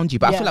be around you.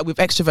 But I feel like with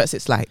extroverts,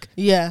 it's like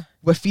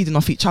we're feeding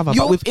off each other.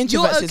 But with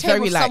introverts, it's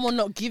very like someone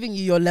not giving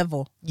you your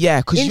level.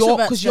 Yeah,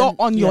 because you're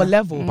on your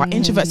level. But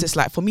introverts, it's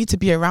like for me to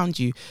be around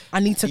you, I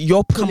need to.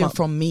 You're pulling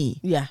from me.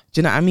 Yeah, do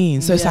you know what I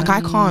mean? So it's like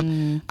I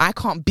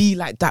can't be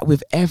like that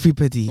with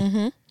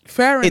everybody.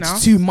 Fair enough.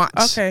 It's too much.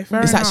 Okay, fair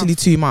enough. It's actually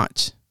too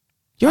much.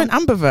 You're an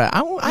ambivert.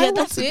 I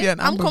want to be an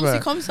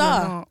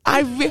ambivert.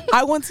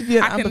 I want to be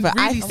an ambivert.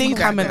 I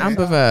think I'm an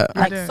ambivert.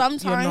 Like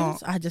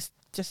sometimes I just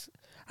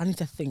I need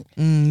to think.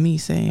 Me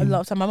saying. A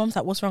lot of time. My mum's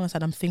like, what's wrong? I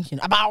said, I'm thinking.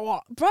 About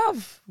what?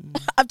 Bruv.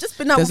 I've just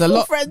been out with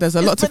four friends. There's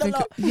a lot to think.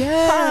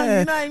 Yeah.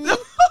 You know what I mean?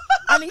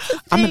 I need to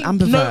think. I'm an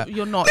ambivert. No,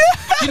 you're not.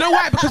 You know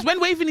why? Because when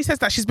Waveney says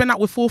that she's been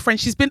out with four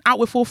friends, she's been out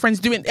with four friends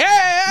doing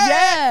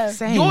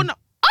Same. You're not.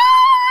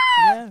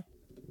 Yeah.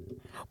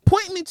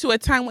 Point me to a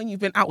time when you've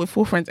been out with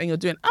four friends and you're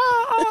doing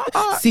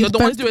See, you're the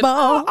one doing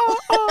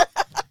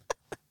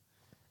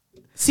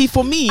See,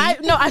 for me,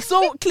 I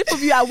saw a clip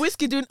of you at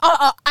Whiskey doing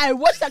I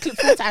watched that clip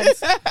 4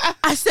 times.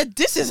 I said,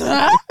 this is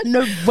her.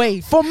 No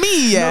way. For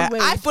me,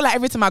 I feel like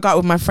every time I go out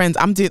with my friends,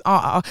 I'm doing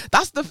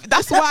that's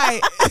why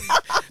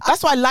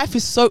that's why life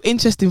is so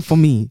interesting for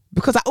me,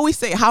 because I always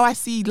say how I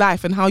see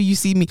life and how you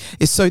see me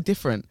is so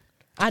different.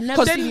 I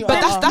never seen you.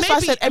 But that's why I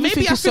said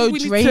everything is so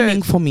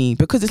draining for me,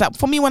 because it's like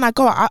for me when I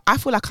go out, I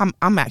feel like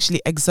I'm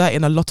actually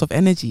exerting a lot of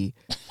energy.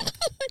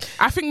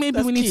 I think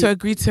maybe we need to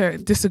agree to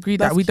disagree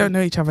that we don't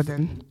know each other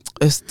then.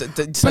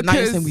 So now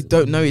you're saying we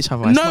don't know each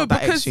other. It's not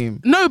that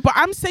extreme. No, but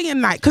I'm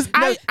saying like, because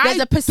there's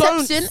a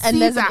perception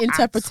and there's an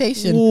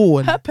interpretation.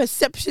 Her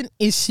perception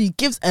is she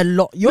gives a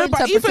lot. Your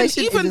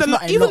interpretation is not a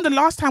lot. Even the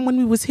last time when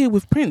we was here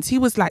with Prince, he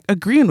was like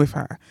agreeing with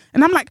her,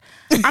 and I'm like,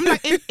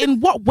 in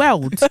what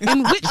world?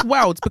 In which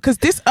world? Because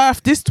this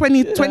earth, this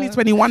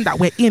 2021 that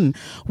we're in,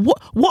 what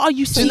are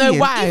you seeing? Do you know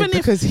why?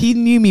 Because he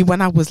knew me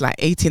when I was like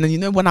 18, and you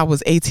know when I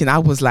was 18, I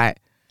was like,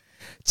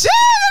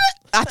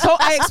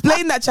 I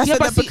explained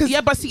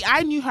that. But see,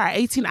 I knew her at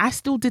 18. I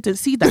still didn't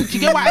see that. Do you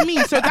get what I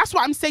mean? So that's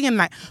what I'm saying.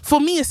 Like, for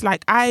me, it's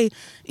like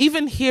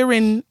even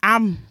hearing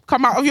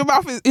come out of your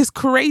mouth is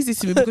crazy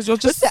to me, because you're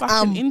just such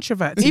an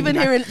introvert. Even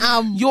hearing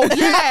you're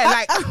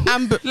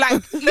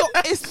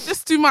it's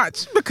just too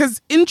much. Because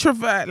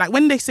introvert, like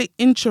when they say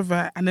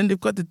introvert and then they've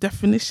got the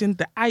definition,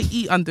 the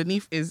IE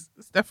underneath is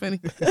Stephanie.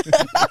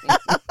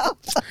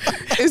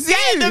 It's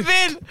in the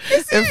bin.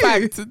 In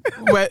fact,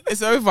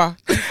 it's over.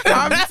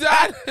 I'm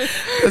done.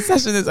 The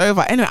session is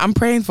over. Anyway, I'm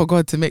praying for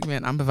God to make me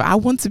an ambivert. I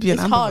want to be an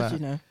ambivert. It's hard, you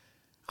know.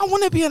 I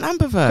want to be an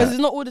ambivert. Because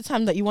it's not all the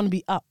time that you want to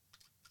be up,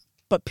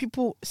 but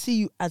people see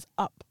you as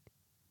up.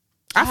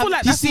 I feel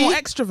like that's more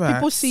extrovert.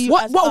 People see you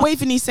what as up.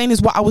 Waveney's saying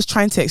is what I was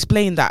trying to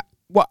explain, that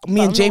what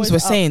me and James were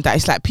saying, that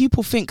it's like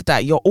people think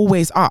that you're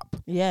always up.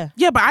 Yeah,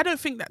 but I don't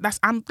think that's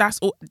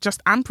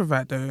just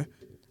ambivert though.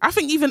 I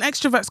think even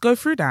extroverts go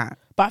through that.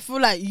 But I feel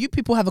like you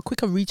people have a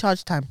quicker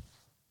recharge time.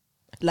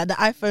 Like the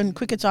iPhone,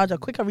 quicker charger,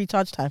 quicker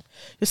recharge time.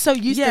 You're so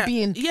used to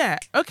being... Yeah,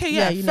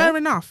 okay, fair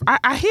enough.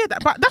 I hear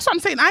that. But that's what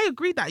I'm saying. I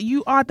agree that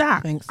you are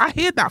that. Thanks. I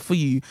hear that for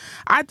you.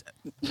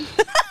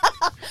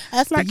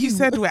 That's like you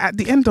said, we're at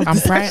the end of I'm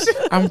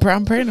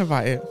praying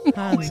about it.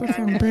 I'm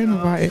praying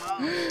about it.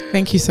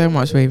 Thank you so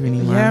much,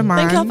 Waveney, man. Yeah, man.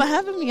 Thank y'all for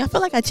having me. I feel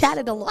like I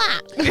chatted a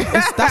lot.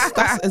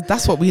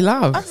 That's what we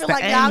love. I feel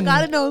like y'all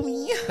gotta know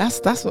me.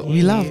 That's what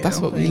we love. That's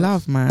what we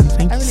love, man.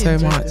 Thank you so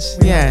much.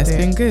 Yeah, it's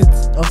been good.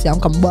 Obviously, I'm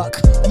coming back.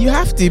 You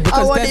have to,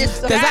 because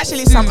there's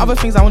actually some other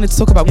things I wanted to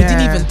talk about. We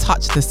didn't even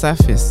touch the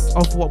surface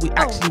of what we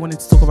actually wanted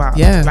to talk about.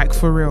 Yeah, like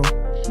for real.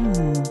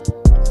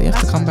 So you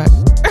have to come back.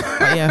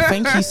 But yeah,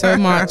 thank you so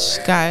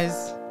much,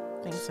 guys.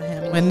 Thanks for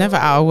having me. We're never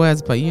out of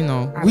words, but you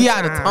know, we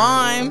out of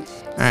time.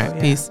 All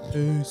right, peace.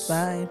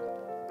 Bye.